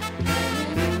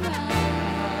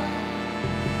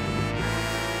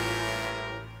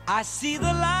I see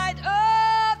the light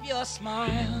of your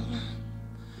smile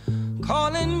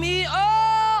calling me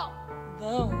all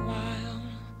the while.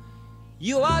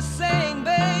 You are saying,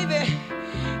 baby,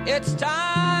 it's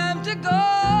time to go.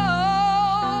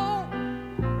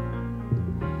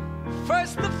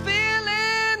 First the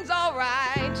feeling's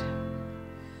alright,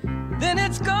 then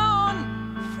it's gone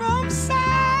from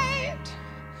sight.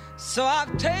 So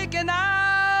I've taken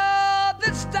out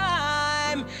this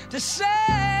time to say,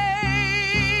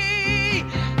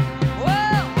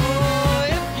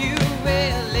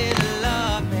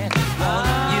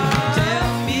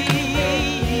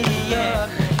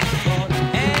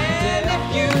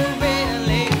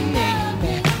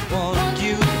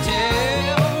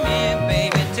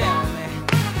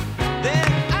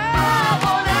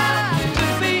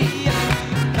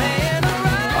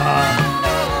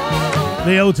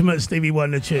 the ultimate Stevie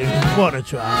Wonder tune. What a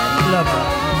track. Love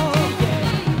that.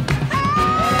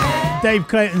 Dave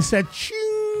Clayton said, "Ching."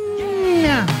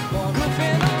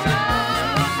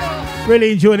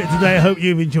 Really enjoyed it today. I hope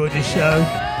you've enjoyed the show.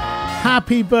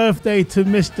 Happy birthday to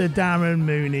Mr. Darren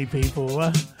Mooney, people.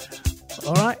 All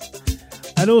right.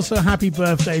 And also happy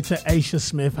birthday to Aisha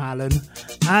Smith Allen.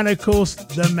 And of course,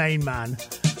 the main man,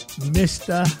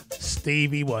 Mr.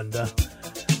 Stevie Wonder.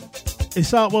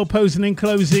 It's Artwell posing in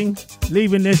closing.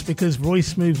 Leaving this because Roy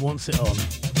Smooth wants it on.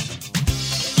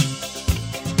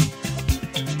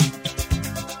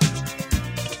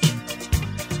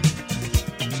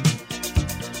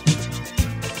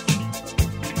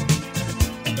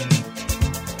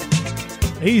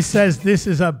 He says this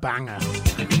is a banger. It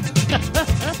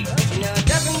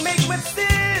doesn't make much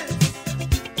sense.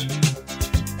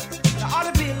 There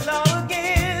ought to be law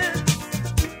against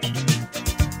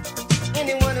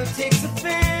anyone who takes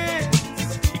offense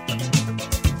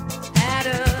at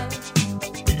a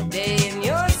day in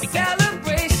your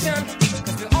celebration.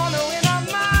 'Cause we all know in our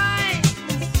minds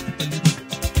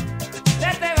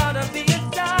that there ought to be a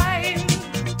time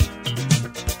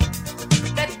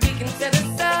that we can set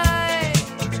aside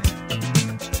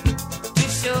to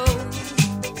show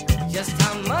just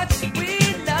how much we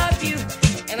love you.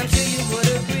 And I'm sure you would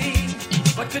agree,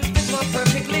 what could fit more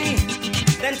perfectly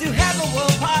than to have a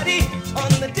world party on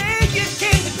the day you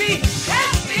came to be.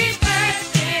 Happy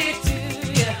birthday to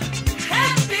you.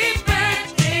 Happy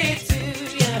birthday to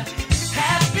you.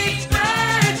 Happy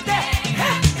birthday.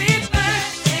 Happy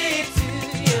birthday to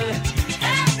you.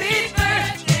 Happy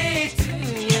birthday to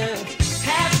you.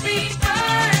 Happy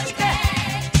birthday.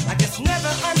 I just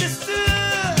never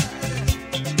understood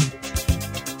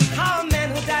how a man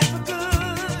who died for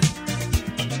good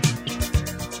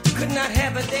could not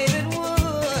have a David Wood.